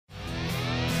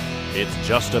It's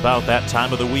just about that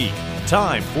time of the week.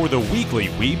 Time for the Weekly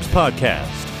Weebs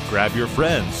Podcast. Grab your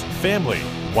friends, family,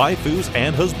 waifus,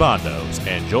 and husbandos,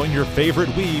 and join your favorite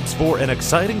weebs for an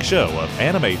exciting show of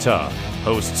anime talk.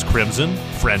 Hosts Crimson,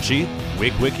 Frenchie,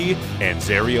 WickWiki, and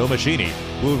Zario Machini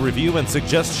will review and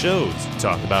suggest shows,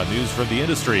 talk about news from the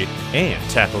industry, and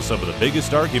tackle some of the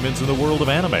biggest arguments in the world of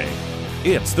anime.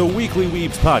 It's the Weekly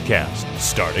Weebs Podcast,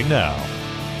 starting now.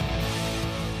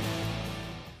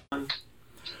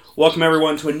 Welcome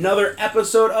everyone to another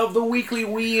episode of the Weekly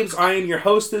Weebs. I am your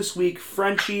host this week,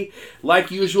 Frenchie.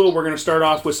 Like usual, we're going to start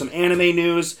off with some anime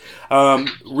news.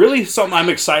 Really something I'm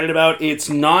excited about. It's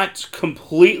not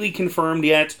completely confirmed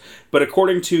yet, but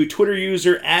according to Twitter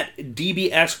user at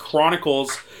DBS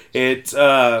Chronicles, it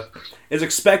is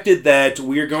expected that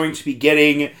we are going to be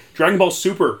getting Dragon Ball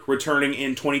Super returning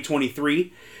in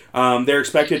 2023. They're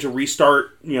expected to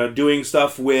restart, doing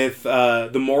stuff with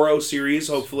the Moro series,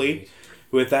 hopefully,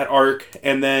 with that arc.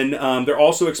 And then they're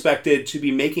also expected to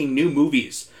be making new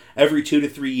movies every 2 to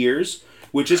 3 years,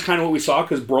 which is kind of what we saw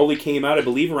because Broly came out, I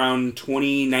believe, around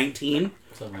 2019.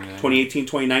 2018,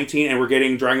 2019, and we're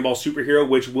getting Dragon Ball Superhero,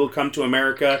 which will come to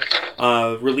America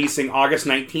releasing August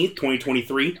 19th,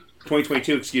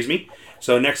 2022, excuse me.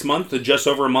 So next month, just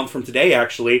over a month from today,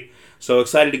 actually. So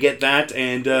excited to get that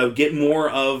and get more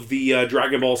of the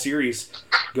Dragon Ball series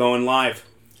going live.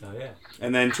 Oh, yeah.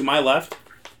 And then to my left...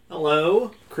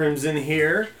 Hello, Crimson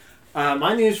here.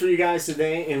 My news for you guys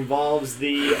today involves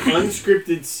the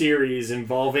unscripted series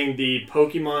involving the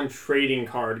Pokemon trading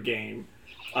card game.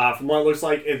 From what it looks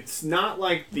like, it's not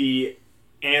like the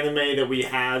anime that we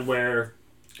had where,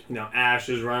 Ash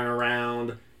is running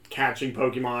around catching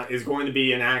Pokemon. Is going to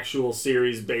be an actual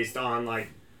series based on,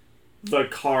 the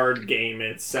card game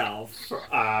itself.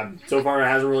 So far, it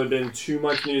hasn't really been too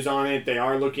much news on it. They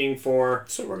are looking for...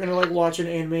 So we're going to, watch an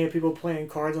anime of people playing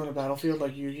cards on a battlefield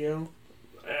like Yu-Gi-Oh?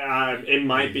 It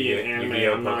might be an anime.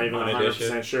 Yu-Gi-Oh! I'm not even Pokemon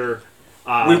 100% sure.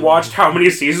 we watched how many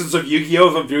seasons of Yu-Gi-Oh!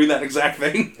 Of them doing that exact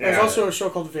thing? There's also a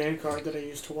show called Vanguard that I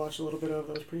used to watch a little bit of.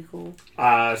 That was pretty cool.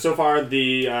 So far,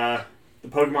 the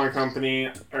Pokemon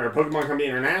Company, or Pokemon Company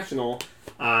International,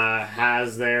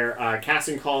 has their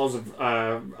casting calls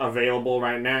available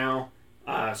right now.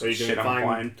 So you can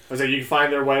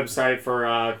find their website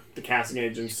for the casting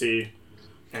agency,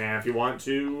 and if you want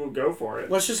to, go for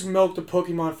it. Let's just milk the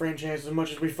Pokemon franchise as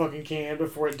much as we fucking can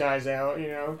before it dies out,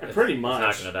 Pretty much.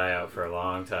 It's not going to die out for a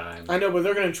long time. I know, but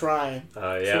they're going to try.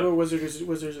 Yeah. See what Wizards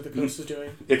of the Coast is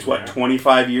doing. It's,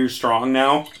 25 years strong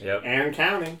now? Yep. And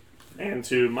counting. And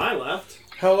to my left...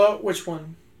 Hello? Which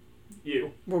one?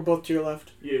 You. We're both to your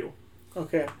left. You.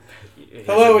 Okay.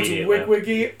 Hello, it's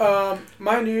WickWiki.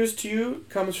 My news to you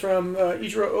comes from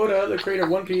Ichiro Oda, the creator of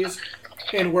One Piece,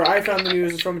 and where I found the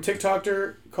news is from a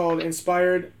TikToker called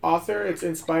Inspired Author. It's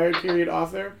Inspired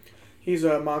Author. He's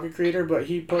a manga creator, but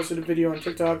he posted a video on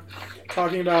TikTok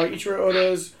talking about Ichiro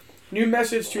Oda's new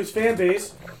message to his fan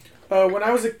base. When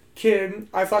I was a kid,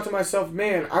 I thought to myself,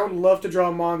 man, I would love to draw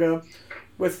a manga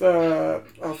with,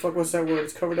 what's that word?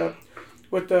 It's covered up.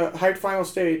 With the hyped final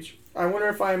stage. I wonder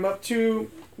if I'm up to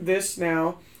this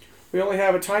now. We only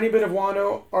have a tiny bit of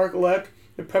Wano arc left.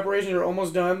 The preparations are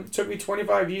almost done. It took me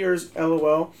 25 years,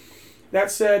 LOL.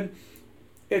 That said,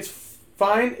 it's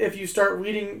fine if you start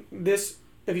reading this.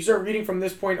 If you start reading from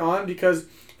this point on, because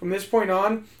from this point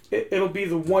on, it'll be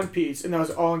the One Piece, and that was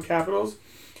all in capitals.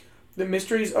 The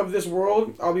mysteries of this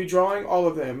world, I'll be drawing all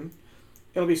of them.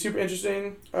 It'll be super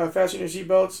interesting. Fasten your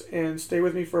seatbelts and stay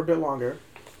with me for a bit longer.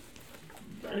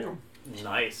 Damn.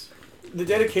 Nice. The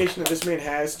dedication that this man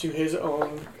has to his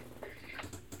own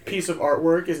piece of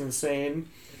artwork is insane.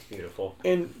 It's beautiful.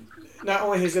 And not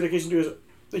only his dedication to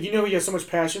his... he has so much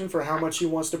passion for how much he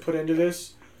wants to put into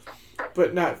this,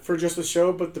 but not for just the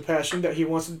show, but the passion that he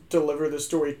wants to deliver the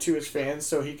story to his fans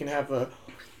so he can have a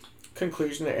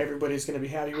conclusion that everybody's going to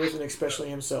be happy with, and especially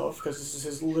himself, because this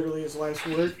is literally his life's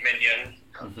work.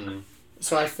 Mm-hmm.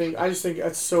 So I just think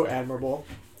that's so admirable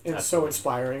and so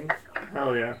inspiring.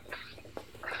 Oh, yeah.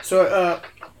 So,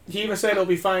 he even said it'll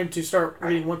be fine to start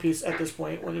reading One Piece at this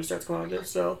point when he starts going on this.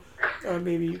 So,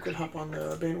 maybe you could hop on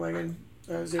the bandwagon,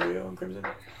 Zario and Crimson.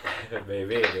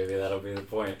 Maybe that'll be the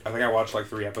point. I think I watched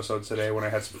 3 episodes today when I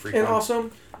had some free time. And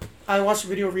also, I watched a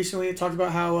video recently that talked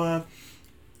about how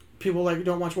people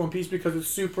don't watch One Piece because it's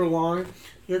super long.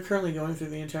 You're currently going through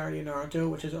the entirety of Naruto,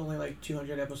 which is only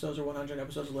 200 episodes or 100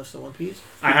 episodes less than One Piece.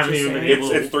 I haven't even been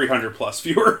able. It's 300 plus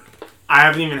viewer. I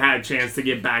haven't even had a chance to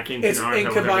get back into Naruto.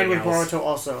 It's combined with Boruto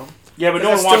also. Yeah, but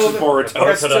no one watches Boruto.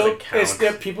 Boruto doesn't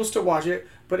count. People still watch it,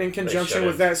 but in conjunction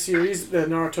with that series, the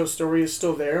Naruto story is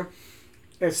still there.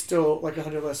 It's still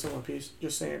 100 less than One Piece.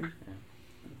 Just saying. Yeah.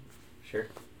 Sure.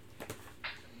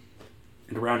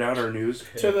 And to round out our news,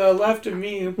 To the left of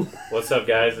me. What's up,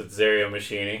 guys? It's Zario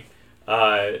Machini.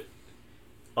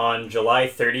 On July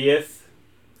 30th,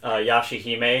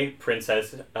 Yashahime,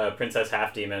 Princess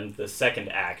Half Demon, the second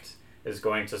act, is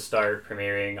going to start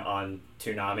premiering on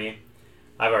Toonami.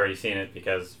 I've already seen it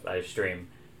because I stream.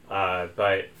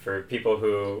 But for people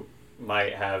who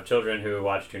might have children who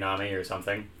watch Toonami or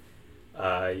something,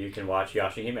 you can watch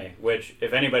Yashahime. Which,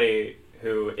 if anybody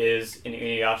who is an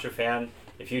Inuyasha fan,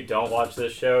 if you don't watch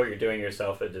this show, you're doing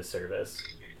yourself a disservice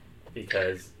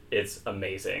because it's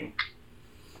amazing.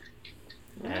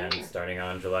 And starting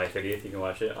on July 30th, you can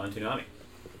watch it on Toonami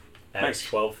at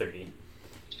 12:30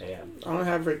 a.m. I don't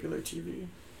have regular TV.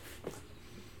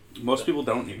 most people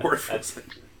don't anymore.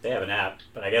 They have an app,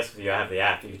 but I guess if you have the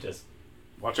app, you can just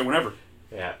watch it whenever.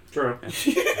 Yeah. True.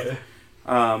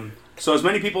 So as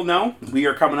many people know, we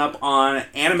are coming up on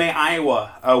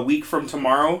AnimeIowa a week from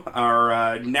tomorrow.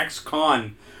 Our next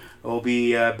con will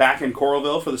be back in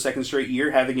Coralville for the second straight year,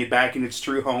 having it back in its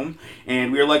true home.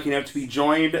 And we are lucky enough to be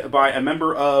joined by a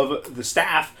member of the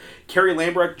staff, Carrie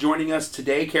Lambrecht, joining us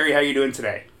today. Carrie, how are you doing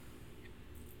today?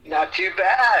 Not too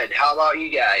bad. How about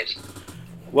you guys?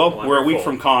 Well, Wonderful. we're a week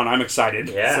from con. I'm excited.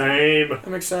 Yeah. Same.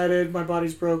 I'm excited. My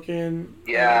body's broken.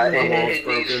 Yeah, My mom's it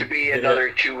needs to broken. be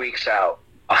another 2 weeks out.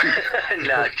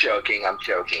 Not joking. I'm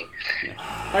joking.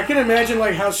 I can imagine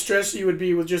like how stressed you would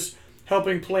be with just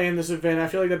helping plan this event. I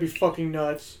feel like that'd be fucking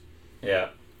nuts. Yeah.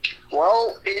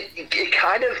 Well, it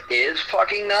kind of is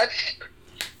fucking nuts.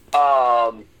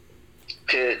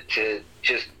 To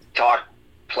just talk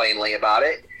plainly about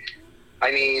it.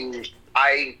 I mean,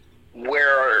 I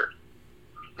wear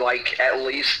like at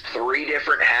least 3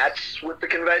 different hats with the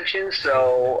convention,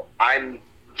 so I'm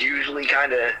usually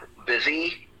kind of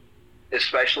busy,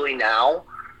 especially now.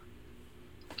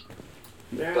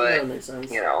 Yeah, But, that makes sense.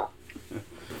 you know,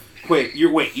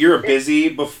 You're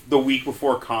busy the week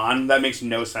before con? That makes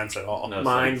no sense at all. No.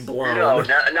 Mind blown. no,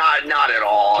 not at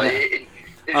all. It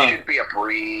Oh. should be a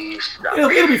breeze. It'll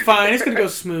be fine. It's gonna go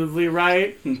smoothly,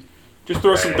 right? Just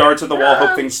throw some darts at the wall,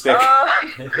 hope things stick.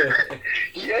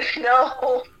 Yes,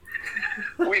 no.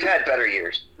 We've had better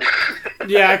years.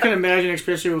 Yeah, I can imagine,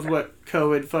 especially with what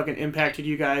COVID fucking impacted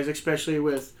you guys, especially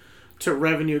with to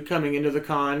revenue coming into the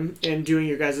con and doing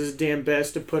your guys' damn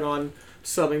best to put on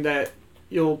something that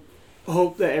you'll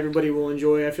hope that everybody will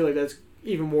enjoy. I feel like that's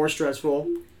even more stressful.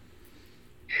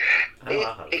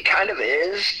 It kind of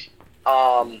is.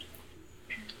 I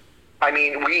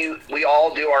mean, we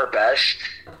all do our best.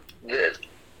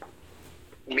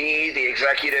 Me, the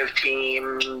executive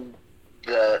team,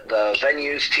 the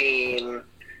venues team,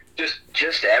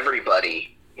 just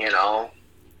everybody, you know.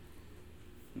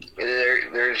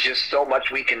 There's just so much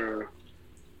we can,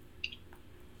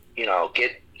 you know,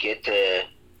 get to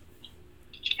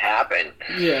happen.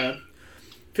 Yeah.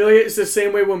 I feel like it's the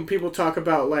same way when people talk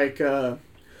about like what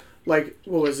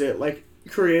was it? Like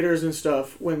creators and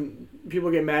stuff, when people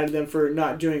get mad at them for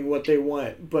not doing what they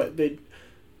want, but I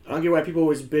don't get why people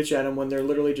always bitch at them when they're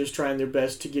literally just trying their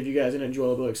best to give you guys an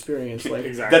enjoyable experience. Like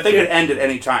Exactly. That they could end at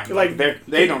any time. Like,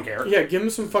 They don't care. Yeah, give them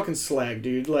some fucking slag,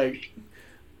 dude. Like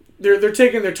they're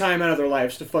taking their time out of their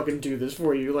lives to fucking do this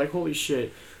for you. Like holy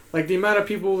shit. Like the amount of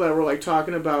people that were like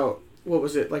talking about what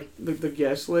was it, like the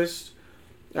guest list.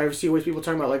 I see always people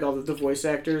talking about like all the voice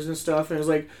actors and stuff, and it's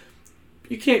like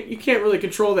you can't really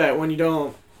control that when you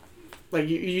don't like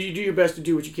you do your best to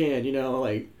do what you can, you know,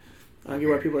 like I don't get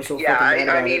why people are so Yeah, fucking mad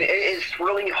I about mean, it. it's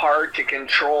really hard to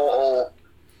control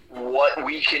what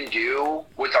we can do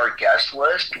with our guest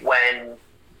list when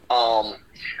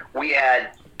we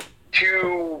had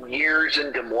 2 years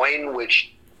in Des Moines,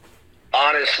 which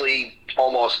honestly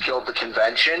almost killed the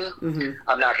convention. Mm-hmm.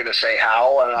 I'm not going to say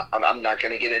how, and I'm not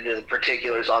going to get into the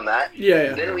particulars on that.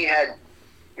 Yeah. Then we had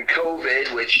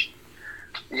COVID, which,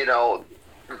 you know,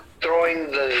 throwing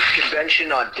the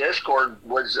convention on Discord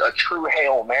was a true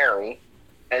Hail Mary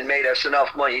and made us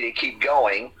enough money to keep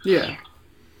going. Yeah.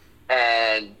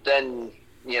 And then,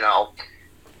 you know,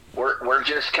 we're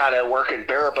just kind of working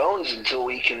bare bones until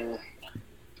we can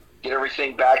get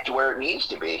everything back to where it needs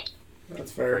to be.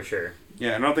 That's For fair. sure.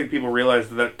 Yeah, I don't think people realize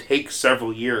that it takes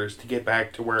several years to get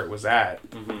back to where it was at.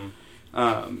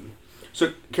 Mm-hmm.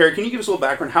 So, Carrie, can you give us a little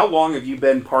background? How long have you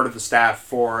been part of the staff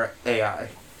for AI?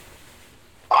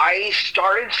 I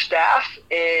started staff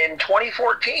in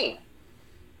 2014.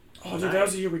 Oh, dude, that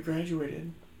was the year we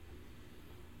graduated.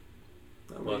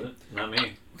 Was it? Not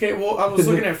me. Okay, well, I was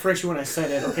looking at Frenchie when I said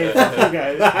it. Okay, fuck you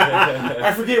guys.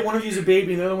 I forget one of you's a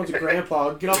baby and the other one's a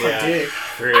grandpa. Get off my dick.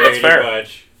 Pretty fair.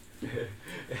 much.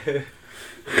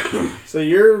 So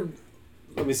you're.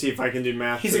 Let me see if I can do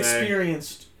math He's today.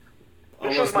 experienced.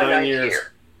 This Almost was my 9 ninth years.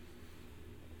 year.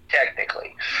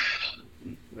 technically.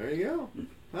 There you go.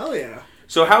 Hell yeah.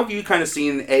 So how have you kind of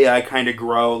seen AI kind of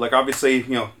grow? Like, obviously,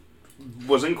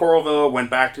 was in Coralville, went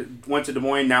to Des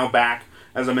Moines, now back,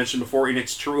 as I mentioned before, in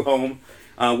its true home.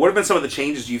 What have been some of the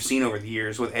changes you've seen over the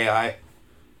years with AI?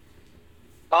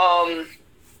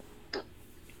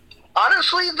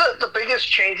 Honestly, the biggest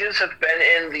changes have been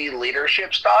in the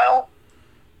leadership style.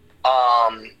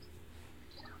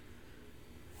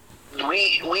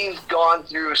 We've gone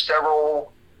through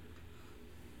several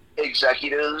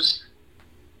executives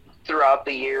throughout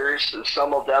the years.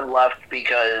 Some of them left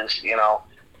because,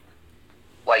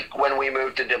 like when we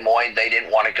moved to Des Moines, they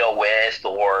didn't want to go with,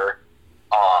 or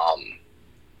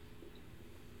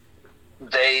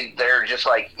they're just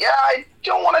like, yeah, I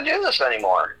don't want to do this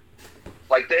anymore.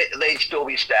 Like they'd still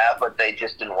be staff, but they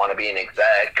just didn't want to be an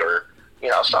exec, or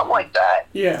something like that.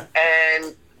 Yeah.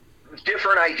 And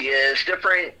different ideas,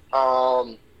 different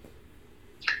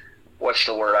what's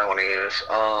the word I want to use?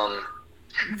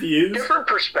 Views. Different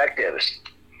perspectives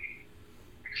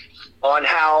on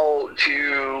how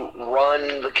to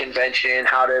run the convention,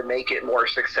 how to make it more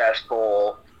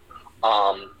successful.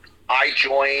 I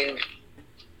joined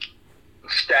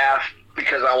staff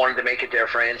because I wanted to make a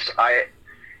difference.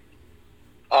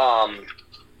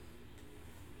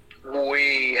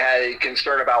 We had a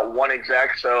concern about one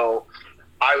exec, so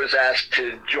I was asked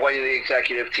to join the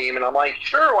executive team, and I'm like,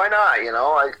 sure, why not?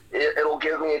 It'll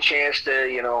give me a chance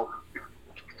to,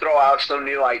 throw out some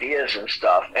new ideas and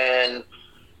stuff. And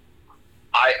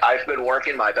I've been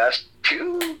working my best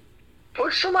to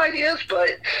push some ideas, but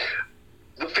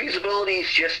the feasibility is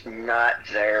just not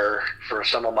there for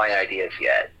some of my ideas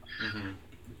yet. Mm-hmm.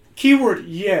 Keyword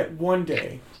yet, one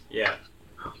day. Yeah.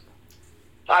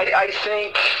 I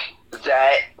think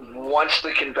that once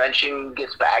the convention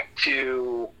gets back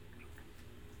to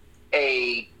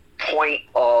a point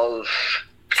of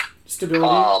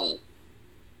Stability.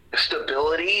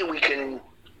 Stability, we can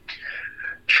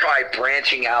try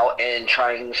branching out and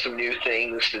trying some new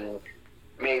things, and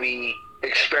maybe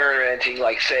experimenting,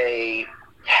 like, say,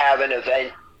 have an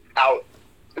event out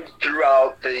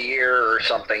throughout the year or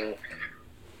something,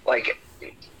 like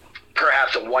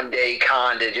perhaps a one-day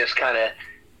con to just kind of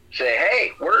say,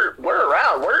 hey, we're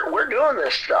around, we're doing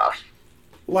this stuff.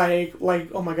 Like,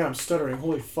 oh my god, I'm stuttering.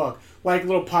 Holy fuck. Like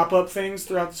little pop-up things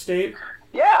throughout the state?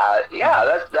 Yeah,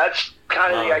 that's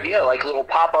kind of the idea, like little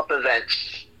pop-up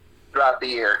events throughout the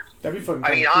year. That'd be fucking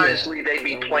I mean, cool. honestly, they'd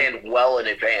be planned well in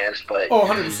advance, but... Oh,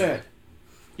 100%.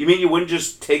 You mean you wouldn't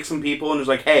just take some people and just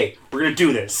like, hey, we're going to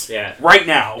do this. Yeah. Right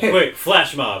now. Quick,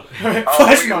 flash mob.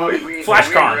 Flash mob.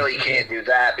 FlashCon. We really can't do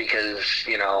that because,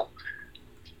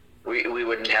 we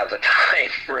wouldn't have the time,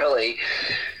 really.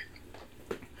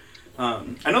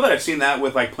 I know that I've seen that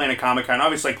with like Planet Comic Con.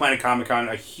 Obviously, like, Planet Comic Con,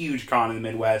 a huge con in the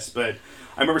Midwest, but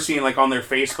I remember seeing like on their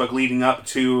Facebook leading up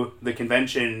to the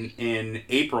convention in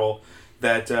April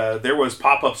that there was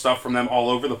pop-up stuff from them all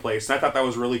over the place, and I thought that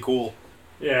was really cool.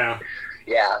 Yeah.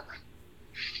 Yeah.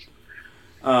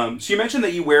 So you mentioned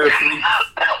that you wear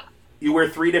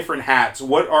three different hats.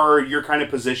 What are your kind of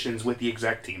positions with the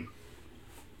exec team?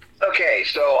 Okay,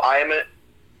 so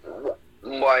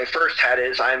my first hat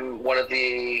is I'm one of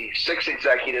the 6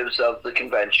 executives of the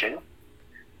convention.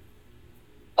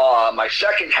 My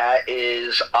second hat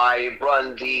is I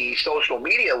run the social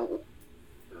media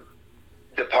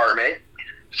department.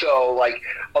 So, like,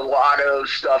 a lot of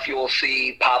stuff you'll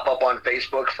see pop up on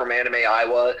Facebook from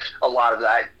AnimeIowa, a lot of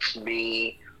that's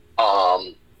me.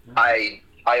 I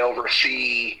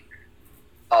oversee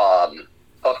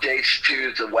updates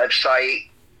to the website,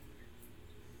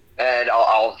 and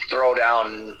I'll throw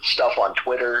down stuff on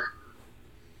Twitter.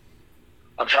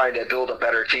 I'm trying to build a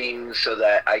better team so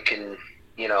that I can,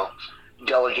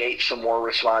 delegate some more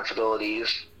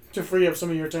responsibilities. To free up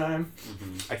some of your time.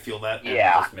 I feel that.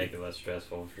 Yeah. Just make it less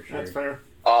stressful, for sure. That's fair.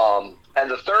 And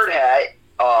the third hat,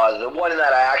 the one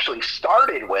that I actually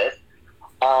started with,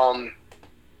 well,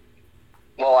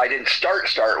 I didn't start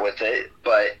with it,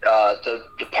 but the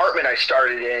department I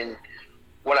started in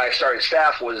when I started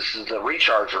staff was the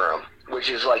recharge room, which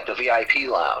is like the VIP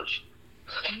lounge.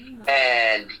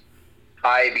 And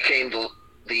I became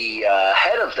the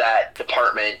head of that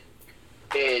department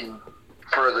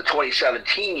for the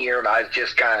 2017 year, and I've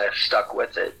just kind of stuck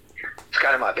with it. It's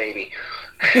kind of my baby.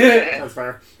 That's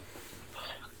fair.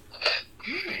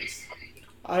 Nice.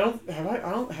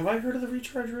 Have I heard of the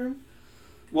recharge room?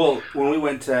 Well, when we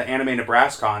went to Anime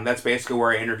Nebraska, that's basically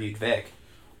where I interviewed Vic.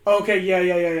 Okay, yeah.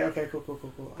 Okay,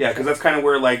 cool. Yeah, because that's kind of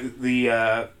where, like, the,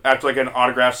 after, like, an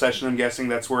autograph session, I'm guessing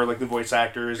that's where, like, the voice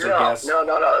actors, I guess.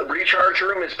 No. Recharge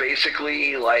room is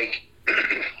basically, like,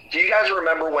 do you guys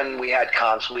remember when we had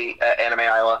Consuite at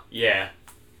AnimeIowa? Yeah.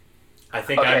 I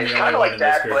think Okay, I'm it's the kind only of one like in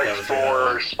this that, group but that was doing that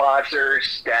for one. sponsors,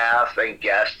 staff, and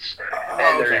guests.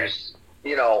 And okay. there's,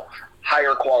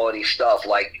 higher quality stuff.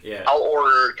 Like, Yeah. I'll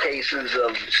order cases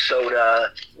of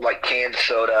soda, like canned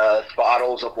soda,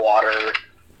 bottles of water,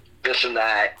 this and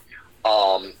that.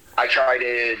 I try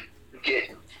to get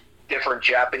different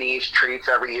Japanese treats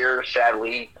every year.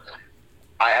 Sadly,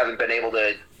 I haven't been able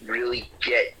to really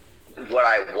get what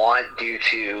I want due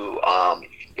to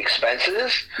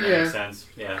expenses. Makes sense.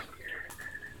 Yeah.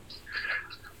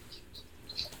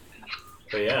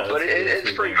 But yeah, But that's a really it's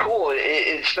sweet pretty game. cool.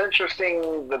 It's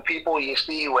interesting the people you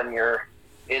see when you're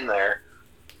in there.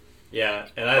 Yeah,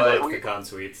 and I But love we- pecan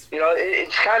sweets.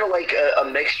 It's kind of like a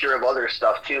mixture of other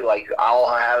stuff too. Like, I'll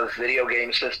have video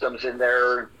game systems in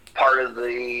there. Part of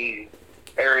the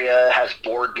area has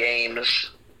board games.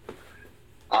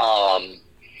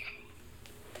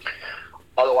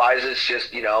 Otherwise, it's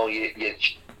just, you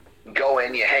go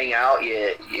in, you hang out,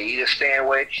 you eat a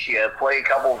sandwich, you play a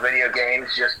couple video games,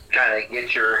 just kind of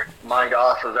get your mind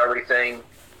off of everything,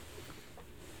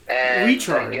 and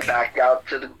Recharge. get back out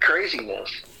to the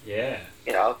craziness. Yeah,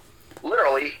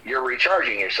 Literally, you're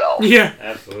recharging yourself. Yeah.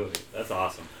 absolutely. That's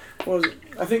awesome. Well,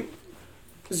 I think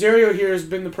Zario here has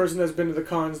been the person that's been to the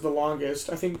cons the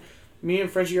longest. I think me and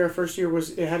Frenchie, our first year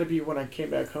it had to be when I came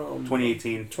back home.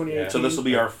 2018. 2018. So this will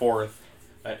be our fourth.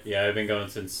 Yeah, I've been going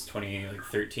since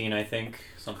 2013, I think.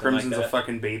 Something Crimson's like a that.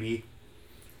 fucking baby.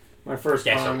 My first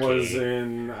Yes, con okay. was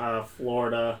in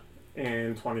Florida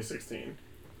in 2016.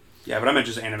 Yeah, but I meant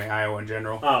just AnimeIowa in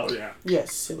general. Oh, yeah.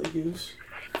 Yes, silly goose.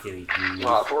 Silly goose.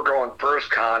 Well, if we're going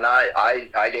first con,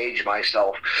 I'd age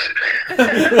myself.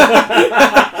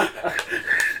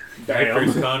 My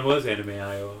first con was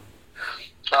AnimeIowa.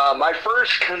 My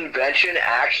first convention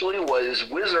actually was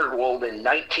Wizard World in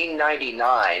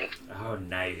 1999. Oh,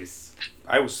 nice.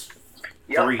 I was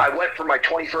Yep, 3. I went for my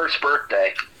 21st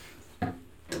birthday.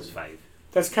 It was 5.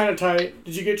 That's kind of tight.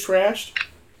 Did you get trashed?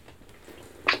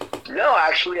 No,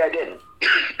 actually, I didn't.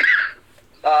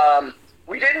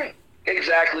 We didn't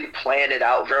exactly plan it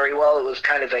out very well. It was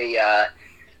kind of a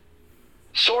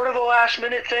sort of a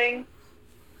last-minute thing.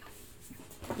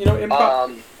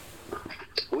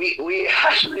 We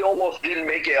actually almost didn't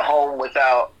make it home with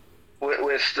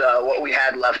what we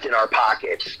had left in our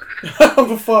pockets. What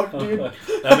the fuck, dude?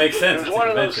 That makes It sense. was It's a one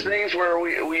of those convention. things where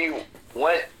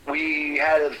we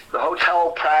had a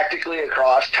hotel practically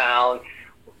across town,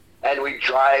 and we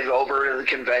drive over to the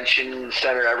convention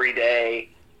center every day,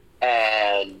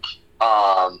 and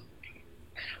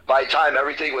by the time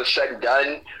everything was said and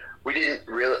done, we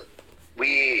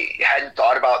hadn't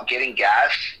thought about getting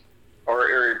gas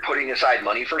or putting aside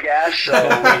money for gas, so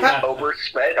we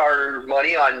overspent our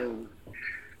money on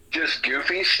just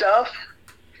goofy stuff.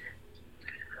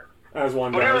 As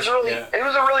one But it was does. it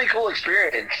was a really cool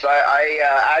experience. I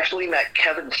actually met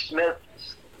Kevin Smith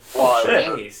while I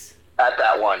was Nice. at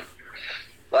that one.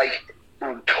 Like,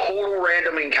 total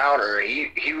random encounter.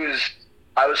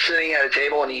 I was sitting at a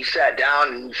table and he sat down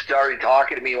and started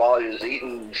talking to me while he was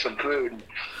eating some food.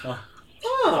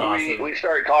 Awesome. We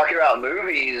started talking about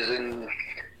movies, and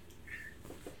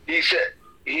he said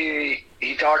he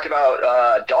talked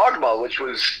about Dogma, which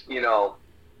was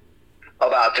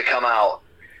about to come out,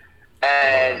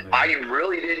 and I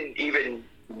really didn't even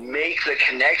make the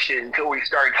connection until we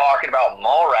started talking about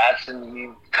Mallrats, and he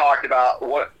talked about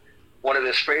one of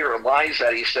his favorite lines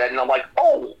that he said, and I'm like,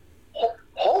 oh,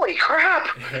 holy crap,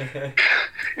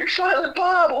 you're Silent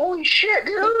Bob, holy shit,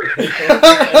 dude.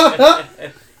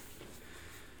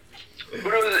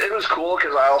 But it was cool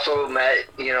because I also met,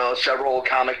 several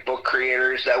comic book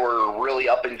creators that were really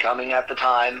up and coming at the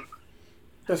time,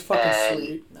 That's fucking And-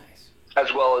 sweet. Nice.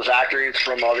 as well as actors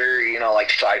from other, like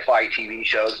sci-fi TV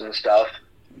shows and stuff.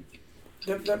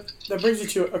 That brings you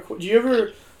to do you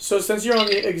ever, so since you're on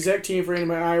the exec team for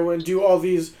AnimeIowa and do all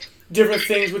these different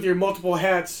things with your multiple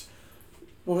hats,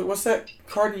 what's that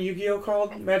card in Yu-Gi-Oh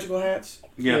called? Magical hats?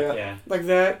 Yeah. Yeah. Like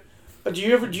that? Do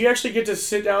you actually get to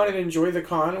sit down and enjoy the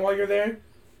con while you're there?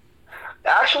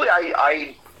 Actually,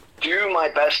 I do my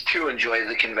best to enjoy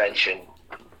the convention.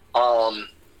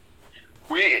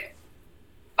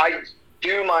 I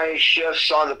do my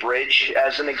shifts on the bridge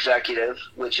as an executive,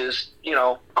 which is,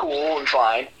 cool and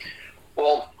fine.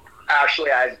 Well, actually,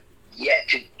 I've yet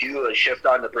to do a shift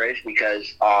on the bridge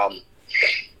because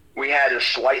we had a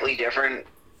slightly different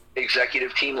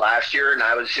executive team last year, and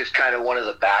I was just kind of one of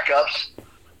the backups,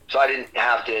 so I didn't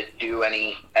have to do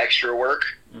any extra work.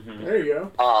 Mm-hmm. There you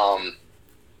go.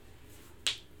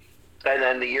 And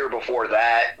then the year before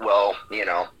that, well,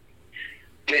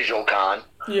 Digital Con.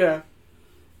 Yeah.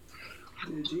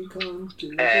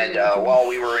 And while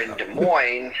we were in Des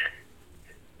Moines,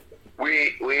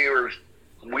 we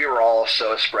were all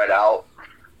so spread out.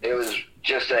 It was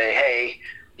just a, hey,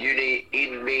 you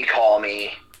need me, call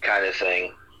me kind of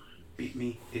thing. Beat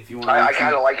me if you want. I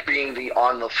kind of like being the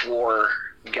on the floor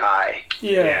guy.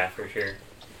 Yeah, for sure.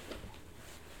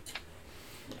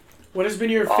 What has been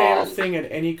your favorite thing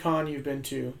at any con you've been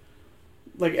to?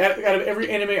 Like, out of every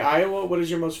AnimeIowa, what is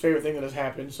your most favorite thing that has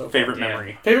happened so far? Favorite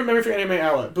memory. Favorite memory for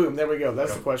AnimeIowa. Boom, there we go.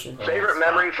 That's the question. Favorite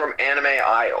memory from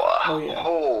AnimeIowa. Oh, yeah.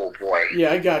 Oh, boy.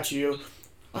 Yeah, I got you.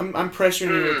 I'm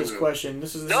pressuring you with this question.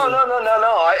 This is No.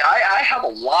 I have a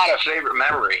lot of favorite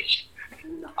memories.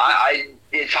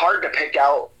 It's hard to pick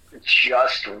out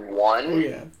just one. Oh,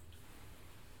 yeah.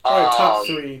 All right, top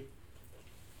 3.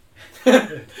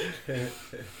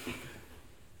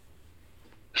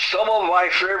 Some of my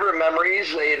favorite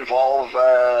memories, they involve,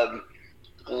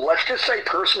 let's just say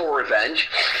personal revenge.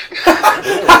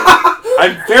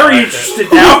 I'm very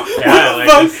interested now. Yeah, I like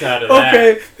the sound of that.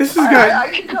 Okay, this is good. I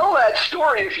can tell that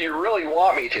story if you really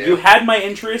want me to. You had my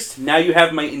interest, now you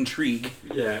have my intrigue.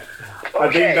 Yeah. I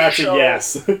think that's a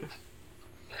yes.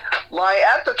 My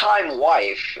at-the-time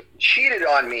wife cheated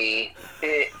on me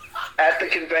at the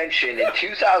convention in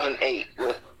 2008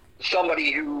 with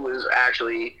somebody who was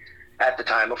actually, at the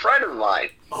time, a friend of mine.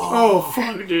 Oh,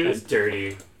 fuck, dude. That's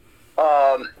dirty.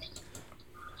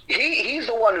 He's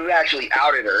the one who actually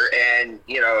outed her, and,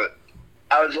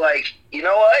 I was like, you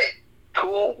know what?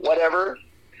 Cool, whatever.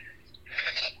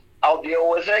 I'll deal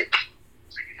with it.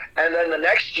 And then the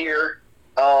next year,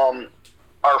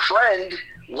 our friend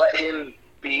let him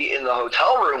be in the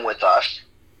hotel room with us.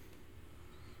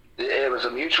 It was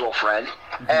a mutual friend.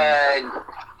 And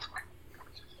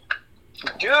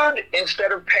dude,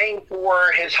 instead of paying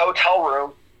for his hotel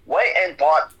room, went and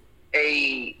bought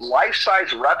a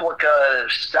life-size replica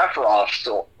Sephiroth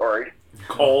sword.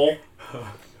 Cole.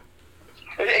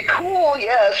 Cool,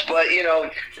 yes, but,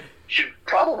 should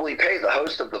probably pay the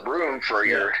host of the room for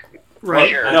your...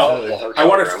 Right. No, I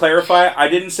want to clarify. I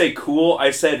didn't say cool. I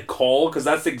said Cole, because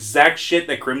that's the exact shit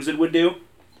that Crimson would do.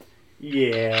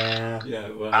 Yeah. Yeah,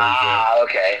 well,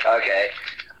 okay.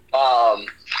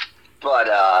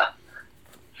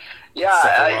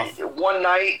 One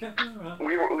night,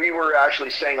 we were actually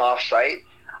staying off-site.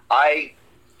 I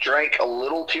drank a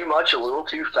little too much, a little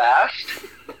too fast.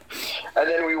 And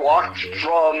then we walked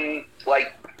from,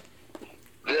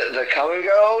 the come and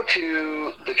go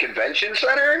to the convention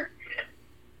center.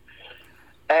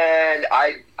 And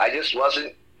I just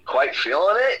wasn't quite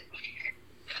feeling it.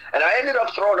 And I ended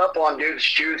up throwing up on dude's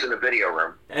shoes in a video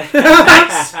room.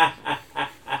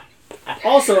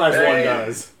 Also, as one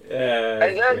does.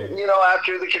 And then,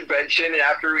 after the convention and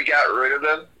after we got rid of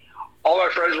him, all my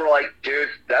friends were like, dude,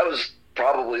 that was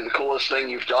probably the coolest thing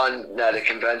you've done at a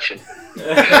convention.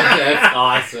 That's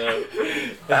awesome.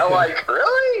 I'm like,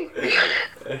 really?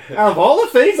 Out of all the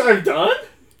things I've done?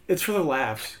 It's for the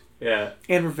laughs. Yeah.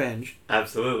 And revenge.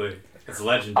 Absolutely. It's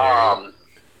legendary.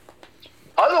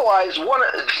 Otherwise,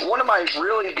 one of my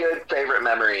really good favorite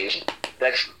memories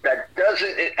that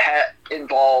doesn't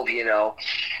involve,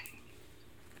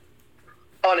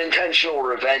 unintentional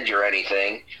revenge or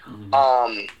anything.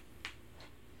 Mm-hmm.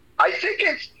 I think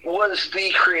it was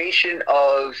the creation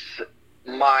of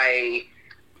my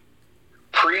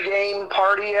pregame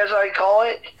party, as I call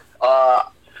it.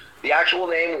 The actual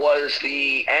name was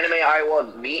the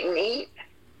AnimeIowa Meet and Eat,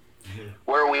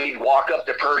 where we'd walk up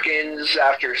to Perkins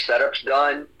after setup's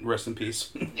done. Rest in peace.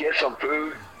 Get some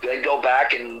food, then go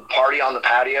back and party on the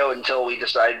patio until we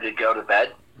decided to go to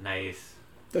bed. Nice.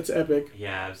 That's epic.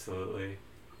 Yeah, absolutely.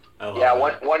 I love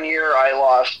that. One year I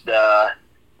lost a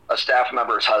staff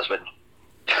member's husband.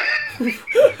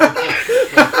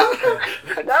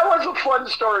 That was a fun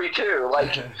story too.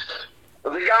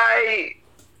 The guy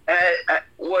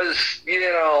was,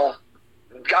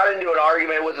 got into an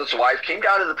argument with his wife, came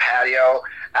down to the patio,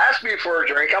 asked me for a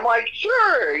drink. I'm like,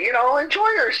 sure, enjoy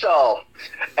yourself.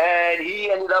 And he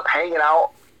ended up hanging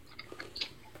out,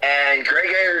 and Greg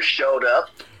Ayers showed up.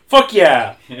 Fuck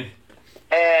yeah.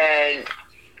 And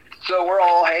so we're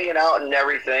all hanging out and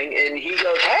everything, and he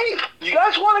goes, hey, you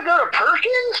guys want to go to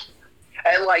Perkins?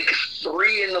 At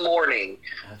 3 in the morning.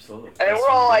 Absolutely. And we're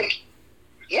all like,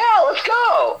 yeah, let's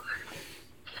go.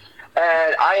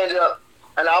 And I ended up,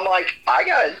 and I'm like, I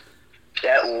got to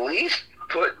at least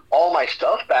put all my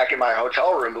stuff back in my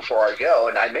hotel room before I go.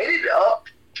 And I made it up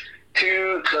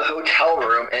to the hotel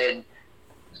room, and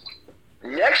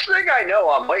next thing I know,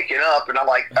 I'm waking up, and I'm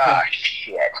like,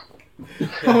 shit.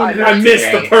 I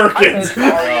missed the Perkins.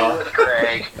 I was partying with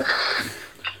Greg.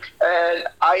 And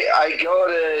I go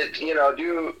to,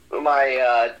 do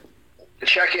my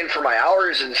check-in for my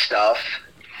hours and stuff,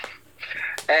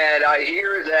 and I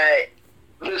hear that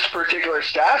this particular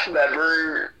staff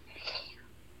member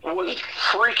was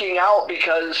freaking out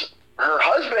because her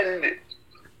husband,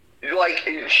 like,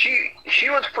 she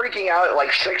was freaking out at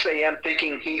like 6 a.m.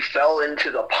 thinking he fell into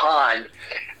the pond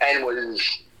and was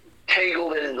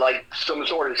tangled in like some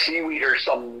sort of seaweed or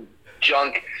some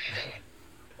junk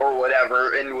or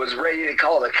whatever, and was ready to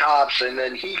call the cops, and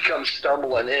then he comes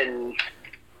stumbling in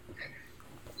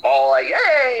all like,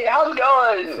 hey, how's it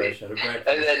going? Fresh out of breakfast.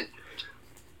 And then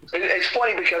it's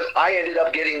funny because I ended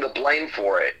up getting the blame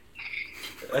for it.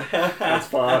 That's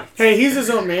fine. Hey, he's his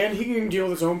own man. He can deal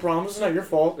with his own problems. It's not your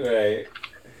fault. Right.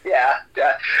 Yeah.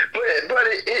 But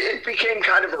it became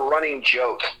kind of a running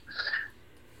joke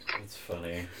That's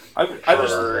funny. I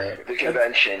just for the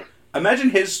convention. imagine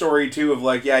his story too of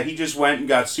like, yeah, he just went and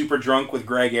got super drunk with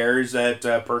Greg Ayers at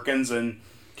Perkins and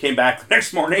came back the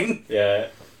next morning. Yeah.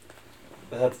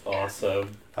 That's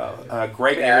awesome.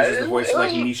 Greg Ayers is the voice of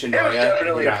like Nisha It was Noya.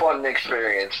 definitely a fun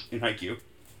experience. in Haikyuu.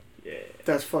 Yeah.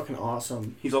 That's fucking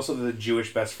awesome. He's also the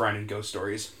Jewish best friend in Ghost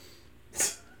Stories.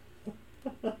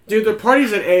 Dude, the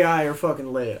parties at AI are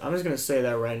fucking lit. I'm just gonna say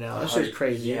that right now. That shit's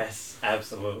crazy. Yes,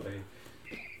 absolutely.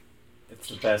 It's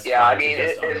the best. Yeah, I time to mean,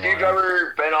 just if you've unwind.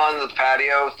 ever been on the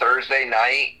patio Thursday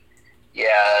night,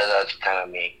 yeah, that's kind of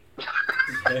me.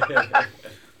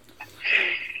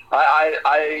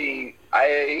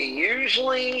 I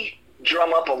usually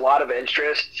drum up a lot of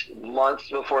interest months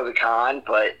before the con,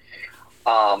 but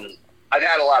I've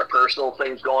had a lot of personal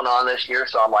things going on this year,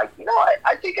 so I'm like, you know what?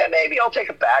 I think maybe I'll take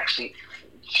a backseat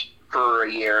for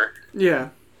a year. Yeah.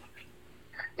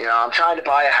 You know, I'm trying to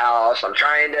buy a house. I'm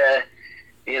trying to,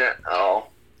 you know,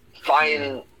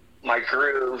 find my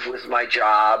groove with my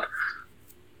job.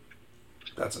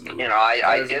 That's a move. You know,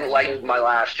 I didn't like my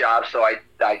last job, so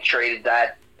I traded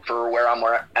that for where I'm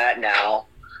at now.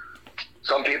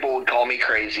 Some people would call me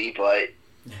crazy, but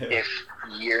if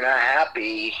you're not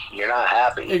happy, you're not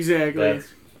happy. Exactly. That's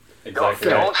exactly.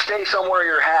 Don't stay somewhere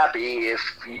you're happy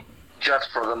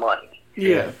just for the money.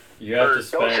 Yeah. You have Or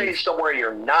to don't spend. stay somewhere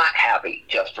you're not happy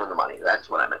just for the money. That's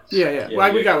what I meant. Yeah. Yeah,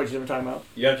 Well, we you- got what you were talking about.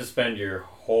 You have to spend your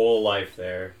whole life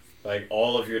there. Like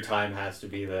all of your time has to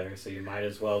be there, so you might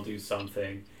as well do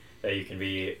something that you can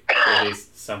be at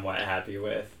least somewhat happy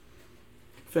with.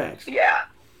 Facts. Yeah.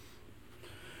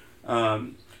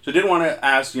 So I did want to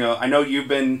ask, you know, I know you've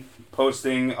been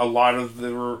posting a lot of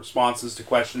the responses to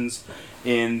questions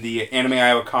in the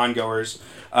AnimeIowa con goers.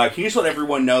 Can you just let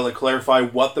everyone know, like, clarify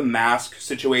what the mask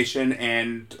situation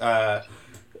and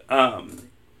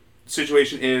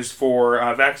situation is for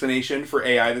vaccination for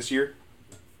AI this year?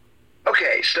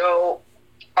 Okay, so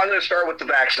I'm going to start with the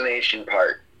vaccination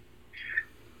part.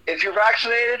 If you're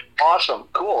vaccinated, awesome,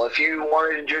 cool. If you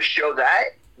wanted to just show that,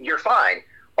 you're fine.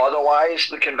 Otherwise,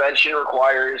 the convention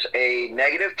requires a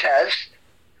negative test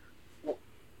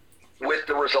with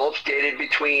the results dated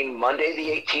between Monday the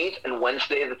 18th and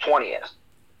Wednesday the 20th.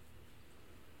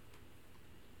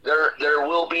 There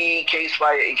will be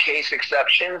case-by-case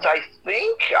exceptions, I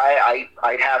think.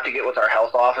 I'd have to get with our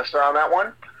health officer on that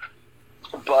one.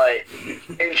 But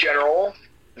in general,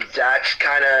 that's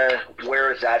kind of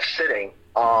where that's sitting.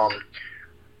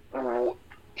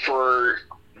 For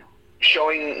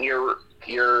showing your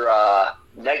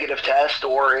negative test,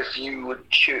 or if you would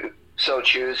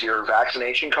choose your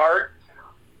vaccination card,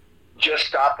 just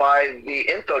stop by the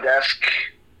info desk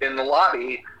in the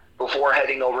lobby before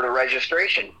heading over to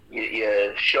registration.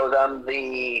 You show them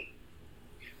the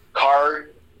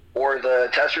card or the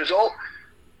test result,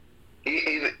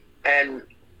 and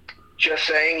just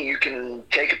saying you can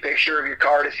take a picture of your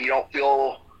card if you don't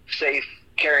feel safe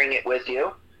carrying it with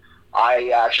you. I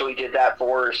actually did that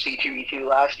for C2E2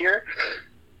 last year.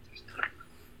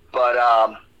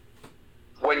 But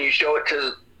when you show it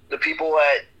to the people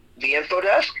at the info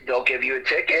desk, they'll give you a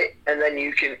ticket, and then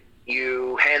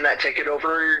you hand that ticket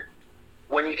over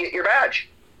when you get your badge.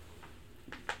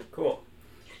 Cool.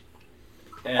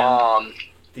 And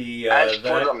As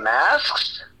for the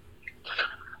masks,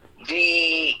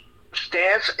 the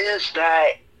stance is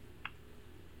that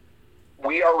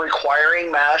we are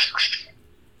requiring masks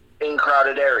in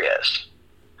crowded areas.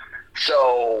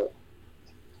 So,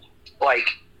 like,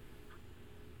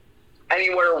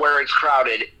 anywhere where it's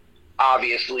crowded,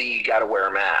 obviously you gotta wear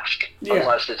a mask. Yeah.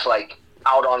 Unless it's like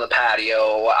out on the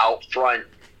patio, out front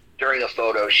during a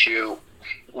photo shoot,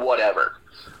 whatever.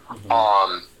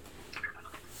 Mm-hmm.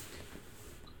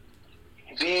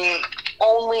 The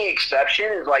only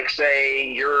exception is, like, say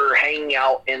you're hanging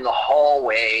out in the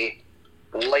hallway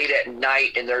late at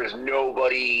night and there's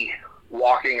nobody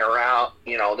walking around,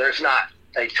 you know, there's not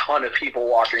a ton of people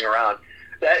walking around.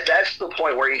 That's the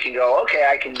point where you can go, okay,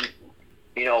 I can,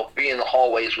 you know, be in the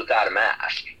hallways without a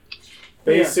mask.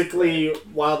 Basically,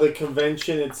 while the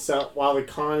convention itself, while the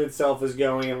con itself is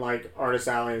going in like Artist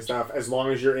Alley and stuff, as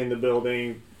long as you're in the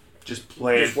building, Just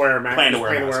wear a mask. Plan to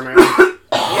wear a mask.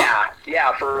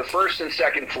 Yeah, for first and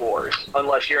second floors,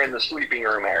 unless you're in the sleeping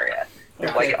room area.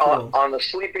 Okay, Like cool. on the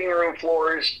sleeping room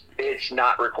floors, it's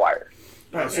not required.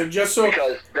 All right, so just so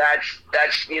Because that's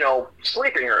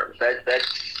sleeping rooms. That's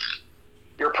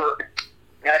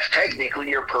that's technically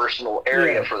your personal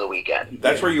area for the weekend.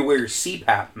 That's where you wear your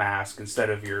CPAP mask instead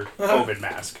of your COVID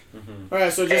mask. all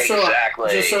right, so just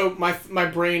Exactly. so my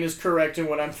brain is correct in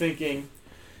what I'm thinking.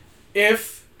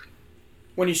 If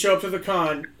when you show up to the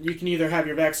con, you can either have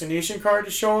your vaccination card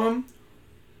to show them,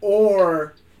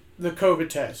 or the COVID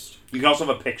test. You can also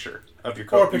have a picture of your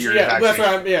Or COVID. picture, Your yeah, that's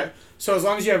vaccination. right. Yeah. So as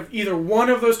long as you have either one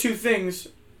of those two things,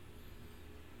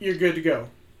 you're good to go.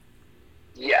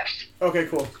 Yes. Okay,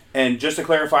 cool. And just to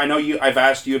clarify, I know I've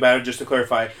asked you about it. Just to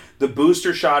clarify, the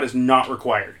booster shot is not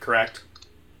required, correct?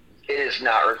 It is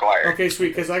not required. Okay, sweet.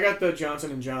 Because I got the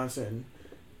Johnson & Johnson,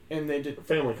 and they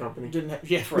Family company. didn't have.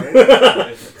 Yeah,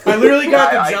 right. I literally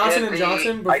got the Johnson &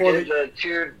 Johnson I before did the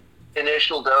 2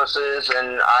 initial doses,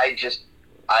 and I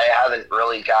haven't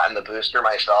really gotten the booster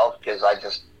myself because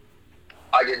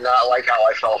I did not like how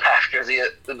I felt after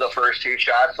the first 2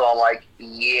 shots. So I'm like,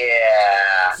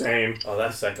 yeah. Same. Oh,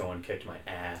 that second one kicked my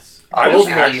ass. I was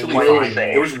actually fine. fine.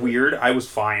 It was weird. I was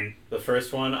fine. The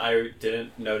first one, I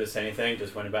didn't notice anything,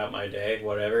 just went about my day,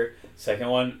 whatever. Second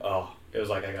one, it was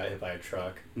like I got hit by a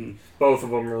truck. Both of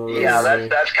them were really Yeah,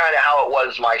 that's kind of how it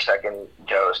was my second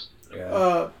dose.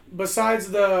 Yeah.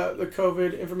 besides the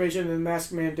COVID information and the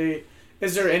mask mandate,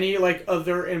 is there any like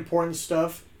other important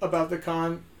stuff about the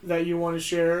con that you want to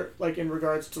share, like in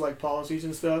regards to like policies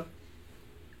and stuff?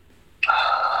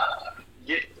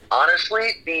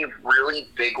 Honestly, the really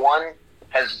big one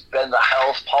has been the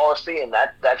health policy, and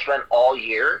that's been all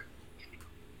year.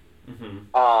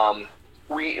 Mm-hmm.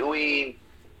 We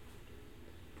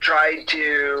tried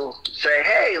to say,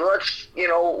 hey, let's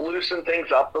loosen things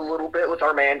up a little bit with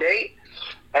our mandate,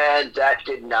 and that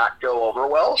did not go over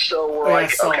well. So we're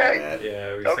like, okay,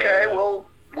 Yeah. We okay, saw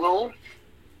that.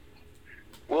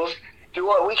 we'll do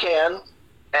what we can,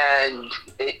 and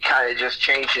it kind of just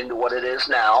changed into what it is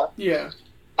now. Yeah.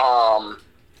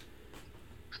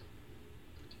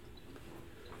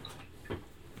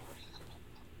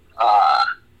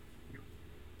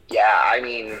 Yeah, I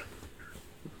mean,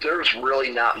 there's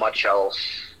really not much else.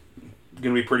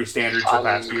 Going to be pretty standard for the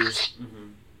past years.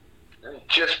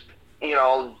 Just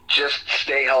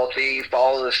stay healthy,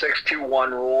 follow the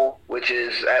 6-2-1 rule, which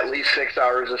is at least 6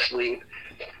 hours of sleep,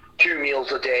 2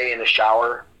 meals a day, and a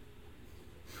shower.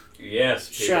 Yes,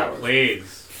 people, Shower.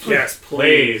 please. Yes,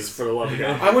 please, for the love of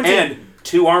God. I went to And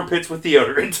 2 armpits with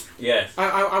deodorant. Yes.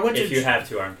 I went to If you have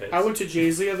 2 armpits. I went to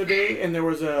Jay's the other day, and there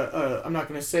was I'm not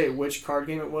going to say which card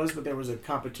game it was, but there was a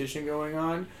competition going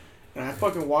on. And I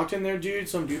fucking walked in there, dude.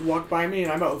 Some dude walked by me,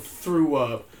 and I about threw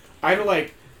up. I had to,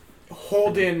 like,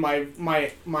 hold in my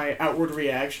outward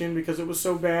reaction because it was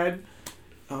so bad.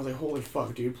 I was like, holy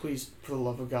fuck, dude. Please, for the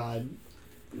love of God.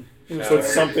 Put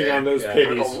something on those Yeah. For the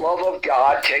pitties. love of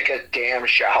God, take a damn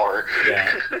shower.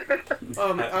 Yeah.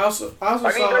 I also I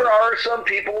mean, saw... there are some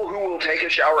people who will take a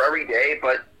shower every day,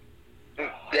 but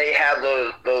they have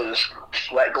those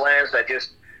sweat glands that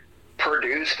just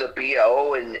produce the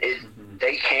BO, and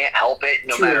they can't help it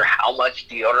no True. matter how much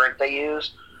deodorant they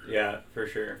use. Yeah, for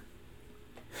sure.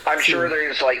 I'm sure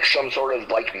there's like some sort of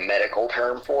like medical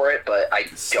term for it, but I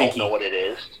Stinky. don't know what it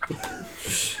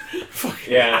is.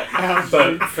 Yeah,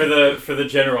 but for the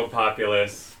general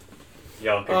populace,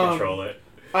 y'all can control it.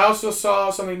 I also saw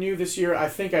something new this year. I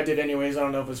think I did anyways. I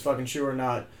don't know if it's fucking true or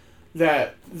not.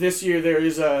 That this year there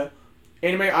is a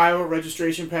AnimeIowa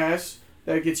registration pass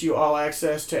that gets you all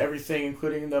access to everything,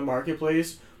 including the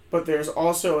marketplace. But there's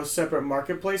also a separate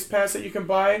marketplace pass that you can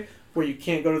buy where you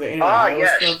can't go to the AnimeIowa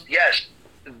Yes, stuff. yes.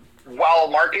 While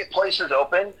marketplace is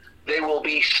open, they will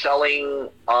be selling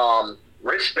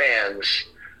wristbands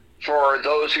for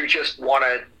those who just want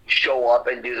to show up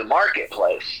and do the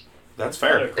marketplace. That's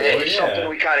fair. Cool, It's yeah. something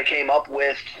we kind of came up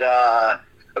with a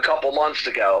couple months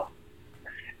ago,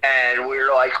 and we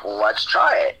were like, let's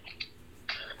try it.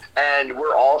 And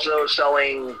we're also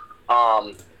selling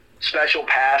special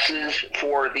passes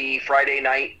for the Friday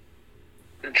night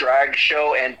drag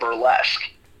show and burlesque.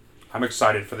 I'm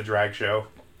excited for the drag show.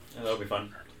 Yeah, that'll be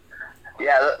fun.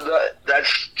 Yeah,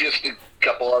 that's just a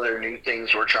couple other new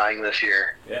things we're trying this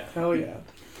year. Yeah. Hell yeah.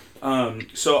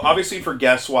 So obviously for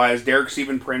guest-wise, Derek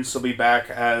Stephen Prince will be back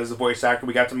as a voice actor.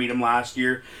 We got to meet him last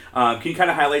year. Can you kind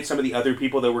of highlight some of the other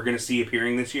people that we're going to see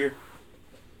appearing this year?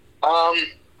 I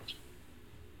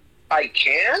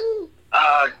can.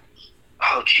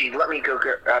 Oh, gee, let me go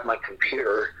grab my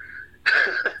computer.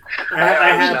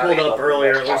 I had it pulled up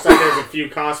earlier. It looks like there's a few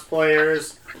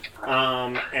cosplayers.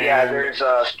 And yeah, there's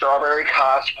Strawberry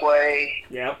Cosplay.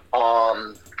 Yep.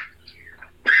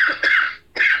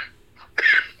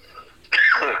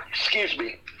 Excuse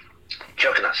me.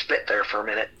 Choking on spit there for a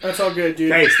minute. That's all good,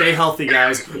 dude. Hey, stay healthy,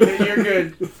 guys. You're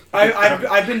good.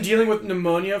 I've been dealing with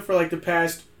pneumonia for like the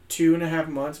past 2.5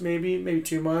 months, maybe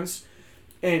 2 months.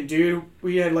 And dude,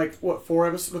 we had like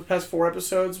the past 4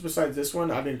 episodes besides this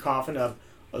one. I've been coughing up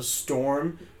a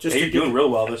storm. You're doing real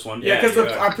well this one. Yeah, because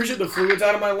I'm pretty sure the fluid's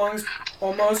out of my lungs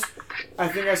almost. I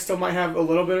think I still might have a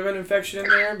little bit of an infection in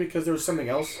there because there was something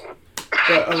else.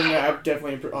 But other than that, I've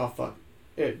definitely improved. Oh fuck,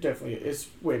 it definitely is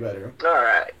way better. All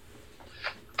right.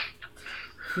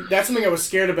 That's something I was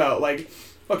scared about. Like,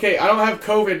 okay, I don't have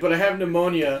COVID, but I have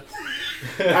pneumonia.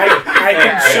 I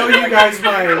can show you guys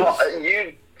my.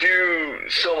 You do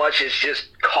so much as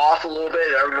just cough a little bit.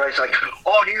 And everybody's like,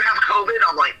 "Oh, do you have COVID?"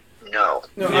 I'm like, "No."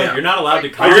 You're not allowed to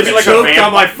cough. You're gonna be like choked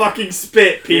on my fucking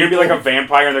spit, people. You're gonna be like a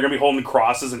vampire, and they're gonna be holding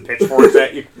crosses and pitchforks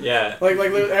at you. Yeah. Like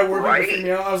at work, Right? it freaked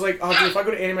me out. I was like, oh, dude, if I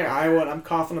go to AnimeIowa and I'm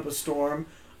coughing up a storm,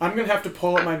 I'm gonna have to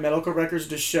pull up my medical records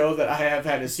to show that I have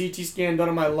had a CT scan done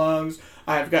on my lungs.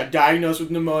 I've got diagnosed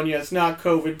with pneumonia. It's not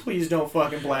COVID. Please don't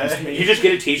fucking blast me. You just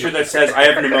get a T-shirt that says, "I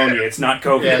have pneumonia. It's not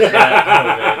COVID." Yeah, it's not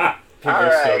COVID. People All are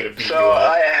right. gonna beat So you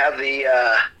up. I have the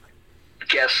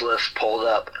guest list pulled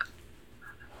up.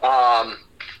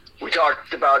 We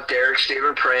talked about Derek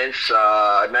Stephen Prince.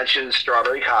 I mentioned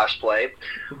Strawberry Cosplay.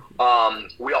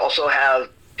 We also have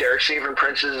Derek Stephen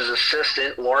Prince's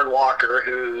assistant, Lauren Walker,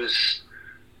 who's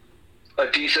a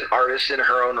decent artist in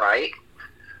her own right.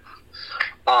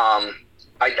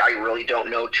 I really don't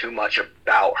know too much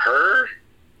about her.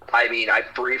 I mean, I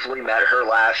briefly met her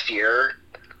last year,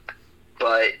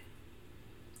 but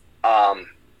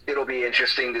it'll be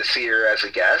interesting to see her as a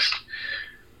guest.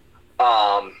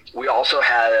 We also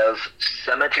have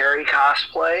Cemetery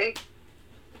Cosplay.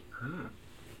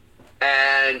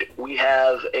 And we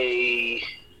have a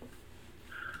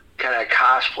kind of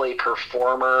cosplay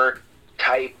performer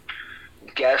type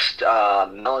guest,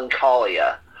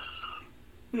 Melancholia.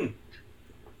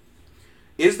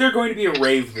 Is there going to be a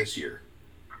rave this year?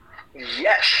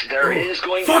 Yes, there is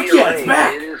going to fuck be a yeah, rave. it's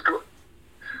back! It is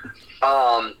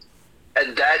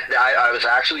and that I was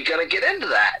actually going to get into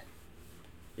that.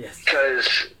 Yes.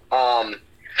 Because on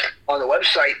the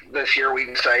website this year we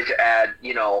decided to add,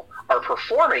 our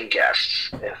performing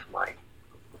guests, if my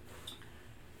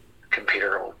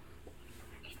computer will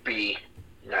be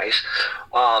nice.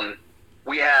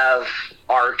 We have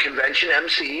our convention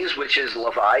MCs, which is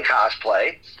Levi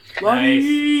Cosplay.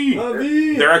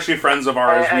 Nice. They're actually friends of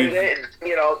ours. And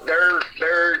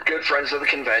they're good friends of the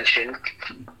convention,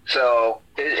 so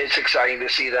it's exciting to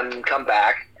see them come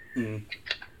back. Mm.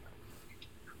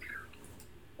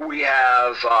 We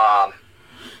have,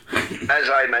 as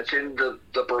I mentioned,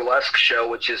 the burlesque show,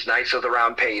 which is Knights of the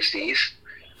Round Pasties.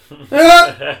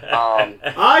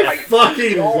 I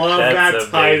fucking love That's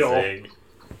that title. amazing.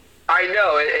 I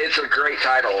know, it's a great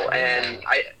title, and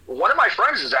one of my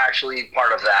friends is actually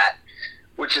part of that,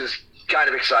 which is kind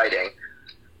of exciting.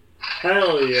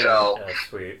 Hell yeah. So, That's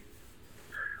sweet.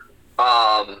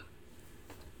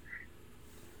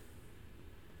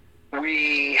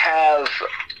 we have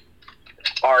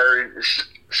our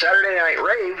Saturday Night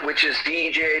Rave, which is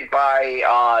DJ'd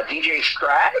by DJ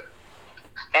Strat,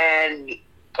 and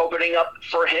opening up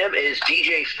for him is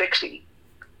DJ Fixie.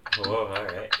 Whoa,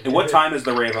 alright. And what time is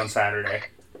the rave on Saturday?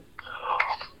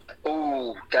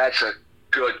 Ooh, that's a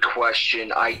good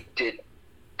question.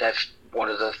 That's one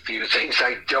of the few things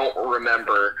I don't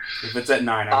remember. If it's at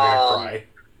 9, I'm gonna cry.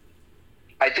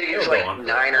 I think it's It'll go like on for a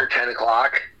 9 or while. 10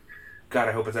 o'clock. God,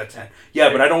 I hope it's at 10.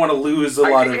 Yeah, but I don't want to lose a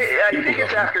lot of I people think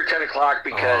it's going. after 10 o'clock Oh,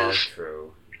 because,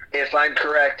 true. if I'm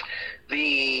correct,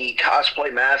 the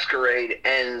Cosplay Masquerade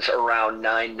ends around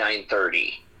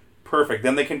 9:30. Perfect.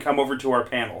 Then they can come over to our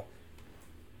panel.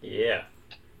 Yeah.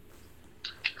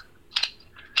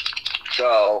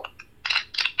 So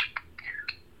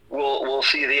we'll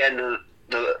see the end of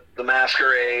the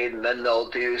masquerade, and then they'll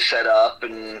do setup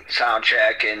and sound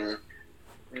check and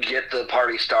get the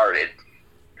party started.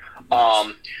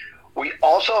 We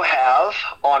also have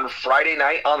on Friday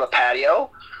night on the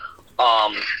patio,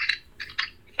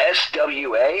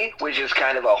 SWA, which is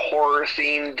kind of a horror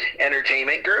themed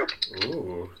entertainment group.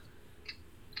 Ooh.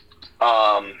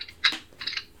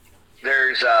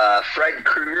 There's Fred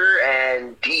Krueger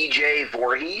and DJ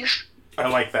Voorhees. I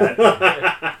like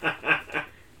that.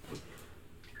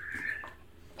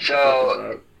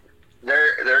 So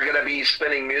they're gonna be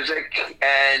spinning music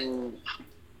and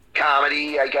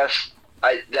comedy, I guess,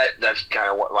 That's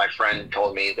kind of what my friend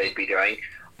told me they'd be doing.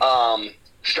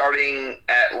 Starting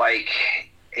at like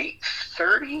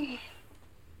 8:30,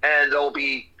 and they'll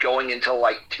be going until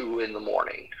like 2 in the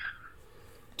morning.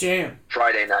 Damn.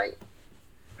 Friday night.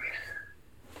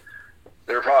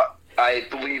 I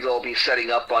believe they'll be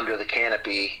setting up under the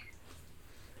canopy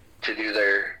to do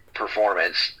their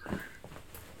performance.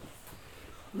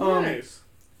 Nice.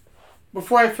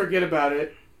 Before I forget about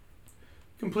it,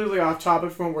 completely off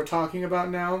topic from what we're talking about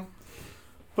now,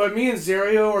 but me and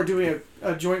Zerio are doing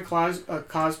a joint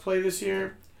cosplay this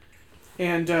year,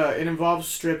 and it involves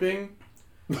stripping,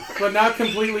 but not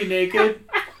completely naked.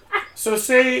 So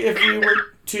say if we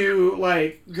were to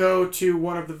like go to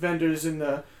one of the vendors in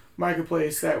the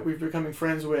marketplace that we're becoming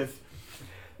friends with,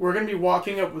 we're going to be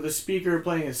walking up with a speaker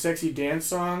playing a sexy dance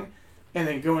song, and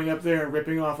then going up there and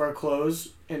ripping off our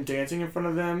clothes and dancing in front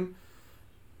of them.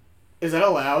 Is that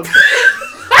allowed?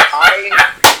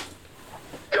 I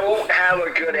don't have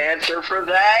a good answer for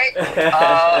that.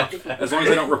 As long as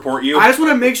they don't report you. I just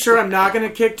want to make sure I'm not going to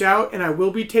get kicked out, and I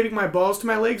will be taping my balls to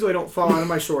my legs so they don't fall out of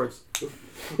my shorts.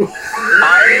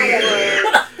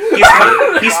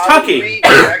 He's tucking.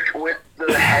 Check with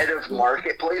the head of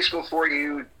marketplace before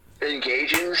you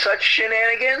engage in such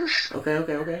shenanigans.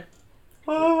 Okay.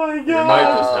 Oh my We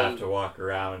might just have to walk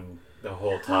around the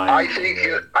whole time. I think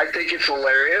it's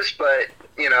hilarious, but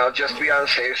just to be on the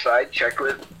safe side, check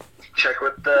with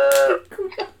the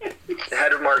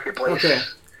head of marketplace. Okay.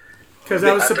 Because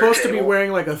I was supposed to be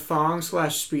wearing like a thong /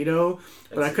 Speedo,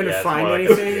 but I couldn't find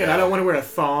anything, and I don't want to wear a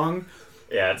thong.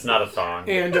 Yeah, it's not a thong.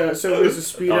 And so it was a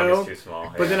Speedo. Thong is too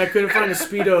small. But then I couldn't find a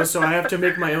Speedo, so I have to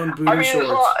make my own booty shorts.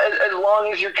 As long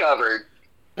as you're covered.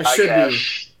 I should be.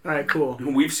 guess. Alright, cool.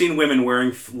 We've seen women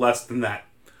wearing less than that.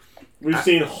 We've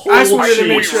seen whole I just wanted to cheeks.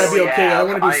 make sure I'd be okay. I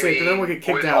want to be I safe, because I don't mean, want to get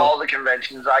kicked with out. all the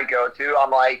conventions I go to,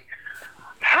 I'm like,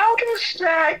 how does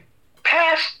that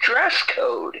pass dress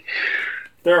code?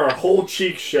 There are whole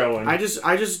cheeks showing. I just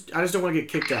don't want to get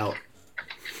kicked out.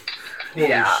 Holy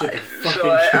Yeah. shit, So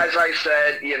fucking as I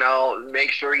said,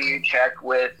 make sure you check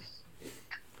with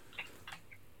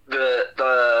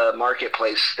the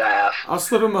marketplace staff. I'll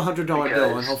slip them $100 bill, and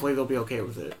Because- hopefully they'll be okay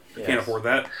with it. Yes. Can't afford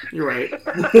that. You're right.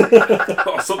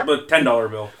 I'll slip a $10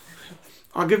 bill.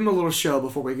 I'll give them a little show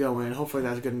before we go in. Hopefully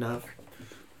that's good enough.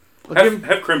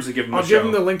 Have Crimson give him a I'll show. give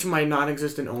them the link to my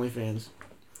non-existent OnlyFans.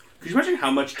 Could you imagine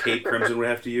how much tape Crimson would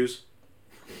have to use?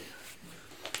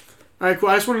 Alright, cool.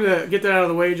 I just wanted to get that out of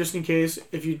the way just in case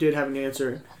if you did have an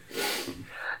answer.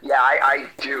 Yeah, I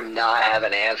do not have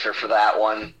an answer for that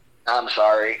one. I'm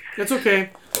sorry. That's okay.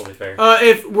 Totally fair.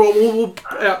 If we'll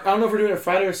I don't know if we're doing it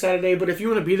Friday or Saturday, but if you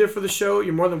want to be there for the show,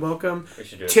 you're more than welcome. We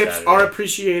should do it Tips Saturday. are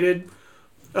appreciated.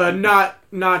 Not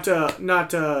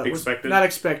Expected? not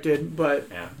expected, but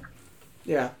Yeah.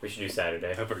 yeah. We should do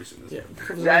Saturday. I've already seen this. Yeah.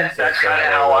 That's kind of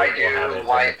how I do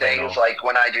my We'll things. Like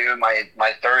when I do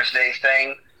my Thursday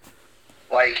thing,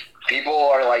 like people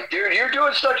are like, "Dude, you're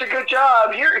doing such a good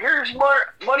job. Here's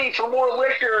more money for more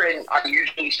liquor," and I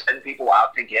usually send people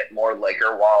out to get more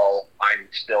liquor while I'm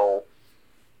still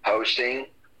hosting,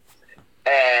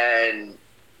 and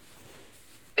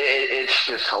it's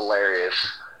just hilarious.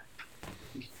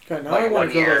 God, now Like I want one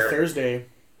to go year. there Thursday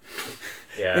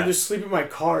Yeah. and just sleep in my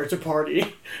car to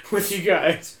party with you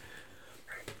guys.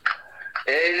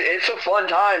 It's a fun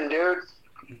time, dude.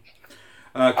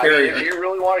 I mean, Carrie, if you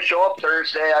really want to show up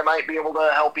Thursday, I might be able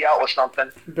to help you out with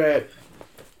something. Bet.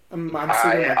 I'm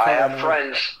sleeping in my car. I have now.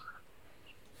 friends.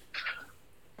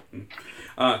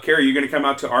 Carrie, you going to come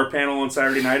out to our panel on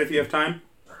Saturday night if you have time?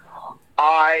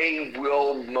 I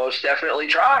will most definitely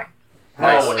try.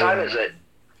 Nice. What time is it?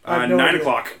 I have no 9 idea.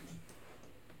 o'clock.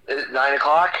 Is it 9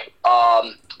 o'clock?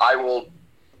 I will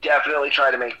definitely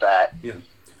try to make that. Yeah.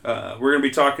 We're going to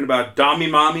be talking about dommy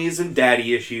mommies and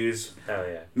daddy issues. Hell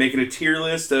yeah. Making a tier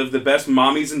list of the best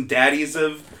mommies and daddies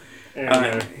of...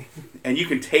 and you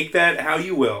can take that how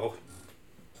you will.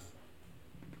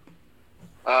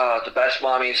 The best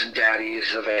mommies and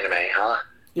daddies of anime, huh?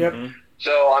 Yep. Mhm.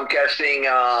 So I'm guessing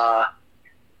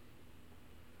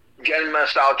Genma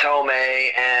Saotome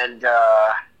and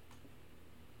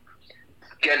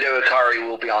Gendo Ikari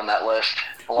will be on that list,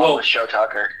 along with Sho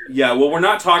Tucker. Yeah, well, we're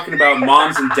not talking about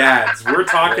moms and dads. We're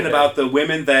talking about the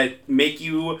women that make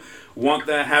you want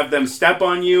to have them step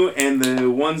on you and the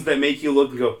ones that make you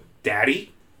look and go,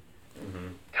 Daddy?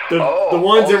 The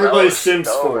ones everybody those- simps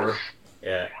those. for.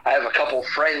 Yeah. I have a couple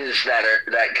friends that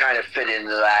kind of fit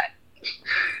into that.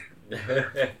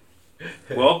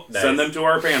 Well, Nice. send them to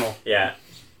our panel. Yeah.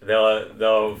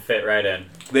 They'll fit right in.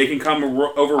 They can come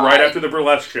over right after the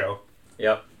burlesque show.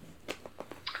 Yep.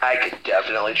 I could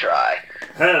definitely try.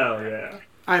 Hell yeah.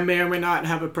 I may or may not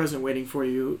have a present waiting for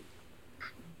you.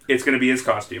 It's going to be his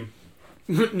costume.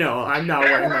 No, I'm not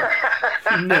wearing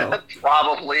that. No.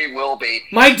 Probably will be.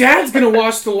 My dad's going to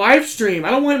watch the live stream. I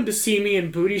don't want him to see me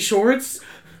in booty shorts.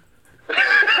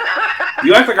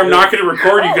 You act like I'm not going to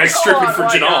record you guys stripping for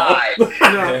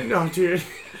Janal. No, dude.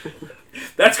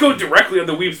 That's going directly on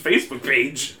the Weeb's Facebook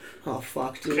page. Oh,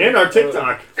 fuck, dude. And our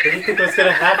TikTok. What do you think was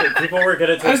gonna happen? People were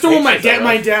gonna take I just don't want pictures of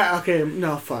my us. dad. Okay,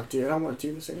 no, fuck, dude. I don't want to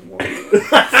do this anymore.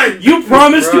 You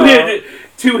promised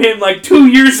to him like 2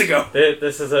 years ago.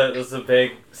 This is a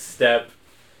big step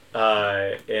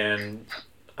in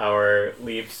our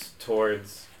leaps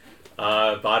towards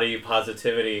body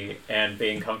positivity and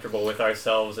being comfortable with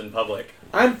ourselves in public.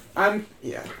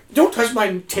 Yeah. Don't touch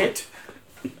my tit.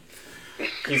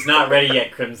 He's not ready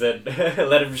yet, Crimson.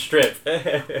 Let him strip.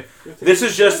 This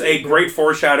is just a great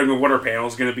foreshadowing of what our panel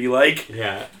is going to be like.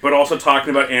 Yeah. But also talking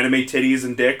about anime titties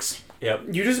and dicks. Yep.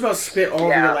 You just about spit all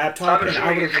over your laptop, and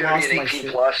I would have lost my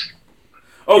shit. Plus.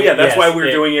 Oh yeah, that's Yes, why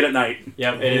we're doing it at night.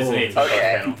 Yep, it is an 18 plus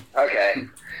panel. Okay.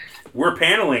 We're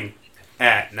paneling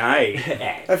at night.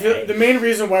 I feel the main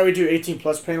reason why we do 18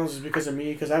 plus panels is because of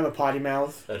me, because I have a potty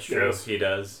mouth. That's true. Yes. He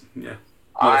does. Yeah.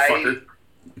 I Motherfucker.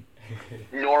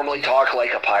 normally talk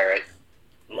like a pirate.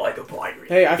 Like a pirate.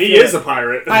 Hey, He is a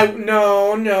pirate.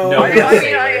 No. No. I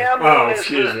am known as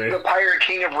excuse me. the pirate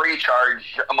king of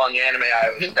recharge among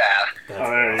AnimeIowa staff. Oh,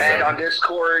 there you And go. on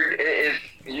Discord, if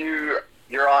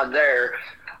you're on there,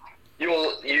 you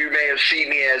may have seen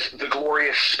me as the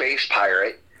glorious space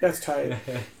pirate. That's tight.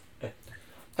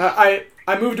 I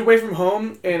moved away from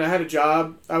home and I had a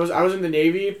job. I was in the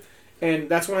Navy, and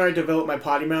that's when I developed my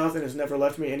potty mouth, and it's never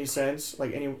left me any sense.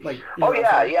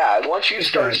 Yeah. Once you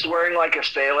start bad. swearing like a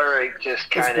sailor, it just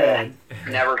It's kind bad. of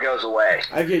never goes away.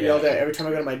 I get yelled at every time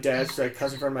I go to my dad's, like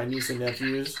cousin for my niece and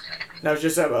nephews. And I was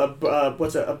just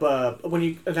when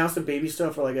you announce the baby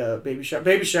stuff for like a baby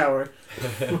shower,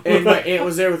 and my aunt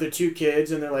was there with her 2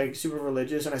 kids, and they're like super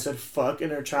religious, and I said fuck,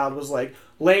 and her child was like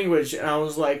language, and I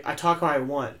was like, I talk how I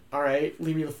want, all right,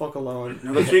 leave me the fuck alone.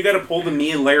 No, that's when you got to pull the me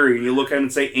and Larry, and you look at him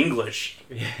and say English.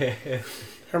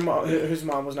 His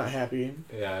mom was not happy,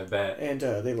 Yeah, I bet. and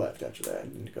they left after that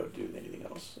and didn't go do anything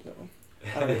else. So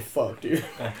I don't give a fuck, dude.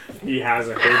 He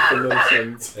hasn't heard from them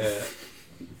since. Yeah.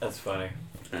 That's funny.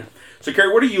 So,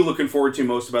 Carrie, what are you looking forward to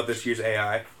most about this year's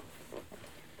AI?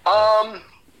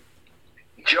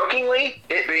 Jokingly,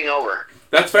 it being over.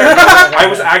 That's fair. I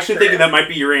was actually thinking that might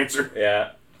be your answer.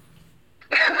 Yeah.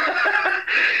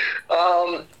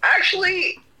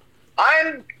 Actually,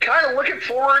 I'm kind of looking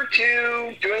forward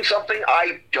to doing something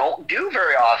I don't do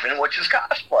very often, which is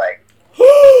cosplay.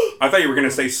 I thought you were going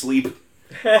to say sleep.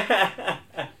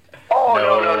 Oh,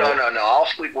 No. no. I'll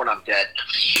sleep when I'm dead.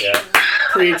 Yeah.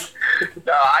 Preach.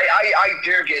 No, I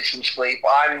do get some sleep.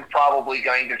 I'm probably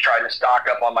going to try to stock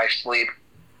up on my sleep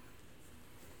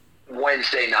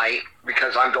Wednesday night,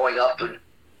 because I'm going up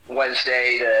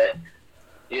Wednesday to,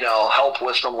 help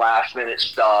with some last minute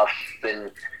stuff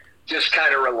and just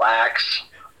kind of relax.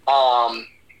 But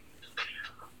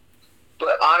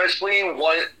honestly,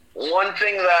 one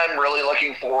thing that I'm really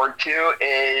looking forward to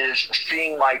is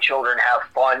seeing my children have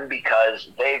fun, because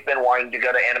they've been wanting to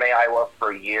go to AnimeIowa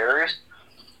for years.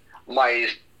 My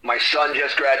son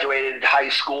just graduated high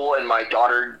school, and my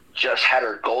daughter just had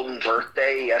her golden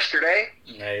birthday yesterday.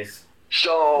 Nice.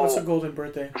 So What's a golden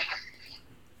birthday?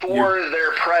 for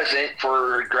their present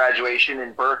for graduation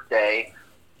and birthday,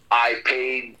 I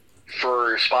paid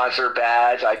for sponsor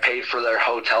badge, I paid for their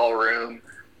hotel room,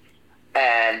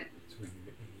 and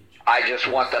I just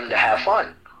want them to have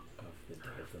fun.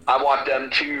 I want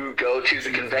them to go to the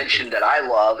convention that I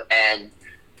love and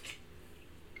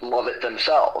love it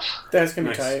themselves. That's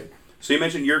gonna be Nice. tight. So you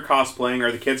mentioned you're cosplaying.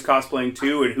 Are the kids cosplaying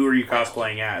too? And who are you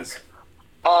cosplaying as?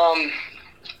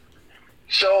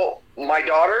 So my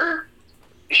daughter,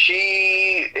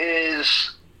 she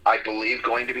is, I believe,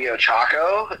 going to be a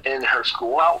Chaco in her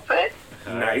school outfit,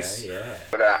 Nice. Yeah.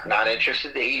 but I'm not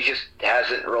interested. He just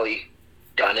hasn't really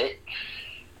done it.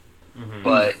 Mm-hmm.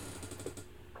 But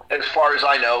as far as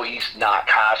I know, he's not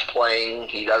cosplaying.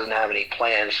 He doesn't have any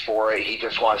plans for it. He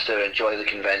just wants to enjoy the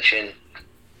convention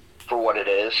for what it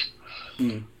is.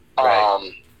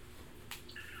 Right.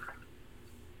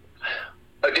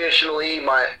 Additionally,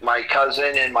 my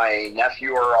cousin and my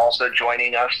nephew are also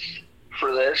joining us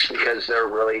for this because they're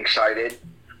really excited.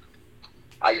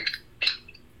 I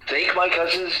think my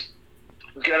cousin's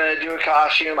gonna do a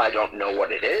costume. I don't know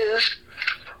what it is.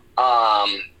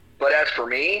 But as for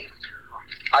me,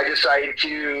 I decided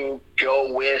to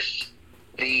go with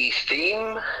the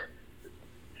theme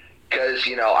because,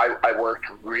 I worked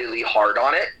really hard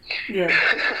on it. Yeah.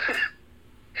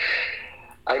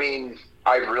 I mean,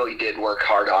 I really did work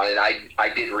hard on it. I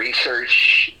did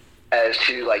research as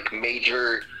to like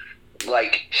major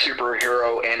like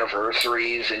superhero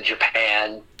anniversaries in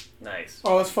Japan. Nice.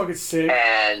 Oh, that's fucking sick.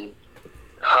 And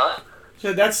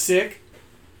So that's sick.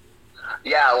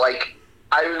 yeah, like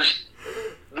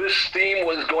this theme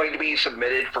was going to be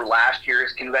submitted for last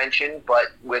year's convention, but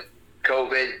with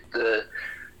COVID, the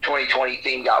 2020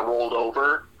 theme got rolled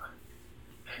over.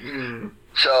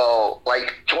 So,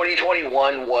 like,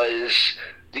 2021 was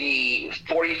the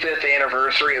 45th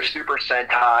anniversary of Super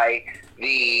Sentai,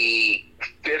 the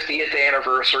 50th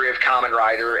anniversary of Kamen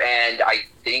Rider, and I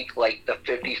think, like, the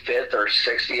 55th or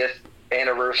 60th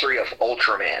anniversary of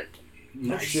Ultraman.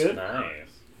 Nice shit. Nice.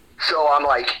 So I'm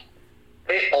like,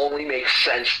 it only makes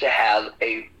sense to have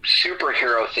a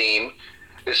superhero theme,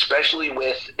 especially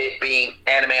with it being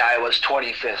AnimeIowa's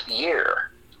 25th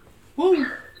year. Woo.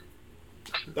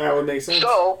 That would make sense.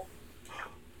 So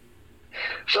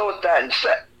with that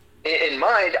in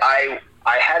mind, I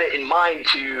had it in mind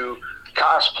to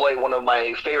cosplay one of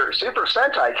my favorite Super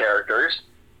Sentai characters.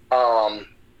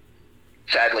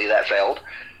 Sadly, that failed.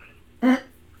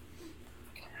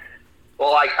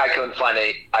 Well, I couldn't find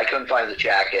the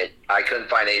jacket. I couldn't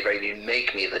find anybody to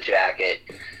make me the jacket.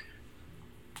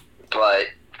 But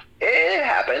it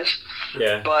happens.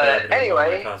 Yeah. But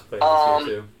anyway,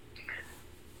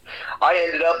 I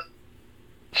ended up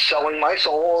selling my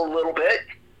soul a little bit,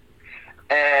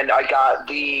 and I got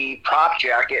the prop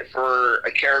jacket for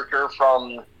a character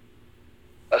from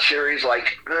a series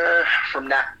like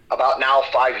from about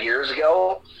 5 years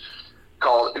ago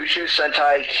called Ushu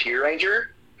Sentai Kyuranger.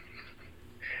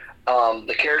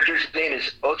 The character's name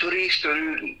is Otori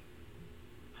Tsurugi,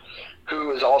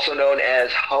 who is also known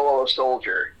as Ho-Oh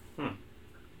Soldier.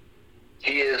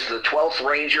 He is the 12th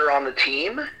Ranger on the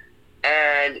team,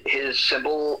 and his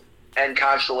symbol and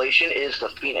constellation is the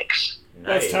Phoenix. Nice.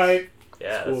 That's tight.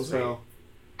 Yeah, Cool that's as hell.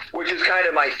 Which is kind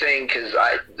of my thing, because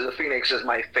the Phoenix is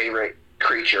my favorite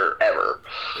creature ever.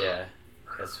 Yeah,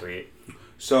 that's sweet.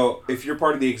 So, if you're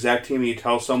part of the exec team and you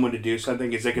tell someone to do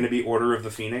something, is it going to be Order of the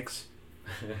Phoenix?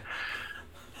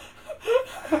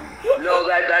 No,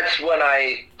 that's when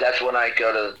I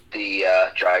go to the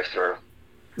drive-thru.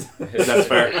 That's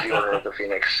fair. It's the Order of the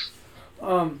Phoenix.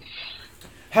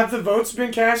 Have the votes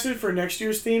been casted for next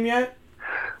year's theme yet?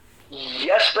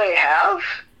 Yes, they have.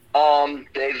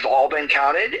 They've all been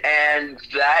counted, and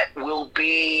that will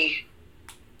be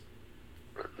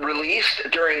released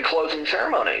during closing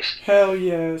ceremonies. Hell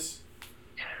yes.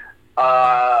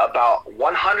 About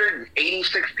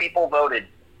 186 people voted.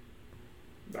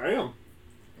 Damn.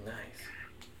 Nice.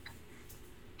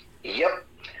 Yep.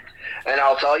 And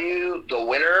I'll tell you, the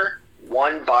winner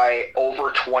won by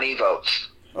over 20 votes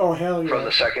Oh, hell from the yeah.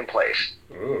 second place.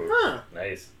 Ooh. Huh.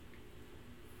 Nice.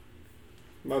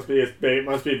 Must be a big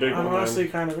I'm one. honestly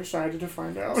kind of excited to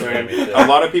find out. Yeah, me too. A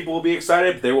lot of people will be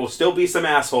excited, but there will still be some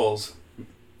assholes.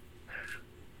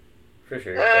 For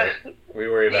sure. Eh, but we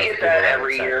worry You about the get people that that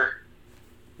every excite. year.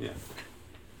 Yeah.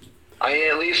 I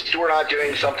mean, at least we're not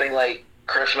doing something like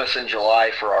Christmas in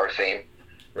July for our theme.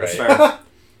 That's Right. fair.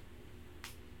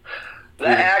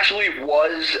 That actually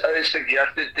was a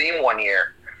suggested theme one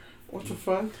year. What the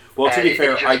fuck? Well, to be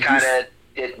fair, it just kind of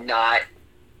did not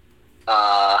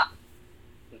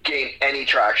gain any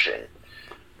traction.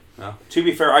 to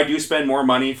be fair, I do spend more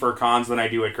money for cons than I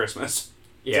do at Christmas.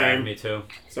 Yeah, Same. me too.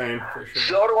 Same. For sure.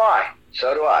 So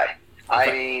do I.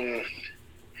 I mean,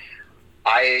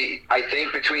 I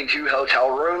think between two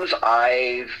hotel rooms,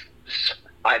 I'm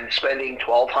spending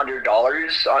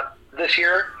 $1,200 this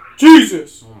year.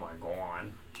 Jesus! Oh my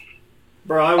god.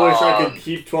 Bro, I wish I could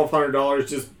keep $1,200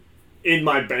 just in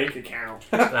my bank account.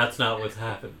 That's not what's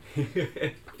happened.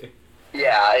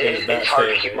 Yeah, It's that it's hard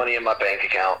to same, keep dude. money in my bank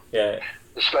account, Yeah.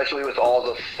 especially with all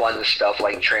the fun stuff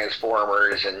like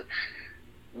Transformers and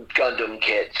Gundam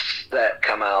kits that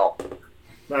come out.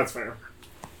 That's fair.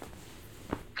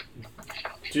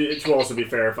 It would also be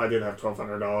fair if I did have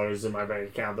 $1,200 in my bank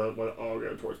account that would all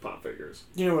go towards pop figures.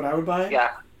 You know what I would buy?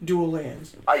 Yeah, Dual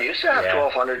lands. I used to have Yeah.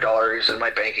 $1,200 in my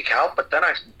bank account, but then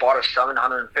I bought a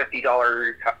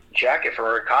 $750 jacket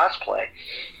for a cosplay.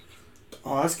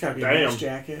 Oh, that's gotta be a Damn. nice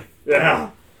jacket. Yeah.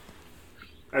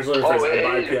 Actually, if Oh, I buy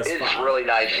it's PS5. really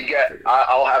nice.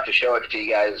 I'll have to show it to you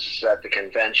guys at the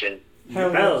convention.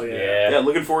 Hell yeah. Yeah. Yeah,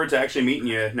 looking forward to actually meeting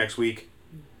you next week.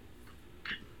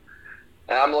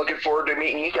 And I'm looking forward to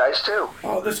meeting you guys too.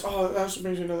 That also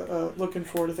brings me to looking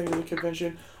forward to things at the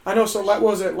convention. I know. So what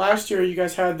was it last year? You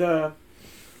guys had the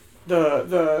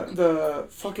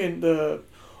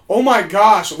oh my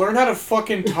gosh! Learn how to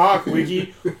fucking talk,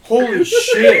 Wiggy. Holy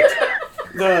shit!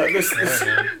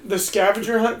 The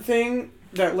scavenger hunt thing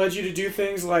that led you to do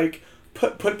things like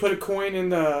put a coin in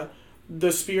the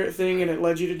spirit thing and it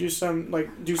led you to do something I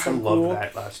loved cool.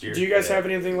 that last year. Do you guys have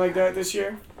anything like that this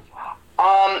year?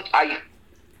 I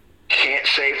can't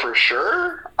say for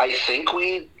sure. I think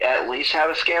we at least have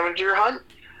a scavenger hunt.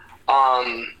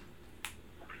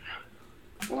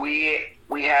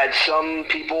 We had some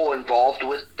people involved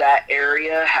with that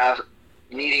area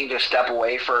needing to step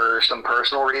away for some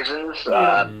personal reasons.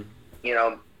 You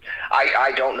know,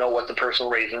 I don't know what the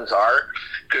personal reasons are.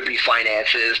 Could be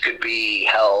finances, could be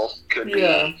health, could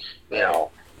be, you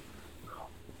know,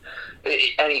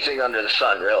 anything under the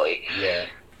sun, really. Yeah.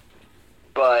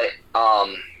 But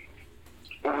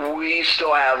we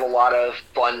still have a lot of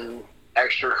fun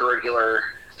extracurricular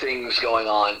things going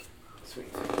on.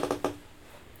 Sweet.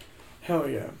 Hell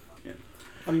yeah.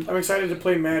 I'm excited to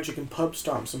play Magic and pub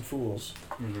stomp some fools.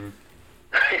 Mm-hmm.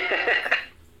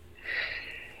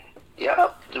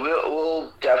 Yep,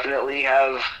 we'll definitely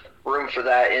have room for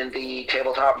that in the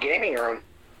tabletop gaming room.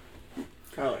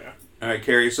 Hell yeah. All right,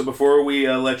 Carrie, so before we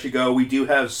let you go, we do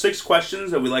have 6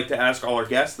 questions that we like to ask all our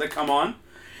guests that come on.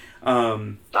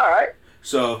 All right.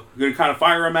 So we're going to kind of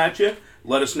fire them at you.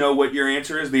 Let us know what your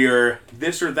answer is. They are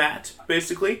this or that,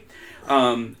 basically.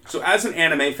 So as an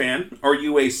anime fan, are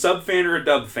you a sub fan or a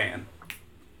dub fan?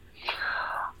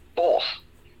 Both.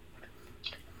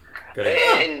 Good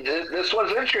answer. And this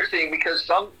one's interesting because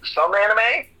some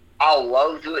anime, I'll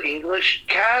love the English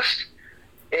cast,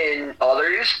 and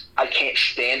others, I can't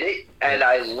stand it, and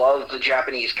I love the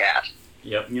Japanese cast.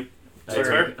 Yep. I That's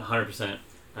agree fair. 100%.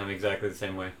 I'm exactly the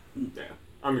same way. Yeah.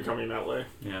 I'm becoming that way.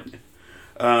 Yeah.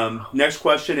 Next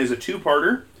question is a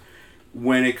 2-parter.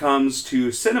 When it comes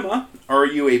to cinema, are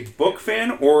you a book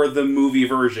fan or the movie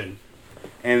version?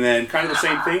 And then kind of the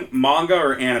same thing, manga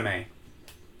or anime?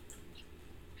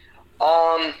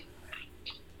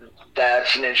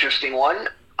 That's an interesting one.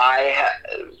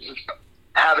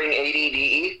 Having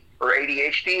ADD, or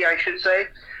ADHD, I should say,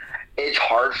 it's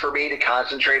hard for me to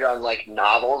concentrate on, like,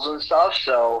 novels and stuff,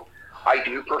 so I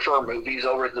do prefer movies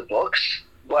over the books,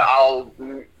 but I'll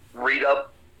read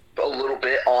up a little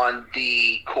bit on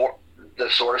the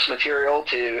source material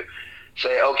to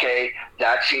say, okay,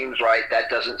 that seems right, that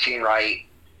doesn't seem right,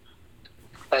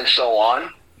 and so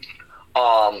on.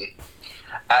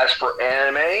 As for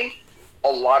anime, a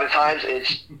lot of times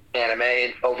it's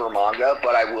anime over manga,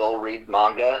 but I will read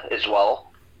manga as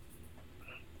well.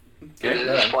 Okay.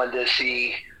 It's fun to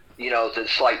see, the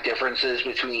slight differences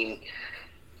between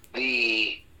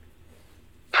the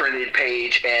printed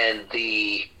page and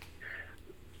the,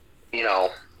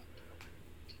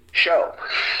 show.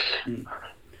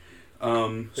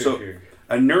 So,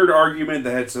 a nerd argument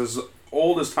that's as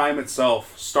old as time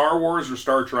itself, Star Wars or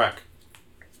Star Trek?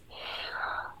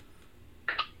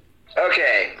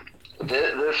 Okay,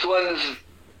 this one's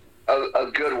a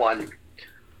good one.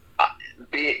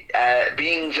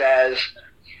 Being as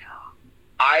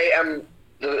I am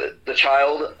the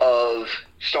child of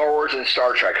Star Wars and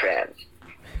Star Trek fans.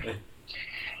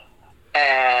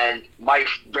 And my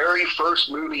very first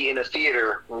movie in a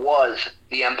theater was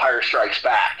The Empire Strikes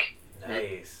Back.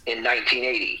 Nice. In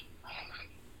 1980.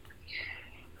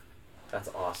 That's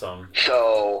awesome.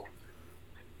 So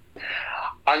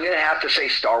I'm going to have to say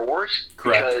Star Wars.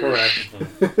 Correct.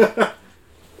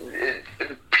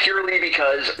 Purely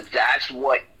because that's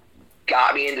what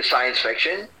got me into science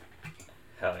fiction.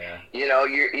 Hell yeah.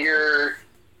 You're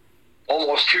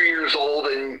almost 2 years old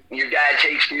and your dad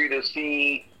takes you to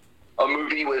see a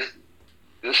movie with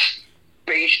the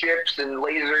spaceships and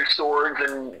laser swords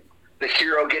and the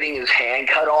hero getting his hand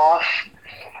cut off.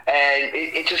 And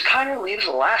it just kind of leaves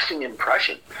a lasting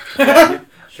impression.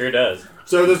 Sure does.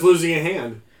 So does losing a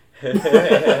hand.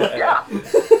 Yeah.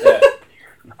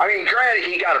 I mean, granted,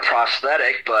 he got a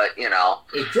prosthetic, but,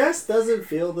 It just doesn't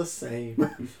feel the same.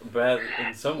 But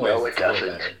in some ways, No, it it's a little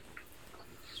doesn't. better.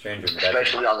 Stranger better.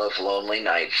 Especially on those lonely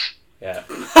nights. Yeah.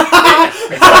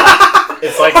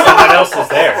 It's like someone else is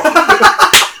there.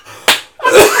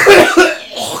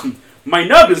 My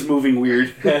nub is moving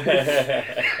weird. God,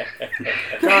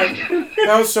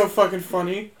 that was so fucking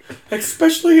funny.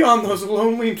 Especially on those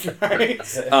lonely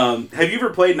nights. Have you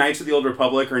ever played Knights of the Old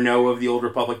Republic or know of the Old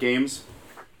Republic games?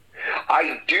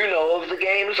 I do know of the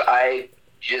games. I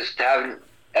just haven't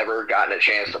ever gotten a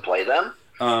chance to play them.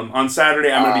 On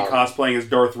Saturday, I'm going to be cosplaying as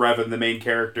Darth Revan, the main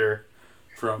character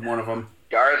from one of them.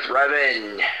 Darth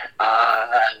Revan.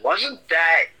 Wasn't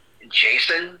that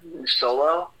Jason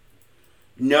Solo?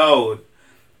 No.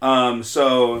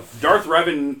 So Darth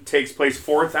Revan takes place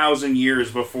 4,000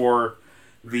 years before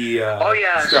the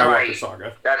that's Skywalker right.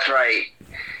 saga. That's right.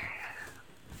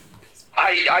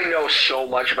 I know so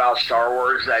much about Star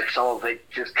Wars that some of it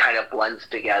just kind of blends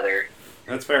together.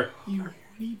 That's fair. You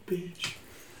horny bitch.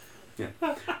 Yeah.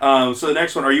 So the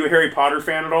next one, are you a Harry Potter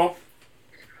fan at all?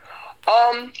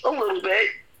 A little bit.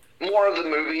 More of the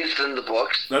movies than the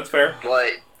books. That's fair.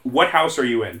 But What house are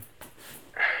you in?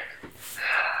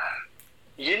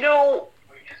 you know,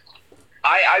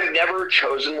 I've never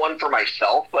chosen one for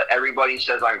myself, but everybody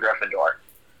says I'm Gryffindor.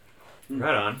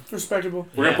 Right on. Respectable.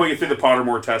 We're gonna put you through the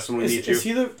Pottermore test when we need you. Is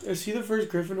he the first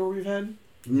Gryffindor we've had?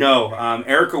 No,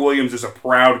 Erica Williams is a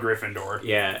proud Gryffindor.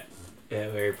 Yeah,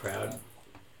 very proud.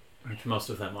 Which most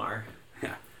of them are.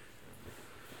 Yeah.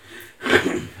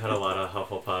 Had a lot of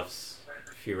Hufflepuffs,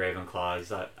 a few Ravenclaws.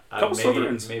 Couple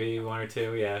Slytherins. Maybe one or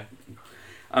two, yeah.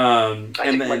 I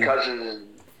think my cousin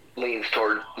leans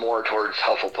more towards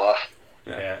Hufflepuff.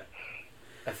 Yeah.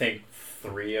 I think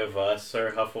 3 of us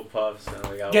are Hufflepuffs,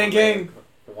 and we got gang.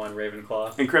 one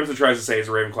Ravenclaw. And Crimson tries to say he's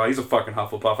a Ravenclaw. He's a fucking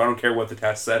Hufflepuff. I don't care what the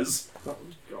test says.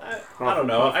 I don't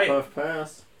know. Puff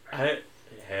pass.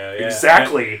 Yeah.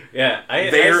 Exactly.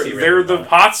 They're the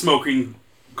pot smoking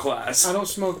class. I don't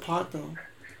smoke pot though.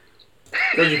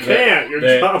 Because you can't. Your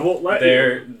job won't let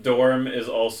Their you. dorm is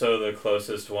also the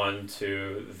closest one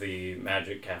to the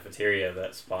magic cafeteria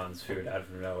that spawns food out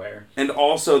of nowhere. And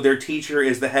also, their teacher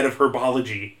is the head of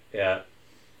herbology. Yeah.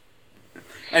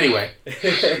 Anyway,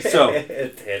 so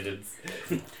tangents.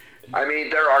 I mean,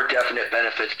 there are definite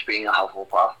benefits to being a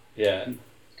Hufflepuff. Yeah.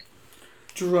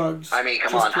 Drugs. I mean,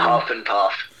 come Just on, kidding. Huff and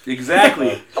Puff.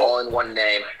 exactly. All in one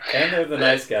name. And they're the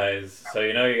nice guys, so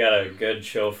you know you got a good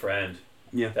chill friend.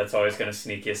 Yeah. That's always going to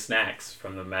sneak you snacks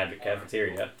from the magic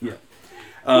cafeteria. Yeah.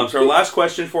 So our last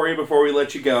question for you before we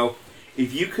let you go.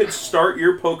 If you could start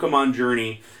your Pokemon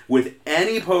journey with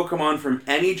any Pokemon from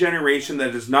any generation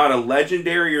that is not a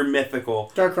legendary or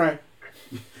mythical, Darkrai.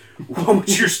 what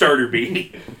would your starter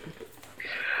be?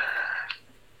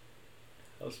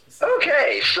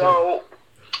 Okay, so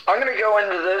I'm going to go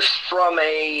into this from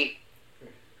a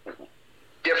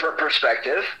different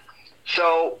perspective.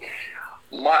 So,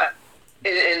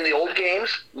 in the old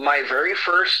games, my very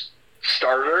first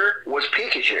starter was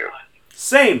Pikachu.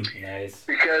 Same. Nice.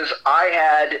 Because I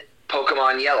had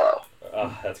Pokemon Yellow.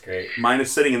 Oh, that's great. Mine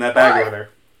is sitting in that bag over there.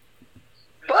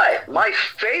 But my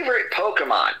favorite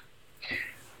Pokemon,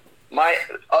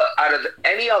 out of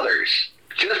any others,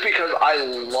 just because I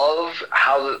love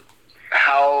how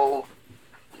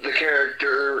the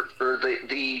character or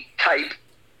the type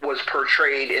was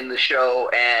portrayed in the show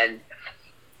and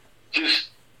just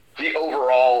the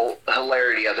overall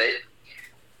hilarity of it,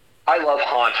 I love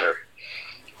Haunter.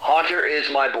 Haunter is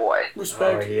my boy.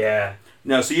 Respect. Oh, yeah.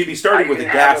 No, so you'd be starting with a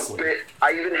Ghastly.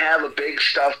 I even have a big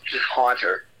stuffed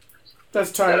Haunter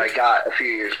That's tight. that I got a few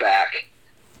years back.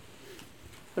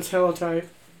 That's hella tight.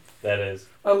 That is.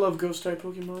 I love ghost type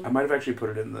Pokemon. I might have actually put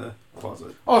it in the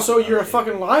closet. Oh, so you're a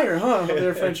fucking liar, huh?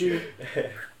 There, Frenchie.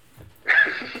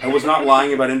 I was not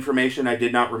lying about information I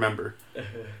did not remember.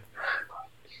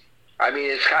 I mean,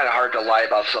 it's kind of hard to lie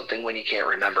about something when you can't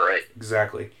remember it.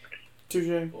 Exactly.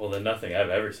 Touche. Well, then nothing I've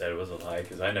ever said was a lie,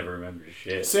 because I never remember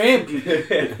shit. Same.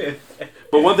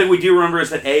 But one thing we do remember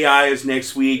is that AI is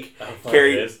next week. Oh,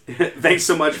 Carrie, it is. thanks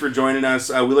so much for joining us.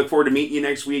 We look forward to meeting you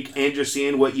next week and just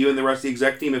seeing what you and the rest of the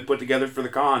exec team have put together for the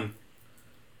con.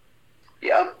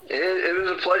 Yep, it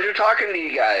was a pleasure talking to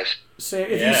you guys. Same.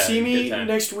 If Yeah, you see me good time.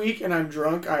 next week and I'm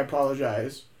drunk, I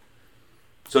apologize.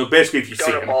 So basically, if you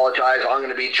see Don't him, apologize. I'm going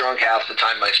to be drunk half the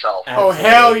time myself. Oh, Absolutely.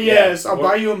 hell yes. Yeah. I'll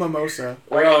buy you a mimosa.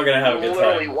 We're all going to have a good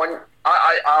Literally time.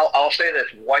 I'll say this.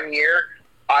 1 year,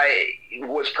 I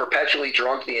was perpetually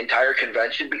drunk the entire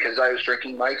convention because I was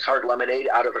drinking Mike's Hard Lemonade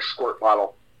out of a squirt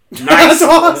bottle. nice. That's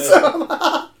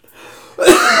awesome.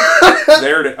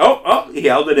 There it is. Oh, he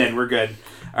held it in. We're good.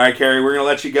 All right, Carrie, we're going to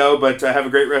let you go, but have a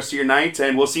great rest of your night,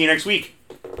 and we'll see you next week.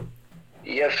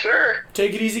 Yes, sir.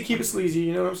 Take it easy, keep it sleazy.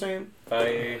 You know what I'm saying?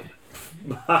 Bye.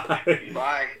 Bye.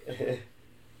 Bye.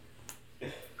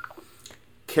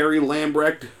 Carrie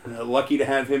Lambrecht, lucky to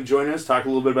have him join us, talk a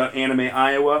little bit about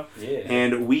AnimeIowa, Yeah.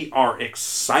 and we are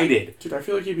excited. Dude, I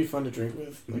feel like he'd be fun to drink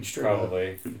with. Like, straight up.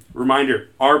 Probably. Reminder,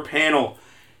 our panel,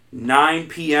 9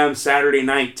 p.m. Saturday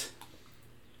night.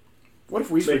 What if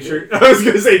we Make forget? sure. I was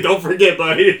gonna say, don't forget,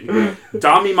 buddy.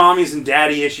 Dommy Mommies and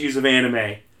Daddy issues of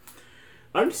anime.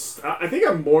 I think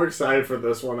I'm more excited for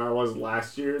this one than I was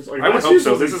last year's. Like, I would last hope year's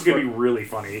so. was This is going to fun. be really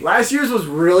funny. Last year's was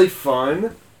really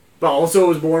fun, but also it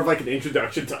was more of like an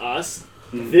introduction to us.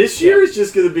 This year is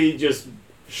just going to be just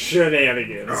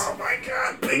shenanigans. Oh my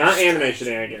god. But not anime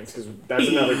shenanigans, because that's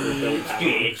another group that we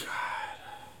have.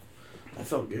 That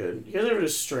felt good. You guys ever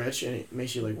just stretch and it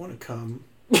makes you like want to come?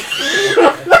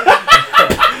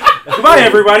 Goodbye,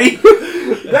 everybody.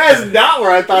 That is not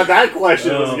where I thought that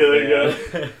question was Oh, going to go.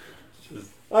 man.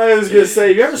 Just I was gonna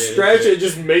say, if you ever stretch, it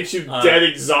just makes you dead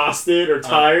exhausted or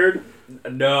tired.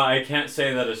 No, I can't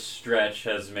say that a stretch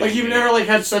has made Like, you've me... never, like,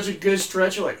 had such a good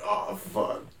stretch, you're like, oh,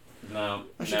 fuck. No,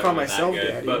 I should never call been myself that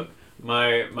good. daddy. But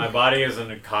my body is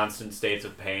in a constant state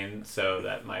of pain, so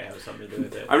that might have something to do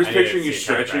with it. I'm just I need to picturing you see a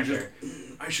stretching. Just,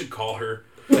 chiropractor. I should call her.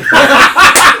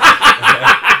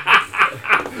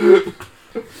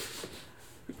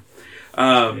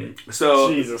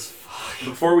 So Jesus.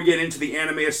 before we get into the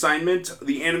anime assignment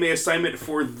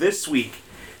for this week,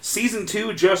 season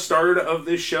 2 just started of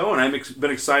this show, and I've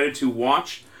been excited to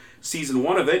watch season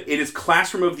 1 of it. It is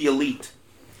Classroom of the Elite.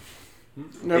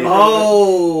 Never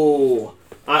Oh!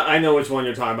 I know which one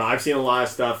you're talking about. I've seen a lot of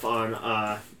stuff on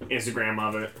Instagram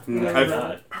of it.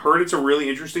 I've heard it's a really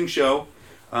interesting show.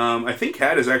 I think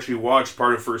Kat has actually watched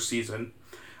part of first season.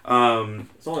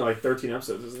 It's only like 13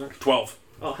 episodes, isn't it? 12.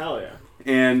 Oh, hell yeah.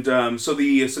 And so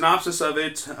the synopsis of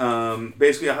it,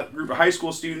 basically a group of high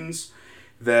school students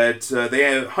that they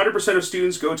have 100% of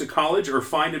students go to college or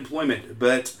find employment,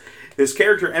 but this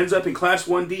character ends up in Class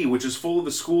 1D, which is full of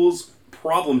the school's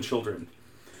problem children.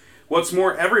 What's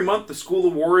more, every month the school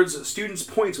awards students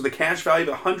points with a cash value of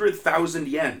 100,000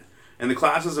 yen, and the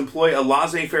classes employ a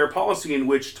laissez-faire policy in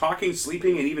which talking,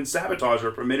 sleeping, and even sabotage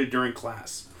are permitted during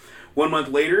class. 1 month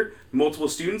later, multiple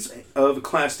students of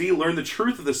Class D learn the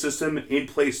truth of the system in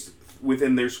place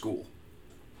within their school.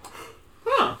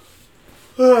 Huh.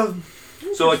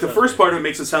 So, like, the first part of it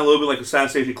makes it sound a little bit like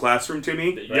Assassination Classroom to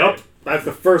me. Yep. That's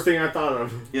the first thing I thought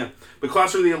of. Yeah. But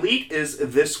Classroom of the Elite is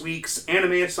this week's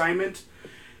anime assignment.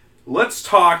 Let's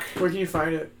talk... Where can you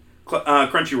find it?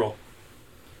 Crunchyroll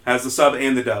has the sub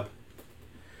and the dub.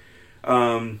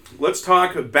 Let's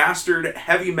talk Bastard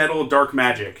Heavy Metal Dark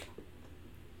Magic.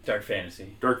 Dark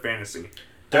fantasy. Dark Fantasy.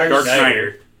 Dark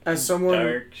Schneider. As someone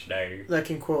Dark Schneider. that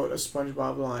can quote a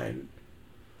SpongeBob line,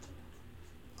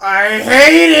 I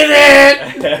hated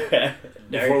it!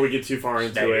 Before we get too far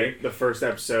into Schneider. it, the first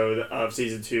episode of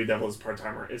Season 2, Devil's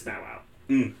Part-Timer, is now out.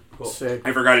 Cool. Sick.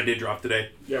 I forgot it did drop today.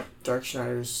 Dark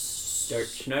Schneider's... Dark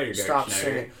Schneider. Stop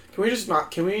singing. Can we just not...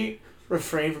 Can we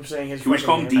refrain from saying his Can we just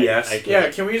call him fucking name? DS? Yeah,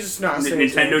 can we just not say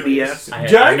his name, Nintendo please? DS?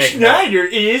 I make Schneider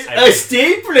is I make-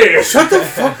 stapler! Shut the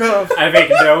fuck up! I make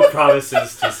no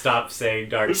promises to stop saying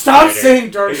Dark Stop Schneider.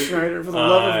 saying Dark Schneider, for the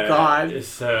love of God.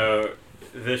 So,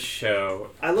 this show,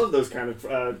 I love those kind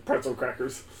of pretzel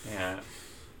crackers. yeah.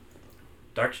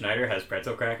 Dark Schneider has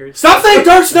pretzel crackers. Stop saying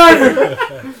Dark Schneider!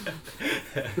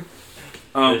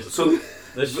 So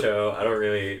This show, I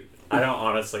don't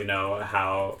honestly know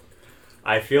how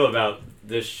I feel about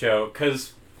this show,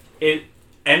 because it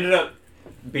ended up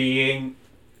being,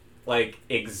 like,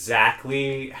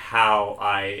 exactly how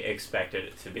I expected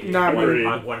it to be. Not really.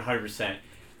 100%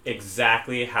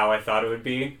 exactly how I thought it would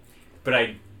be, but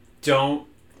I don't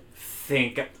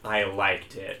think I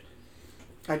liked it.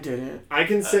 I didn't. I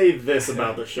can say this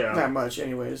about the show. That much,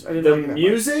 anyways. I didn't The like it that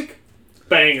music,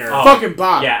 banger. Oh, Fucking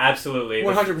bop. Yeah, absolutely.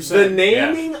 100%. The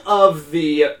naming of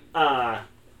the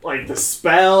like the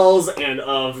spells and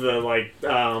of the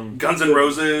Guns N'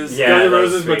 Roses. Yeah, Guns N' that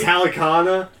was Roses sweet.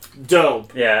 Metallicana,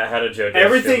 dope. Yeah, it had a JoJo.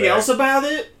 Everything skill else about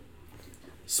it,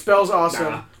 Spell's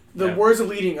awesome. Nah. The Yeah. words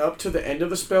leading up to the end of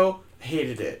the spell,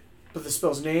 hated it. But the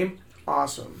spell's name,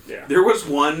 awesome. yeah. There was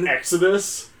one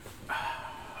Exodus.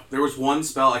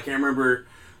 spell, I can't remember.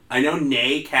 I know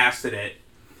Nay casted it,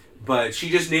 but she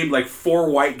just named like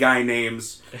 4 white guy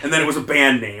names, and then it was a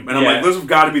band name. And I'm Yeah. like, those have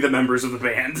got to be the members of the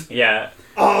band. Yeah.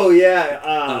 Oh yeah.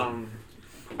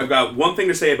 I've got one thing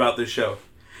to say about this show.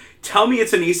 Tell me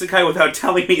it's an isekai without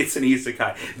telling me it's an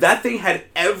isekai. That thing had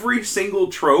every single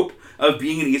trope of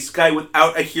being an isekai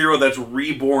without a hero that's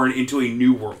reborn into a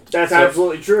new world. That's So-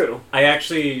 absolutely true. I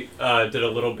actually did a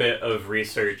little bit of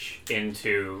research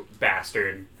into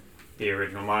Bastard, the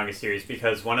original manga series,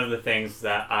 because one of the things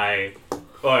that I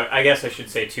guess I should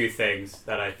say 2 things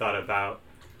that I thought about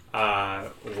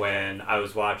when I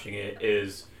was watching it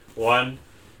is, one,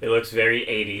 it looks very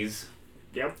 80s.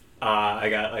 Yep. I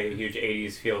got like a huge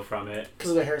 80s feel from it.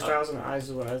 Because of the hairstyles and the eyes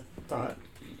is what I thought.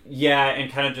 Yeah,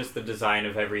 and kind of just the design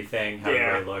of everything, how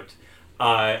Yeah. it looked.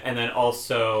 And then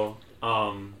also,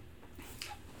 God,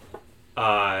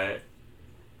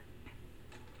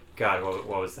 what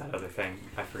was that other thing?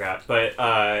 I forgot. But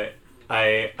I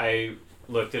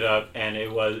looked it up, and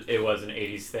it was an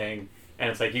 80s thing, and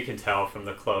it's like you can tell from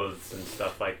the clothes and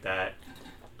stuff like that.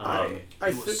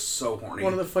 It was so horny.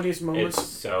 One of the funniest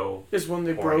moments is when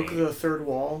they horny. broke the third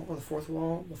wall, or the fourth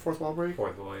wall break.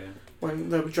 Fourth wall, yeah. When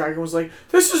the dragon was like,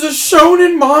 "This is a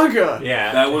shonen manga."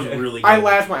 Yeah, that was really good. I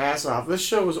laughed my ass off. This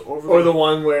show was over. Or the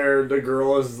one where the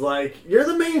girl is like, "You're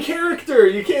the main character.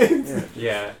 You can't."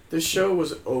 Yeah. This show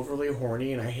was overly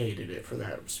horny, and I hated it for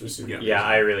that specific reason. Yeah,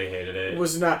 I really hated it. It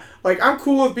was not like I'm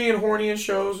cool with being horny in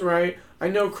shows, right? I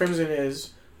know Crimson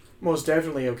is most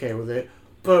definitely okay with it,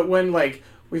 but when like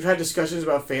we've had discussions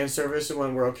about fan service and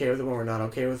when we're okay with it, when we're not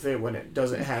okay with it, when it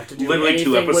doesn't have to do literally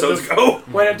anything 2 episodes with ago.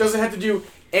 when it doesn't have to do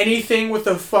anything with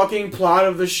the fucking plot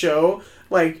of the show,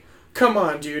 like, come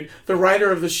on, dude. The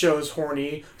writer of the show is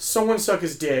horny. Someone suck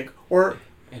his dick, or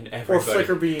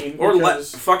Flicker Bean, or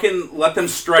let them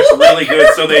stretch really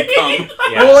good so they come.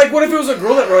 Yeah. Well, like, what if it was a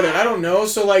girl that wrote it? I don't know.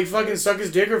 So, like, fucking suck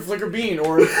his dick or Flicker Bean,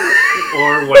 or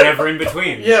whatever in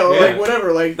between. Yeah, or like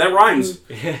whatever. Like that rhymes.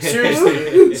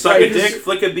 Seriously, suck a dick,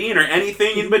 flick a bean, or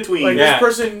anything in between. Like this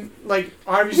person, like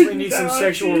obviously needs some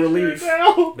sexual relief.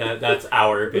 That's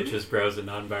our bitches, bros, and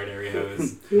non-binary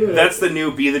hoes. That's the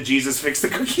new "Be the Jesus, fix the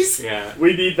cookies." Yeah,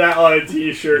 we need that on a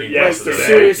T-shirt yesterday. Like,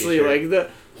 seriously, like the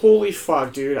holy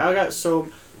fuck, dude! I got so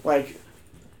like,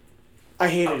 I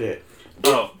hated it.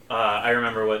 I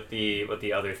remember what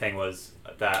the other thing was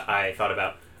that I thought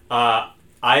about.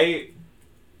 I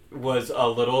was a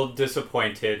little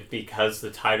disappointed because the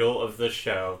title of the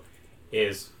show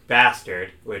is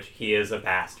Bastard, which he is a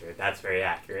bastard. That's very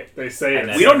accurate. They say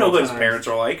it. We don't know what his parents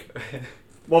are like.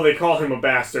 Well, they call him a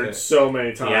bastard so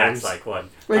many times. He acts like one.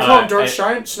 They call him Dark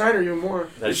Schneider even more.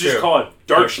 Let's just call it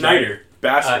Dark Schneider.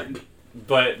 Bastard.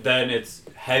 But then it's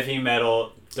heavy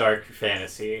metal, dark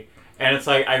fantasy. And it's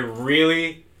like,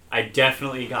 I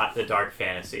definitely got the dark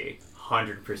fantasy.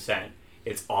 100%.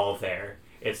 It's all there.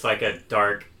 It's like a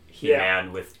dark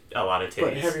He-Man with a lot of titties.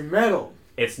 But heavy metal.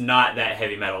 It's not that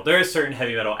heavy metal. There are certain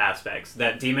heavy metal aspects.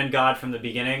 That demon god from the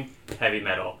beginning, heavy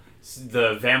metal.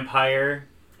 The vampire,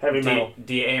 heavy metal.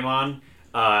 Daemon,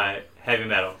 heavy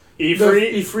metal.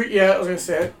 Ifrit, yeah, I was gonna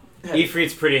say it.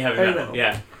 Ifrit's pretty heavy metal.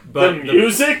 Yeah. But the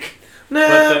music?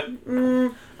 Nah,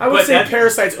 I would say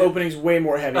Parasite's opening's way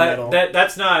more heavy metal.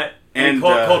 That's not... And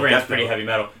Cold Rain's pretty heavy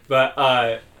metal.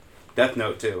 But... Death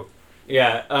Note, too.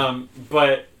 Yeah,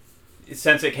 but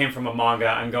since it came from a manga,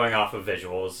 I'm going off of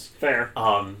visuals. Fair.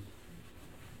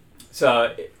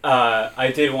 So,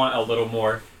 I did want a little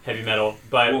more heavy metal,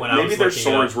 but when I was maybe their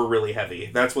swords were really heavy.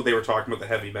 That's what they were talking about, the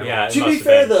heavy metal. Yeah, to be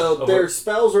fair, though, their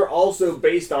spells are also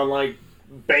based on, like,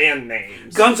 band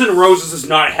names. Guns N' Roses is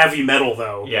not heavy metal,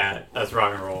 though. Yeah, that's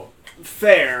rock and roll.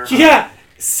 Fair. Yeah,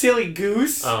 silly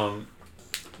goose.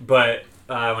 But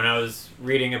when I was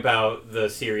reading about the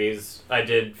series, I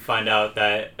did find out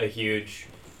that a huge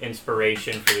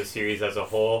inspiration for the series as a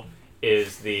whole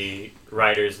is the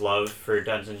writer's love for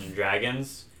Dungeons and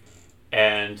Dragons.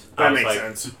 And that makes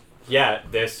sense. Yeah,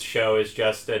 this show is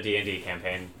just a D&D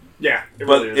campaign. Yeah, but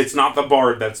really it's not the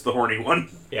bard that's the horny one.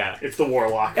 Yeah, it's the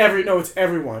warlock. It's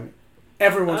everyone.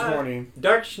 Everyone's horny.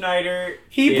 Dark Schneider.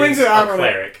 He brings it out of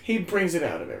cleric. He brings it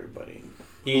out of everybody.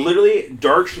 Literally,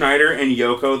 Dark Schneider and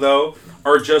Yoko though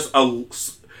are just a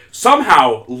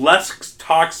somehow less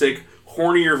toxic,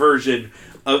 hornier version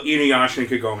of Inuyasha and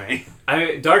Kagome. I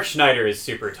mean, Dark Schneider is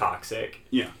super toxic.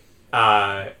 Yeah.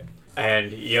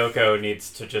 And Yoko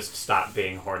needs to just stop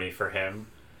being horny for him.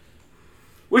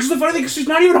 Which is the funny thing, because she's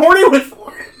not even horny with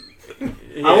him.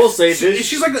 Yeah. I will say this.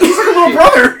 She's like a little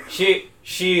brother. She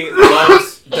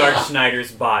loves Dark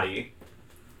Schneider's body.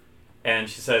 And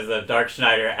she says that Dark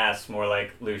Schneider acts more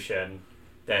like Lucian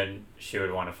than she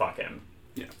would want to fuck him.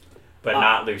 Yeah. But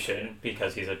not Lucian,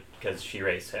 because she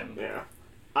raised him. Yeah.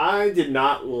 I did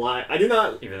not like... I did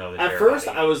not... Even though at first,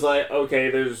 I was like, okay,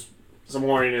 there's some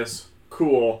horniness.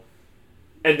 Cool.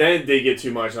 And then it did get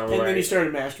too much. And then he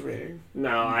started masturbating.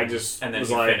 No, I just and then was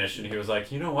he like... finished, and he was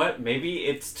like, you know what? Maybe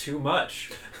it's too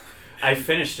much. I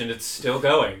finished, and it's still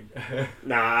going.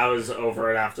 Nah, I was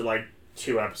over it after, like,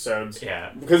 2 episodes.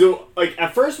 Yeah. Because,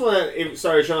 at first when it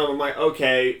started showing up, I'm like,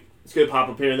 okay, it's going to pop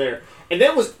up here and there. And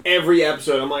that was every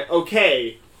episode. I'm like,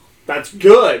 okay, that's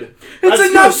good. That's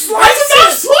enough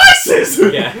slices!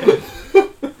 Yeah.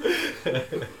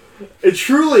 It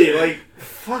truly, like,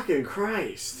 fucking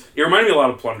Christ. It reminded me a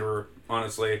lot of Plunderer,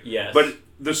 honestly. Yes. But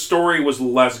the story was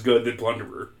less good than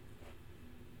Plunderer.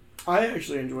 I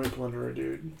actually enjoyed Plunderer,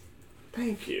 dude.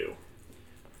 Thank you.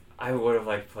 I would have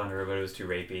liked Plunderer, but it was too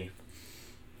rapey.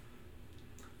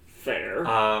 Fair.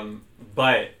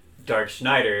 But Dark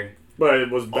Schneider... But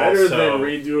it was better also, than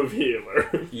Redo of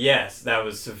Healer. Yes, that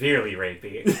was severely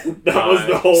rapey. That was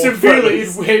the whole severely.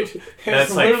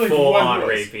 That's like full on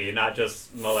rapey, not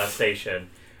just molestation.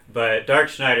 But Dark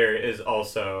Schneider is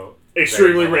also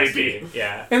extremely very nasty. rapey.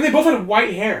 Yeah. And they both had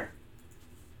white hair.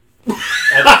 That's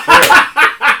true.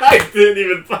 I didn't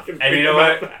even fucking think And you know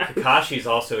what? about that. Kakashi's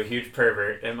also a huge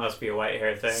pervert. It must be a white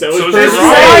hair thing. So So is is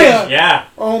Jiraiya. yeah.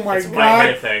 Oh my It's a white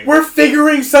hair god. thing. We're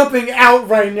figuring something out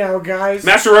right now, guys.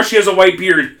 Master Roshi has a white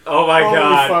beard. Oh my Holy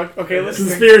god. fuck. Okay, let's think.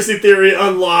 Conspiracy theory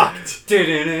unlocked.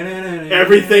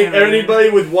 Everything, anybody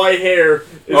with white hair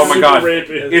is Oh my super god.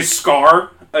 rapey. Is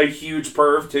Scar a huge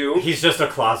perv too? He's just a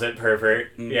closet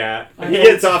pervert. Yeah. He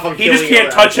gets off on He just killing can't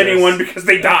other touch actors. anyone because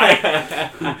they die.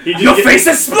 He just Your gets- face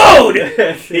explode!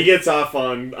 He gets off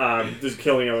on just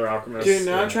killing other alchemists. Dude,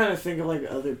 now I'm trying to think of like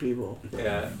other people.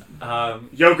 Yeah.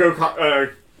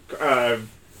 Yoko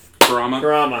Kurama.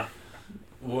 Kurama.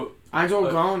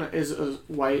 Aido Gon is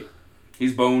white.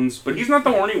 He's Bones, but he's not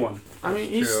the horny one. I mean,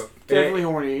 he's True. definitely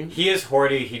horny. He is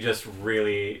horny. He just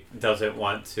really doesn't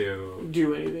want to.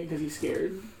 Do anything because he's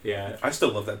scared. Yeah. I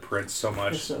still love that prince so That's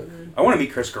much. so good. I want to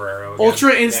meet Chris Guerrero again.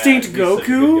 Ultra Instinct he's such a good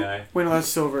Goku? guy. Wait, no, that's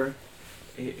Silver.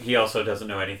 He also doesn't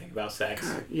know anything about sex,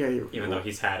 God, yeah, you're even though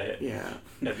he's had it Yeah.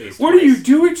 at least. What are you twice.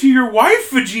 doing to your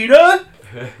wife, Vegeta?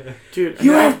 Dude,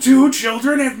 You I'm have 2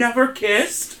 children have never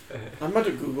kissed? about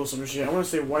to Google some shit. I want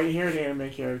to say white-haired anime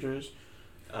characters.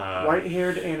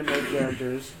 White-haired anime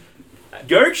characters.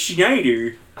 Dark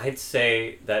Schneider. I'd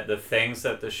say that the things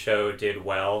that the show did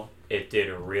well, it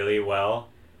did really well,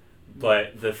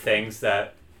 but the things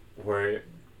that were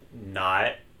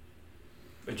not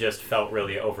just felt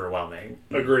really overwhelming.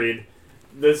 Agreed.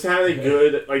 This had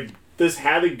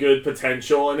a good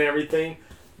potential and everything,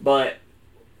 but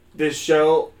this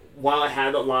show, while it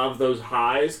had a lot of those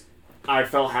highs, I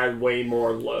felt had way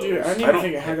more lows. Dude, I didn't I even don't-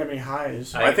 think it had that many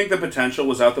highs. I think the potential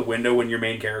was out the window when your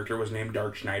main character was named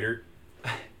Dark Schneider.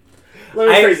 Let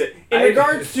me I- phrase it. In I-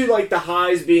 regards to like the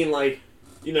highs being like,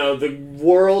 the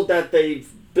world that they've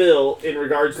built in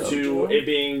regards to Gojo? it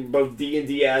being both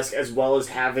D&D-esque as well as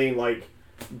having like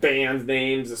band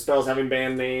names, the spells having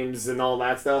band names and all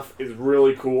that stuff is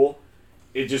really cool.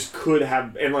 It just could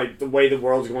have, and like the way the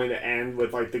world's going to end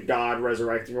with like the god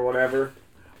resurrecting or whatever.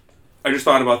 I just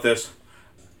thought about this.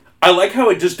 I like how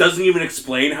it just doesn't even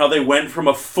explain how they went from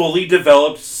a fully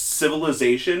developed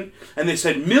civilization and they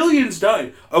said millions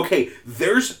died. Okay,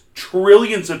 there's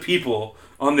trillions of people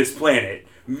on this planet.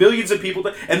 Millions of people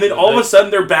died. And then all of a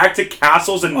sudden they're back to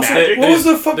castles and Also, magic. what was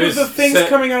the fuck with there's the things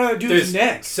coming out of that dude's There's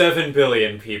neck? 7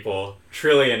 billion people.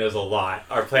 Trillion is a lot.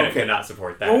 Our planet Okay. cannot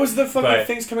support that. What was the fucking But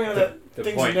things coming out of that the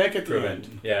thing's point neck at the proven.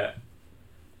 end? Yeah.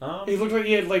 He looked like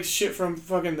he had like shit from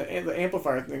fucking the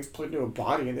amplifier things put into a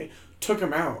body and they took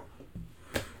him out.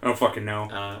 I don't fucking know.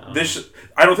 Uh,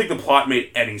 I don't think the plot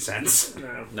made any sense.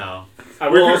 No. I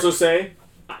will also say,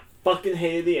 I fucking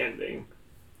hated the ending.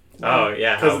 Oh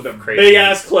yeah. Because How of the crazy. big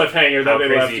ass cliffhanger How that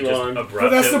they left crazy you just on. abrupt But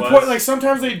that's it the was. point. Like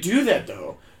sometimes they do that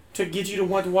though to get you to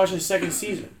want to watch the second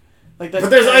season. Like that's But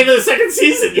there's not even a second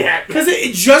season yet. because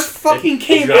it just fucking It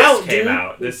came just out, came dude.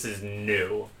 out. This is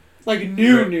new. Like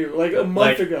new, like a month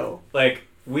Like- ago. Like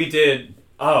we did.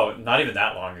 Oh, not even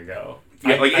that long ago.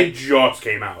 Yeah, it just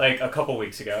came out. Like a couple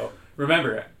weeks ago.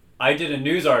 Remember, I did a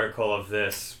news article of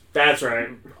this That's right.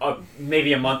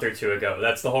 maybe a month or 2 ago.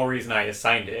 That's the whole reason I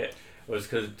assigned it. Was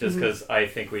because I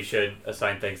think we should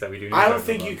assign things that we do. I don't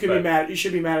think you could be mad. You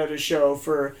should be mad at a show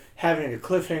for having a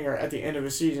cliffhanger at the end of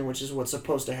a season, which is what's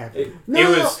supposed to happen. It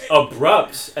was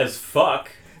abrupt as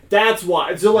fuck. That's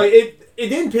why. So like it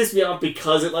didn't piss me off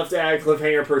because it left it at a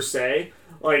cliffhanger per se.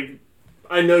 Like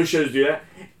I know shows do that.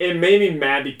 It made me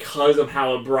mad because of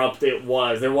how abrupt it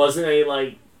was. There wasn't any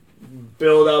like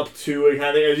build up to it kind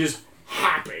of thing. It just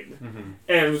happened,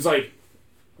 and it was like,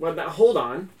 "What? Hold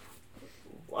on,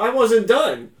 I wasn't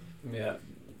done." Yeah.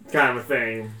 Kind of a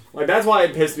thing. Like that's why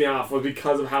it pissed me off was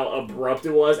because of how abrupt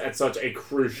it was at such a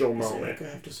crucial moment. I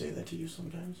have to say that to you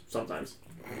sometimes. Sometimes.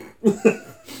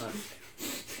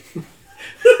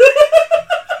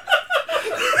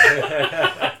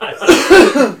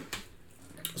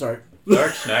 Sorry.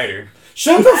 Dark Schneider.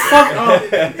 Shut the fuck up.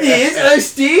 It's a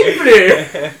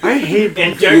stapler. I hate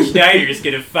And Dark Schneider is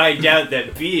gonna find out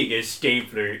that being a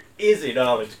stapler isn't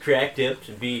all it's cracked up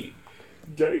to be.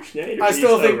 Dark Schneider. I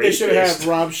still he's a think they should have rapist.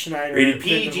 Rob Schneider. Rated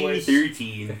take the voice.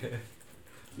 PG-13.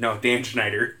 No, Dan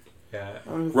Schneider. Yeah.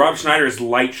 Rob Schneider is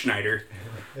Light Schneider.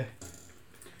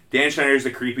 Dan Schneider is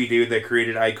the creepy dude that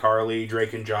created iCarly,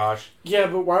 Drake and Josh. Yeah,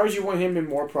 but why would you want him in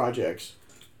more projects?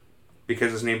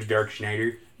 Because his name's Dark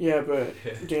Schneider. Yeah, but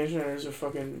Dan Schneider's a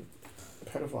fucking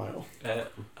pedophile.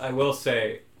 I will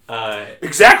say,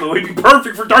 Exactly, would be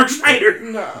perfect for Dark Schneider.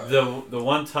 No. the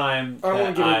one time I don't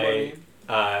want that to give him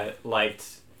money. liked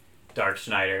Dark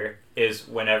Schneider is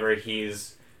whenever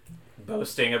he's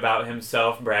boasting about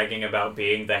himself, bragging about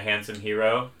being the handsome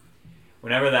hero,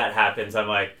 whenever that happens, I'm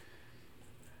like,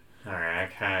 all right,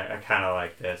 I kind of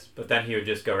like this. But then he would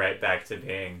just go right back to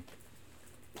being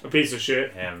a piece of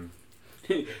shit. Him.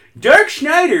 Dark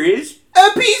Schneider is a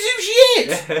piece of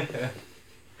shit.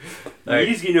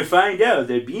 He's gonna find out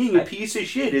that being a piece of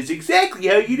shit is exactly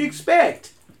how you'd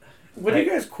expect. What are you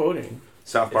guys quoting?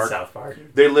 South Park. South Park.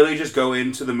 They literally just go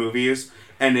into the movies,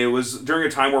 and it was during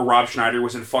a time where Rob Schneider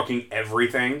was in fucking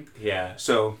everything. Yeah.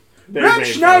 So Rob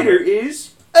Schneider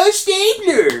is a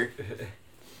stapler.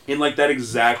 In like that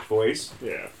exact voice.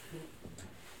 Yeah.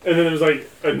 And then there's like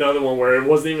another one where it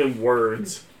wasn't even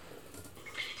words.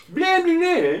 Blah blah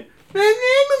blah. Blah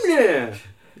blah blah.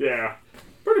 Yeah.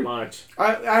 Pretty much.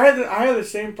 I had the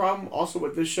same problem also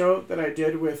with this show that I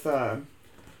did with the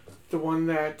one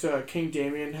that King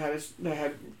Damien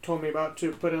had told me about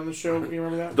to put on the show. You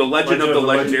remember that? The Legend of the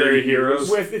Legendary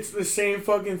Heroes. With it's the same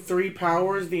fucking 3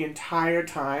 powers the entire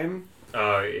time.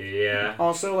 Oh yeah.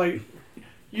 Also, like,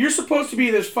 you're supposed to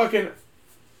be this fucking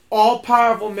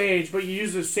all-powerful mage, but you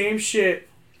use the same shit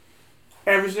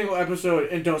every single episode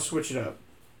and don't switch it up.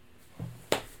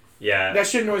 Yeah. That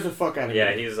shit annoys the fuck out of me.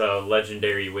 Yeah, he's a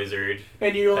legendary wizard.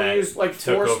 And you only use like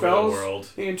 4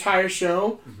 spells the entire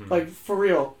show. Mm-hmm. Like, for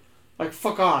real. Like,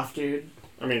 fuck off, dude.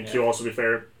 I mean, to also be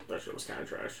fair, that shit was kind of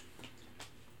trash.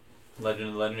 Legend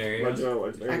of the Legendary Heroes? Legend of the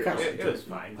Legendary I kind of Heroes. liked It was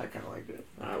fine. I kind of liked it.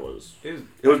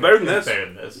 It was better than this. Better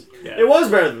than this. Yeah. It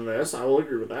was better than this. I will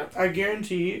agree with that. I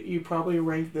guarantee you probably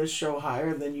ranked this show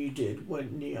higher than you did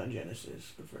when Neon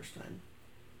Genesis the first time.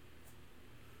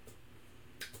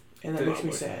 And that makes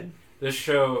me sad. This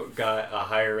show got a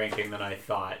higher ranking than I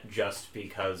thought just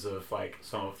because of like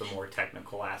some of the more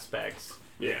technical aspects.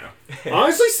 Yeah.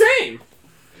 Honestly, same.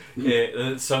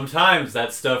 Sometimes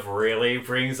that stuff really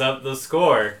brings up the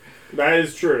score. That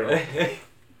is true. It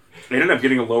ended up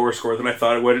getting a lower score than I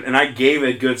thought it would, and I gave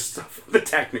it good stuff for the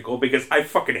technical because I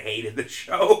fucking hated the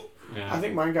show. Yeah. I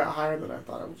think mine got higher than I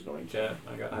thought it was going to. Yeah,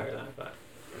 I got higher than I thought.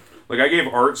 Like, I gave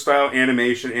art style,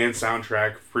 animation, and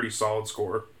soundtrack pretty solid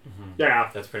score. Mm-hmm. Yeah.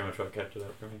 That's pretty much what kept it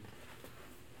up for me.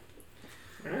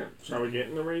 Alright, shall we get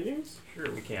in the ratings? Sure,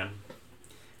 we can.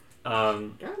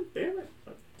 God damn it.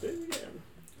 I did it again.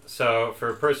 So,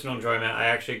 for personal enjoyment, I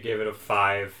actually gave it a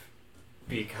 5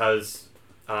 because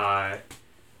there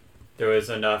was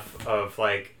enough of,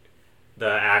 like,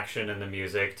 the action and the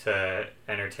music to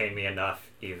entertain me enough,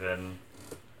 even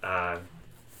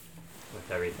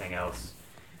with everything else.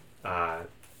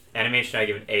 Animation, I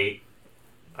give an 8.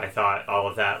 I thought all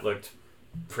of that looked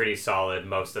pretty solid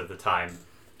most of the time.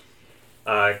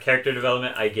 Character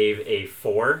development, I gave a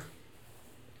 4.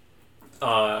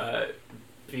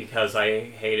 Because I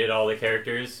hated all the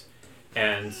characters,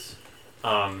 and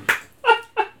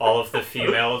all of the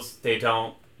females, they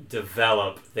don't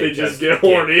develop. They just get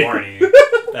horny.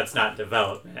 That's not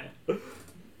development.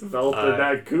 Develop their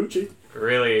bad coochie.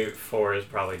 Really, 4 is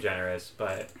probably generous,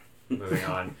 but moving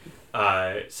on.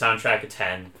 Soundtrack a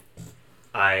 10.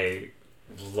 I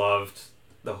loved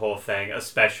the whole thing,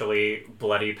 especially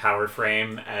Bloody Power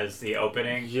Frame as the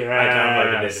opening. Yes. I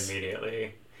downloaded it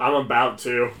immediately. I'm about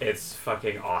to. It's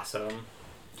fucking awesome.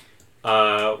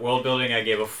 World building, I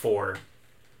gave a 4.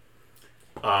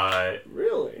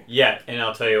 Really? Yeah, and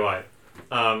I'll tell you why.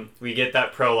 We get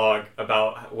that prologue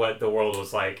about what the world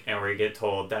was like, and we get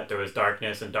told that there was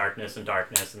darkness and darkness and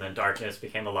darkness, and then darkness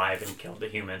became alive and killed the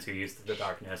humans who used the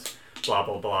darkness. Blah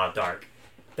blah blah. Dark.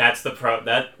 That's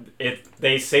the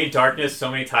they say darkness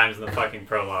so many times in the fucking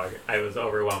prologue. I was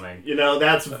overwhelming. You know,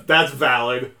 that's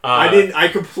valid. I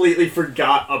completely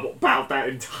forgot about that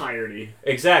entirety.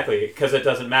 Exactly, because it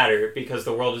doesn't matter, because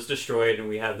the world is destroyed and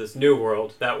we have this new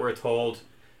world that we're told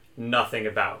nothing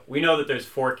about. We know that there's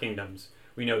 4 kingdoms.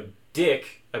 We know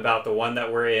dick about the one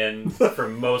that we're in for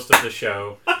most of the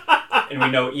show. And we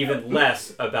know even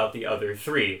less about the other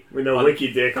 3. We know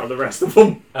wiki dick on the rest of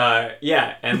them.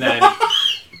 Yeah, and then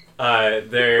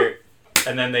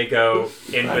they go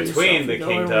in between the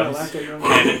kingdoms,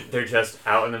 and they're just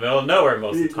out in the middle of nowhere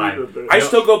most of the time. I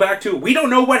still go back to, we don't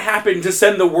know what happened to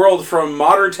send the world from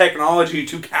modern technology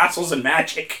to castles and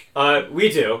magic. We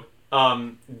do.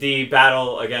 The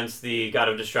battle against the God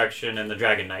of Destruction and the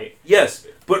Dragon Knight. Yes,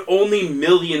 but only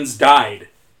millions died.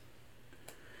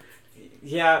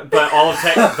 Yeah, but all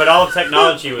of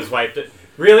technology was wiped.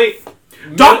 Really?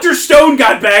 Dr. Stone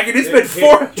got back, and it's been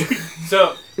 400.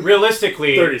 So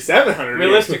realistically, 3,700.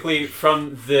 Realistically,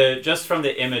 from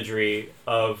the imagery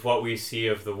of what we see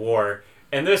of the war,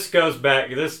 and this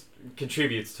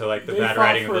contributes to like the bad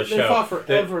writing of the show. They fought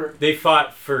forever. They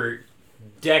fought for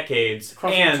decades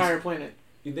across the entire planet.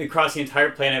 across the entire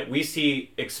planet, we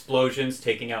see explosions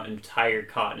taking out entire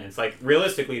continents. Like,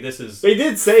 realistically, this is They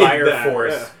did say Fire that,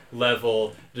 Force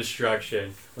level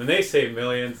destruction. When they say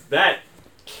millions, that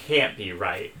can't be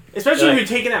right. Especially Like- when you're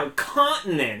taking out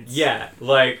continents. Yeah,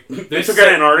 like They took out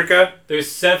Antarctica. there's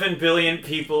 7 billion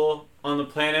people on the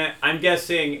planet. I'm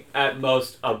guessing at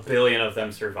most 1 billion of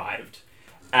them survived.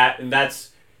 And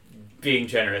that's being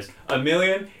generous. 1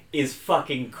 million is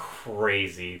fucking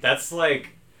crazy. That's like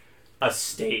a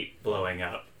state blowing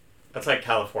up. That's like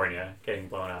California getting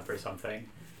blown up or something.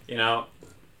 You know,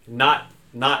 not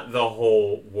the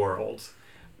whole world.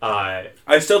 I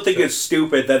still think it's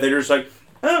stupid that they're just like,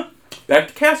 oh, back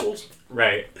to castles.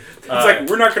 Right. It's like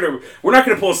we're not gonna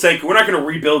pull a Senku. We're not gonna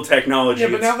rebuild technology. Yeah,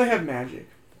 but now they have magic.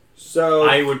 So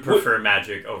I would prefer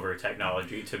magic over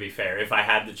technology, to be fair. If I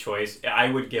had the choice, I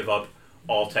would give up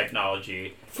all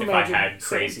technology For if magic. I had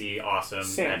crazy, awesome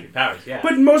Same. magic powers. Yeah.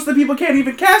 But most of the people can't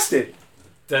even cast it.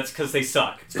 That's because they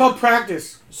suck. It's called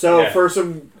practice. So Yeah. for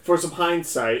some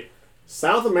hindsight,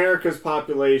 South America's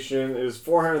population is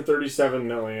 437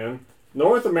 million.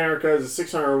 North America is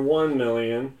 601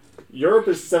 million. Europe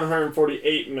is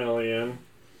 748 million.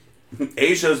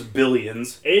 Asia's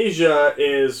billions. Asia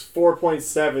is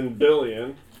 4.7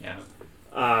 billion.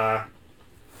 Yeah.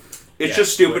 It's Yeah,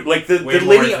 just stupid. Like the Way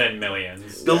more linear than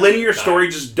millions. the linear Die. story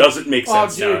just doesn't make Oh,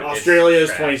 sense. dude. No, it's Australia is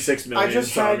trash. 26 million. I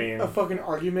just so had I mean, a fucking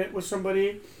argument with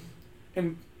somebody,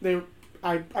 and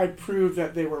I proved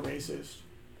that they were racist.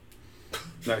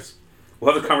 Nice.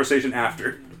 We'll have the conversation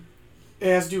after. It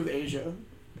has to do with Asia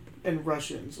and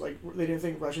Russians. Like, they didn't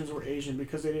think Russians were Asian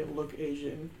because they didn't look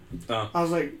Asian. Oh. I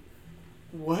was like,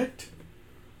 what?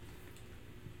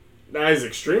 that is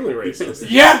extremely racist.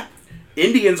 Yeah!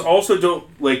 Indians also don't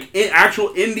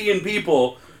actual Indian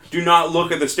people do not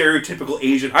look at the stereotypical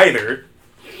Asian either,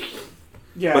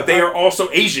 Yeah. but they are also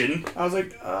Asian. I was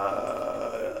like,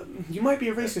 you might be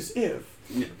a racist if.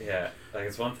 Yeah. Like,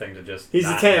 it's one thing to just He's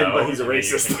a not 10, know, but he's a and then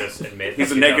racist. You can just admit He's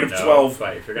that a you negative don't know, 12.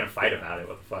 But if you're going to fight about it,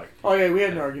 what the fuck? Oh, yeah, we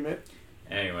had an argument.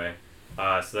 Anyway,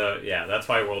 that's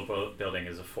why world building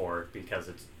is a 4, because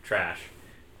it's trash.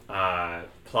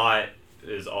 Plot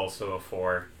is also a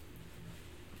 4.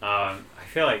 I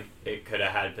feel like it could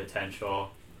have had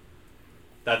potential.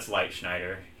 That's Light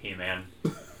Schneider, He-Man.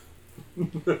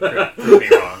 Prove me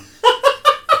wrong.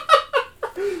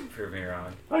 Prove me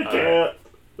wrong. I can't.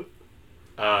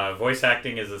 Voice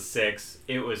acting is a 6.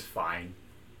 It was fine.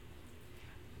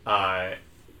 I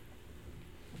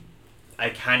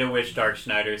kind of wish Dark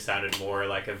Schneider sounded more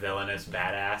like a villainous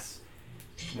badass.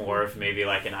 More of maybe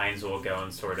like an Ainzul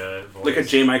Gone sort of voice. Like a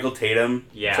J. Michael Tatum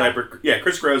Yeah. type.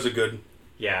 Chris Grove's a good.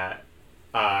 Yeah.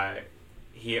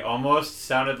 He almost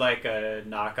sounded like a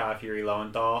knockoff Yuri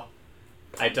Lowenthal.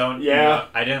 I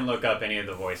didn't look up any of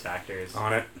the voice actors.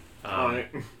 On it. Alright.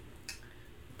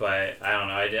 But I don't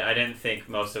know. I didn't think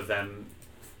most of them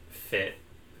fit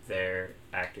their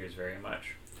actors very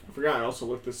much. I forgot. I also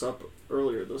looked this up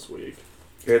earlier this week.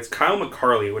 It's Kyle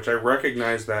McCarley, which I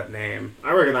recognize that name.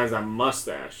 I recognize that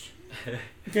mustache.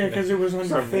 Yeah, because it was on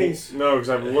your face. No, because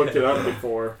I've looked it up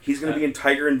before. He's going to be in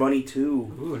Tiger and Bunny 2.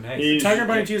 Ooh, nice. He's- Tiger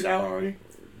Bunny 2 is out already.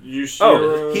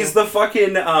 Oh, he's the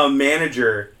fucking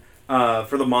manager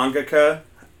for the mangaka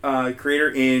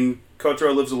creator in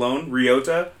Kotaro Lives Alone,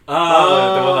 Ryota.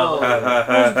 Oh,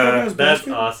 Toto's that's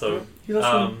Basket? awesome. He's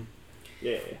also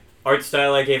Yeah. Art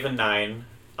style, I gave a 9.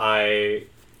 I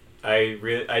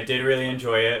did really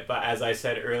enjoy it, but as I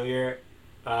said earlier,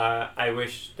 I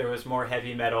wish there was more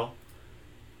heavy metal.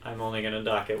 I'm only gonna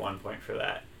dock it 1 point for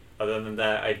that. Other than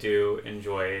that, I do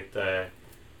enjoy the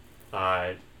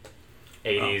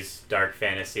 80s dark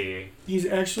fantasy. He's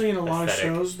actually in a lot of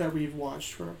Aesthetic. shows that we've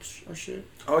watched for our shit.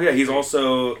 Oh yeah, he's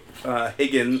also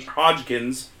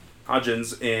Hodgins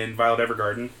in Violet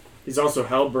Evergarden. He's also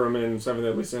Hellbrim in Seven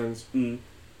Deadly Sins. Mm.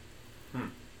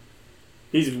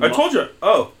 He's I told you.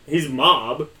 Oh, He's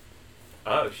Mob.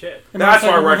 Oh shit! And that's why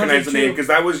I Tiger recognize the 102. name, because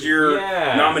that was your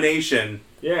Yeah. nomination.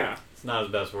 Yeah. It's not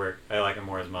his best work. I like him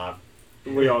more as Mob.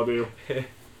 We all do.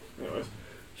 Anyways.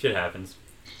 Shit happens.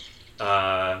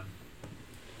 I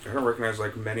don't recognize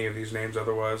like many of these names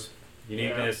otherwise.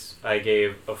 Uniqueness, I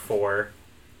gave a 4.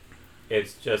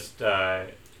 It's just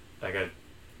like a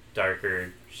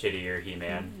darker, shittier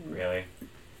He-Man, really.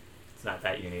 It's not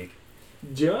that unique.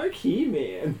 Dark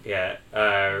He-Man. Yeah.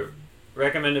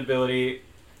 Recommendability.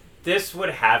 This would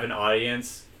have an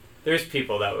audience. There's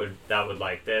people that would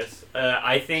like this.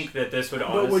 I think that this would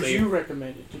honestly. But would you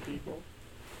recommend it to people?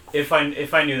 If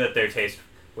I knew that their taste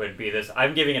would be this,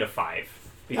 I'm giving it a 5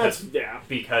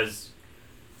 because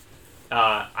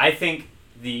I think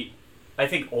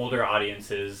older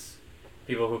audiences,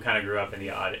 people who kind of grew up in the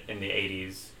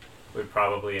 80s, would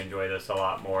probably enjoy this a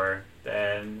lot more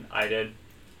than I did.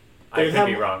 They'd I could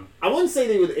be wrong. I wouldn't say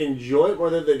they would enjoy it more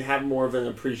than they'd have more of an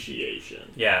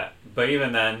appreciation. Yeah, but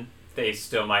even then, they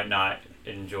still might not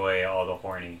enjoy all the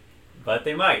horny. But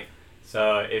they might.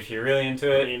 So if you're really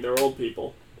into I it... mean, they're old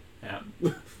people. Yeah.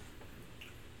 Oh,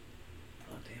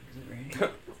 damn, is it raining?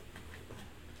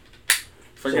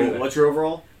 So what's your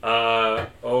overall?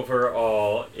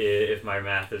 Overall, if my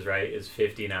math is right, is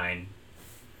 59.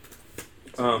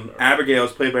 Abigail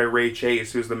is played by Ray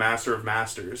Chase, who's the Master of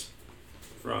Masters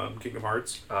from Kingdom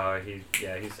Hearts. He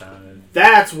sounded...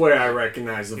 That's where I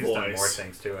recognize the He's voice. done more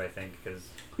things too, I think, because...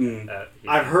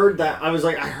 I've heard that. I was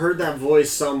like, I heard that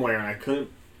voice somewhere, and I couldn't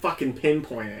fucking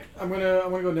pinpoint it. I'm gonna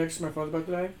go next. My phone's about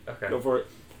to die. Okay. Go for it.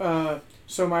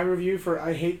 So my review for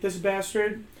I Hate This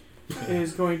Bastard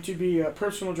is going to be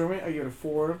personal enjoyment. I give it a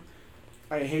 4.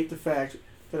 I hate the fact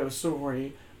that it was so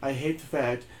horny. I hate the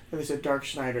fact that they said Dark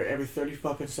Schneider every 30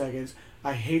 fucking seconds.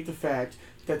 I hate the fact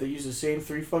that they use the same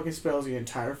 3 fucking spells the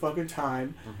entire fucking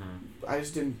time. Mm-hmm. I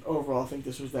just didn't overall think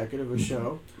this was that good of a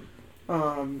show.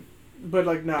 But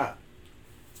like not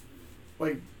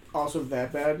like also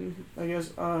that bad, I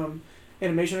guess.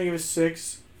 Animation I give it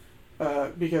 6.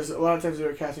 Because a lot of times they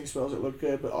were casting spells that looked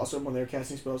good, but also when they were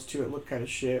casting spells too, it looked kind of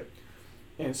shit.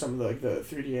 And some of the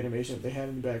 3D animation that they had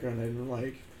in the background I didn't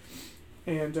like.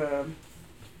 And The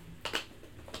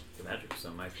magic was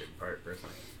my favorite part,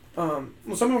 personally.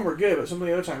 well, some of them were good, but some of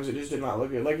the other times it just did not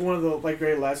look good. Like one of the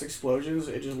very last explosions,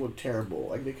 it just looked terrible.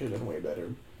 Like they could have done way better.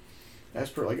 As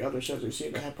per other shows we've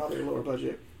seen that had probably a lower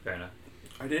budget. Fair enough.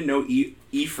 I didn't know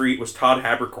Ifrit was Todd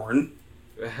Habercorn.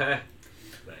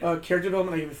 Character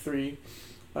development I give it 3.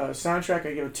 Soundtrack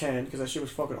I give it 10 because that shit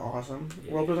was fucking awesome.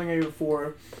 Yeah. World building I give it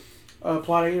 4.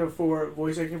 Plot I give it 4.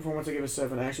 Voice acting performance I give it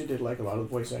 7. I actually did like a lot of the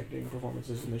voice acting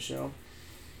performances in this show.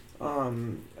 Where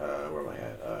am I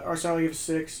at? Art style I give it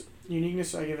 6.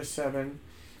 Uniqueness I give it 7.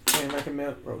 And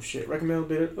recommendability.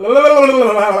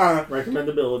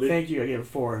 Recommendability. Thank you. I give it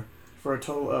 4 for a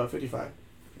total of 55.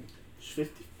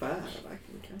 55. I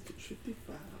can count to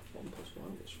 55. 1 plus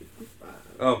 1 is 55.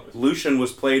 Oh, Lucian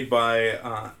was played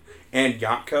by Ann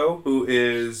Yatko, who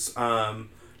is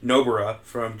Nobara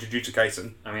from Jujutsu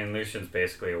Kaisen. I mean, Lucian's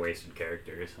basically a wasted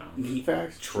character, so...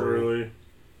 Facts. Truly.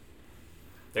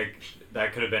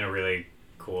 That could have been a really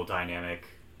cool dynamic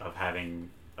of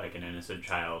having, like, an innocent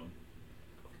child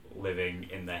living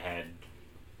in the head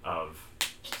of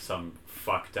some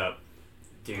fucked up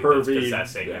dude that's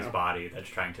possessing his body that's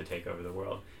trying to take over the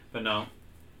world. But no.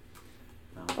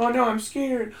 Oh no, I'm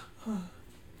scared.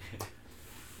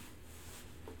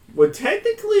 Would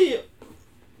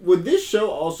this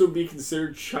show also be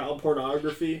considered child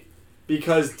pornography?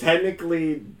 Because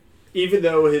technically, even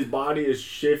though his body is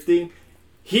shifting,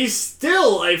 he's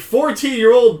still a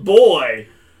 14-year-old boy.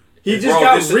 He just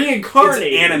got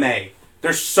reincarnated. It's anime.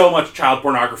 There's so much child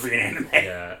pornography in anime.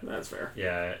 Yeah. That's fair.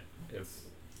 Yeah, it's...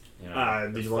 did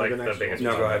it's you want like the next the biggest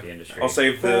one? No, problem go with ahead. the industry. I'll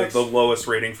save the lowest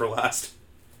rating for last.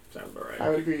 Sounds about right. I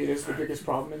would agree. It is the biggest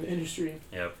problem in the industry.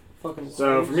 Yep. Fucking.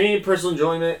 So for me, personal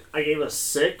enjoyment, I gave it a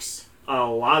 6. A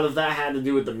lot of that had to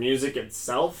do with the music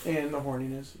itself. And the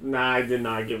horniness. Nah, I did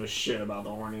not give a shit about the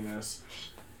horniness.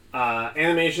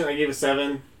 Animation, I gave it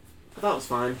 7. I thought it was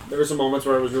fine. There were some moments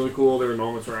where it was really cool. There were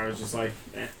moments where I was just like,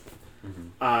 eh. Mm-hmm.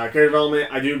 Character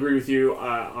development, I do agree with you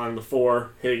on the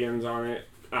 4 Higgins on it.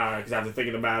 Because after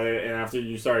thinking about it, and after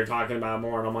you started talking about it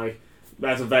more, and I'm like,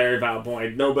 that's a very valid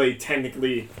point. Nobody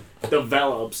technically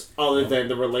develops other than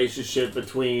the relationship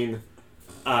between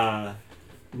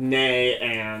Nay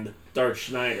and Dark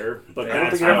Schneider. But I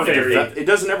don't that's think it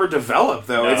doesn't ever develop,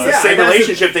 though. No. It's the same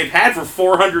relationship they've had for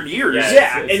 400 years.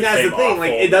 Yeah, it's and that's the thing.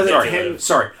 Like, it doesn't.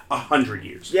 Sorry, 100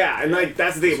 years. Yeah, and like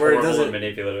that's the thing where it Horrible doesn't. and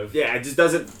manipulative. Yeah, it just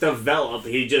doesn't develop.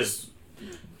 He just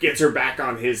gets her back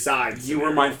on his side. You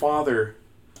were my father,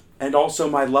 and also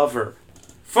my lover.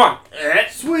 Fuck.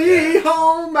 Sweet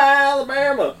home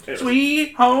Alabama.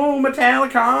 Sweet home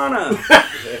Metallicana.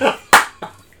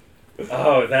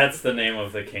 Oh, that's the name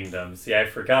of the kingdom. See, I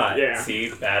forgot. Yeah.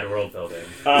 See, bad world building.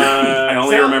 I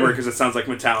only remember because it sounds like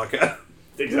Metallica.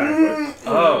 Exactly.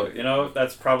 Oh,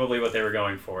 that's probably what they were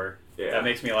going for. Yeah. That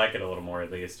makes me like it a little more,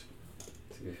 at least.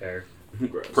 To be fair.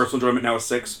 Personal enjoyment now is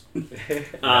 6.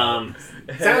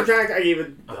 Soundtrack, I gave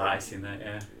it. Oh, I seen that.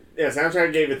 Yeah. Yeah, soundtrack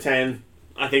I gave it 10.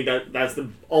 I think that's the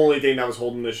only thing that was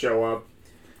holding the show up.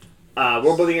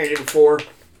 World building, I gave it 4.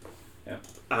 Yeah.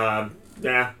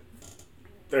 Yeah.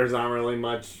 There's not really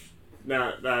much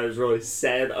that is really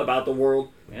said about the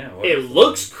world. Yeah. It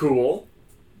looks cool.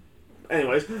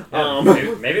 anyways,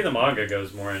 maybe the manga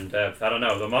goes more in depth. I don't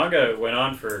know. The manga went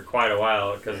on for quite a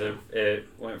while because it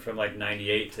went from like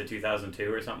 98 to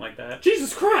 2002 or something like that.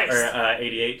 Jesus Christ! Or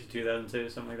 88 to 2002,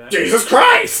 something like that. Jesus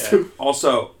Christ! Yeah.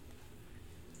 Also,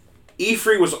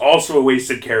 Ifrit was also a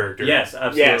wasted character. Yes,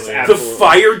 absolutely. Yes, The absolutely.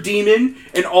 fire demon,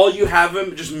 and all you have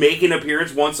him just make an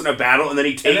appearance once in a battle, and then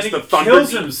he takes And then the he thunder.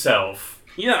 kills himself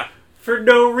Yeah. for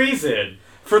no reason.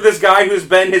 For this guy who's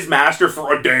been his master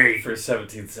for a day. For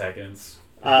 17 seconds.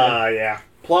 Yeah.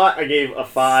 Plot, I gave a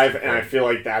 5, and I feel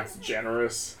like that's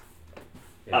generous.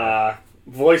 Yeah.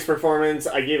 Voice performance,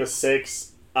 I gave a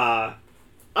 6. I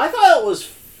thought it was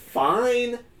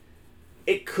fine.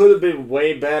 It could have been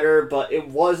way better, but it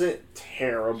wasn't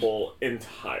terrible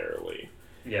entirely.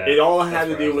 Yeah, It all had that's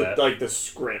to where do I was with, at. like, the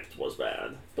script was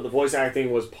bad. But the voice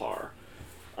acting was par.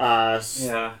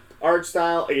 Yeah. Art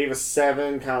style, I gave a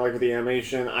 7, kind of like with the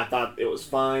animation. I thought it was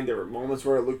fine. There were moments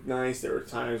where it looked nice. There were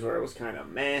times where it was kind of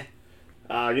meh.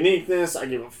 Uniqueness, I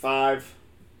gave a 5.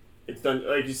 It's done,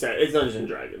 like you said, it's Dungeons and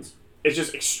Dragons. It's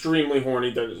just extremely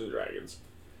horny Dungeons and Dragons.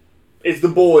 It's the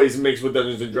boys mixed with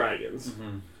Dungeons and Dragons.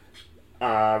 Mm-hmm.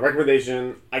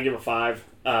 Recommendation, I give a 5.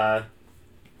 I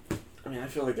mean, I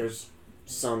feel like there's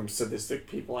some sadistic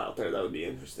people out there that would be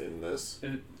interested in this.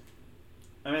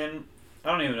 I mean,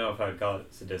 I don't even know if I would call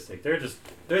it sadistic.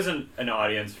 There's an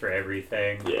audience for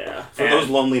everything. Yeah. For those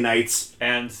lonely nights.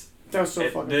 And That was so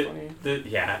fucking funny.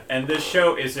 Yeah, and this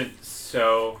show isn't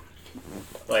so,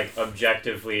 like,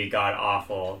 objectively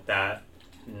god-awful that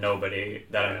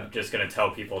I'm just going to tell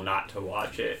people not to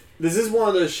watch it. This is one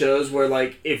of those shows where,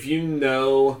 like, if you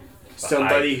know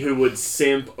somebody who would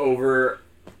simp over,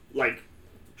 like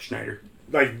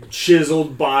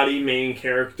chiseled body main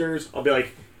characters, I'll be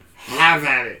like, have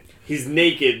at it. He's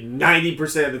naked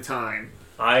 90% of the time.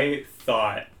 I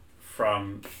thought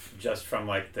from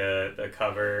like the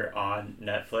cover on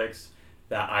Netflix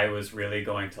that I was really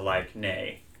going to like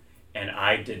Nay, and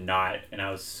I did not, and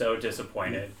I was so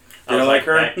disappointed. Do you like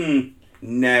her?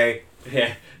 Nay.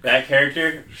 Yeah, that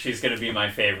character, she's gonna be my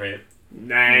favorite.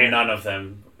 Nah. None of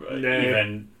them Nay.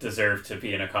 even deserve to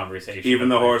be in a conversation. Even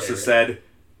the with my horses favorite. said,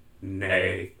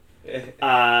 nay.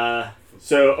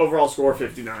 So overall score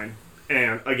 59,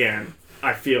 and again,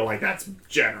 I feel like that's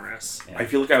generous. Yeah. I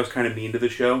feel like I was kind of mean to the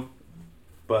show,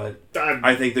 but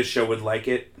I think the show would like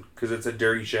it because it's a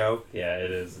dirty show. Yeah,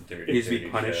 it is a dirty. It needs to be dirty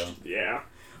punished. show. Yeah,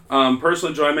 Personal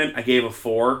enjoyment, I gave a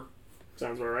 4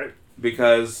 sounds about right.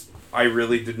 because I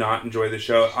really did not enjoy the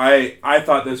show. I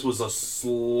thought this was a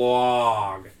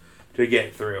slog to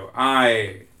get through.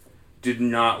 I did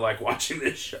not like watching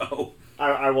this show.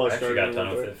 I was I actually got struggling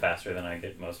done with it. it faster than I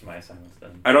get most of my assignments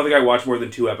done. I don't think I watched more than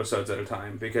 2 episodes at a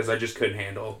time because I just couldn't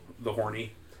handle the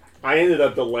horny. I ended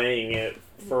up delaying it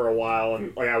for a while,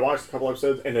 and like I watched a couple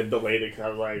episodes and then delayed it because I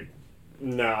was like,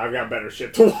 no, I've got better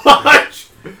shit to watch.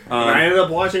 And I ended up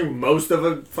watching most of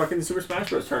a fucking Super Smash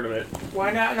Bros. Tournament.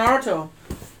 Why not Naruto?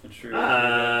 True.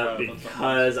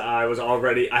 Because I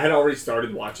had already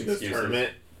started watching this Excuses.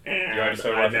 tournament, and You already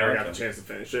started I watching never got Naruto. the chance to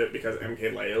finish it because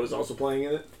MK Leo is also playing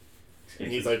in it, and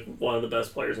he's like one of the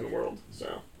best players in the world.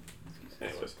 So,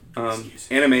 anyways,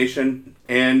 Animation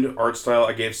and art style,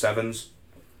 I gave 7s.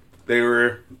 They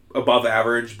were above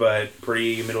average, but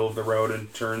pretty middle of the road in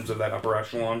terms of that upper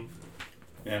echelon.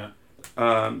 Yeah.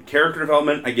 Character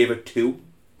development, I gave a 2.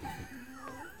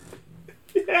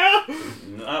 yeah,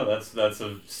 No, that's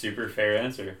a super fair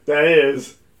answer. that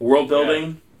is World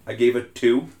building, I gave a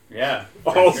 2. Yeah.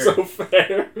 For also sure.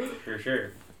 fair. For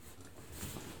sure.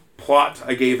 Plot,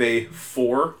 I gave a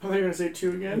 4. I thought you were going to say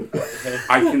 2 again.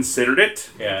 I considered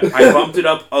it. Yeah. I bumped it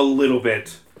up a little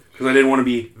bit because I didn't want to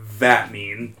be that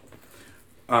mean.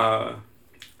 VA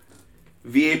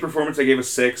performance, I gave a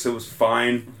 6. It was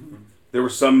fine. There were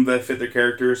some that fit their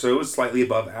character, so it was slightly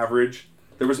above average.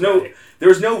 There was no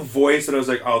voice that I was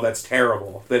like, oh, that's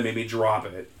terrible. That made me drop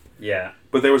it. Yeah.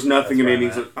 But there was nothing that That's made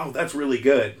where me I'm say, oh, that's really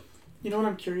good. You know what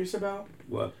I'm curious about?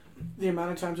 What? The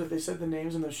amount of times that they said the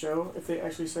names in the show, if they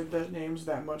actually said the names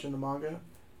that much in the manga.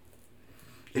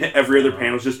 Every other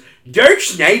panel's just Dark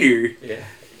Snyder. Yeah.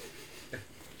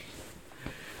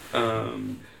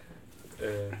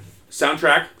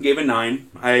 Soundtrack, gave a 9.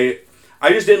 I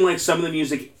just didn't like some of the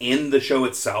music in the show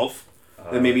itself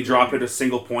that made me drop it a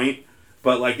single point.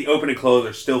 But like the open and close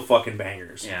are still fucking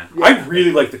bangers. Yeah. I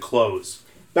really like the close.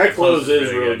 That close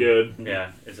is really good.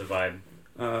 Yeah, it's a vibe.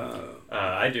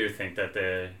 I do think that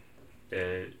the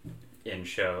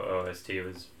in-show OST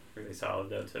was really solid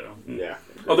though too. Yeah.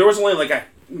 Oh, there was only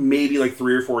maybe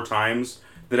 3 or 4 times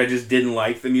that I just didn't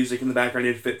like the music in the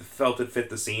background. Felt it fit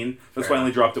the scene. That's why I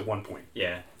only dropped at 1 point.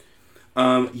 Yeah.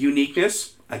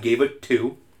 Uniqueness, I gave it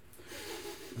 2.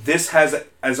 this has,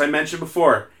 as I mentioned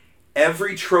before,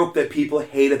 every trope that people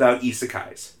hate about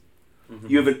isekais. Mm-hmm.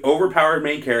 You have an overpowered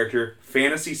main character,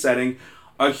 fantasy setting,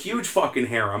 a huge fucking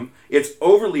harem, it's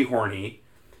overly horny,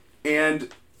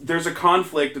 and there's a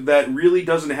conflict that really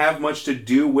doesn't have much to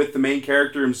do with the main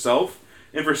character himself,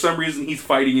 and for some reason he's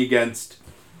fighting against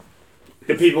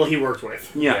the people he worked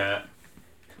with. Yeah.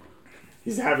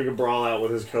 He's having a brawl out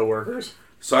with his coworkers.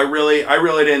 So I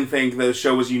really didn't think the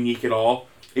show was unique at all.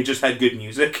 It just had good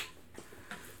music.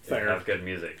 Fair. Have good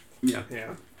music. Yeah.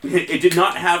 Yeah. It did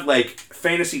not have, like,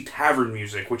 fantasy tavern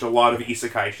music, which a lot of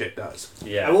isekai shit does.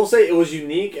 Yeah. I will say it was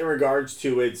unique in regards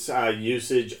to its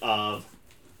usage of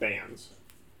bands.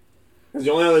 Because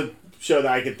the only other show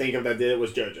that I could think of that did it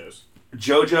was JoJo's.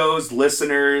 JoJo's,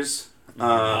 Listeners.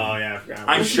 Oh, yeah, I forgot.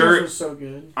 I'm sure. Was so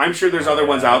good. I'm sure there's other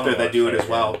ones out there that do it as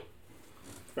well.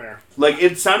 Fair. Like,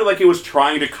 it sounded like it was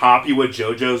trying to copy what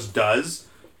JoJo's does,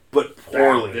 but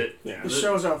poorly. Yeah. The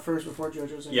show's out first before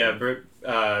JoJo's. Yeah,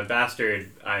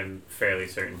 Bastard, I'm fairly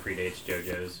certain predates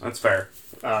JoJo's. That's fair.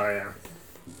 Oh, yeah.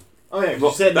 Oh, yeah.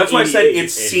 Well, said that's why I said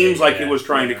it seems like yeah, it was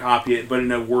trying to copy it, but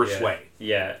in a worse Yeah. way.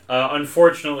 Yeah.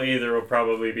 Unfortunately, there will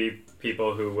probably be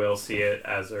people who will see it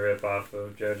as a ripoff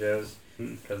of JoJo's.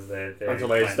 Because they until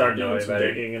they might start not know doing some about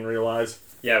it. digging and realize.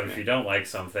 Yeah, but if you don't like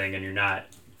something and you're not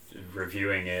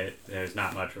reviewing it, there's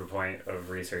not much of a point of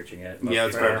researching it. Most Yeah,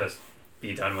 that's people fair. just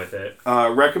be done with it.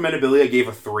 Recommendability, I gave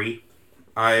a 3.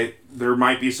 There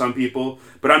might be some people,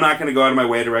 but I'm not going to go out of my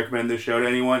way to recommend this show to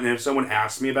anyone. And if someone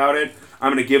asks me about it,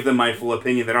 I'm going to give them my full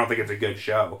opinion that I don't think it's a good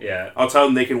show. Yeah. I'll tell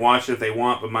them they can watch it if they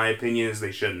want, but my opinion is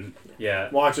they shouldn't.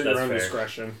 Yeah. Watch it at that's your own fair.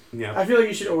 discretion. Yeah. I feel like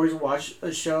you should always watch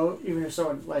a show, even if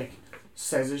someone like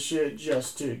says this shit,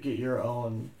 just to get your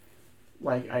own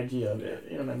like idea of it.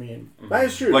 You know what I mean? That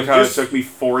is true. Like how it took me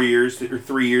 4 years or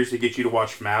 3 years to get you to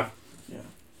watch FMAB. Yeah.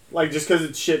 Like, just because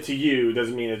it's shit to you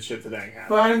doesn't mean it's shit to them.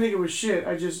 But I didn't think it was shit.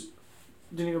 I just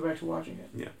didn't go back to watching it.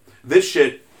 Yeah. This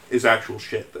shit is actual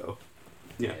shit, though.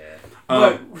 Yeah.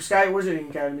 But Sky Wizarding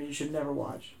Academy, you should never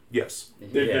watch. Yes.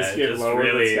 Did yeah, this get just lower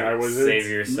than really Sky Wizards? save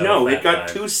yourself. No, it that got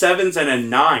time. 2 7s and a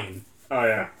 9. Oh,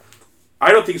 yeah.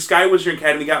 I don't think Sky Wizard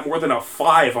Academy got more than a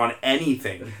 5 on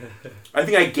anything. I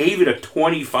think I gave it a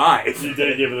 25. You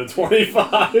did give it a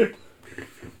 25.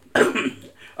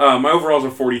 My overall's a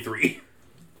 43.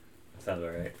 Sounds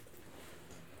alright.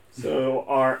 So,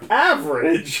 our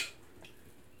average,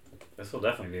 This will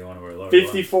definitely be one of our lower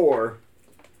 54.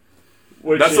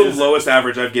 Which That's is, the lowest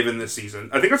average I've given this season.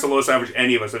 I think that's the lowest average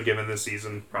any of us have given this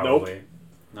season. Probably.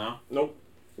 No? Nope.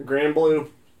 Grand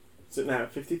Blue, sitting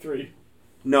at 53.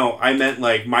 No, I meant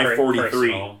like my 43.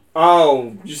 Personal.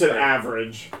 Oh, you said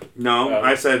average. No, Oh.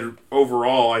 I said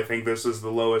overall, I think this is the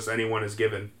lowest anyone has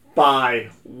given. By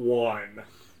 1.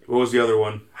 What was the other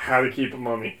one? How to Keep a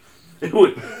Mummy.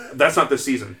 That's not this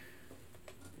season.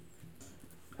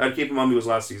 How to Keep a Mummy was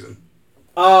last season.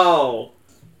 Oh.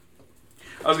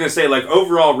 I was gonna say, like,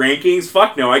 overall rankings,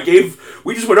 fuck no.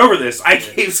 We just went over this. I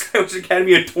gave Sky Wizard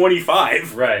Academy a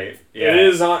 25. Right. Yeah. It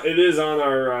is on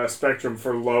our spectrum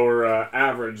for lower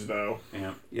average, though.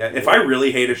 Yeah. Yeah, if I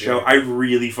really hate a show, I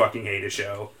really fucking hate a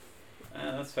show.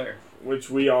 That's fair.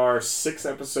 Which we are 6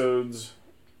 episodes.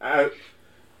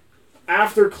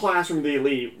 After Classroom of the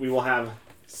Elite, we will have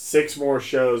 6 more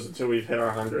shows until we've hit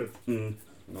our 100th. Mm.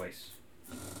 Nice.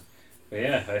 But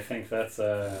yeah, I think that's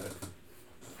I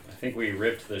think we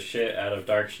ripped the shit out of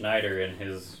Dark Schneider and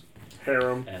his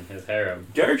Harem. harem.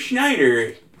 Dark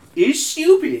Schneider is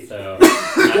stupid. So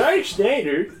Dark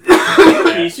Schneider?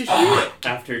 Piece of shit.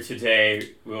 after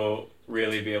today, we'll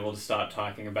really be able to stop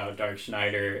talking about Dark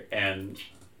Schneider, and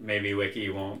maybe Wiki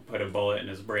won't put a bullet in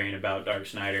his brain about Dark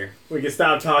Schneider. We can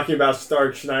stop talking about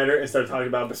Dark Schneider and start talking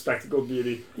about Bespectacled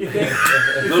Beauty. You think,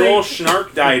 Little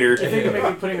Schnark Diter. I think you may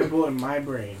be putting a bullet in my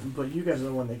brain, but you guys are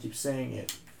the one that keep saying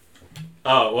it.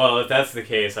 Oh, well, if that's the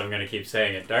case, I'm going to keep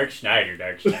saying it. Dark Schneider,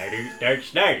 Dark Schneider, Dark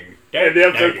Schneider, Dark And the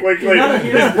episode Schneider. quickly You're not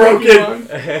is broken.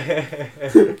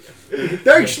 Pokemon.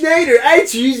 Dark Schneider, I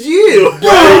choose you!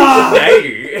 Dark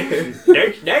Schneider,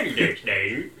 Dark Schneider, Dark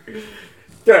Schneider.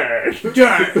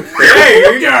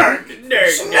 Dark.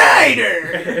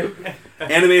 Schneider!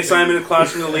 Anime assignment of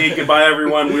Classroom of the League. Goodbye,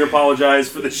 everyone. We apologize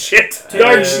for the shit.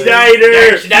 Dark Schneider!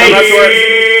 Dark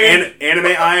Schneider!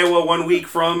 Anime Iowa 1 week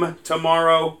from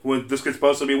tomorrow. Well, this could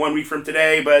supposed to be 1 week from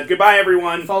today, but goodbye,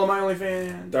 everyone. Follow my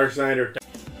OnlyFans. Dark Schneider.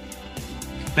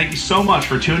 Thank you so much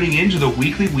for tuning in to the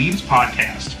Weekly Weebs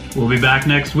podcast. We'll be back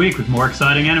next week with more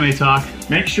exciting anime talk.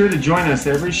 Make sure to join us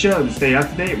every show to stay up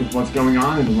to date with what's going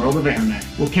on in the world of anime.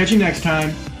 We'll catch you next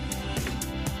time.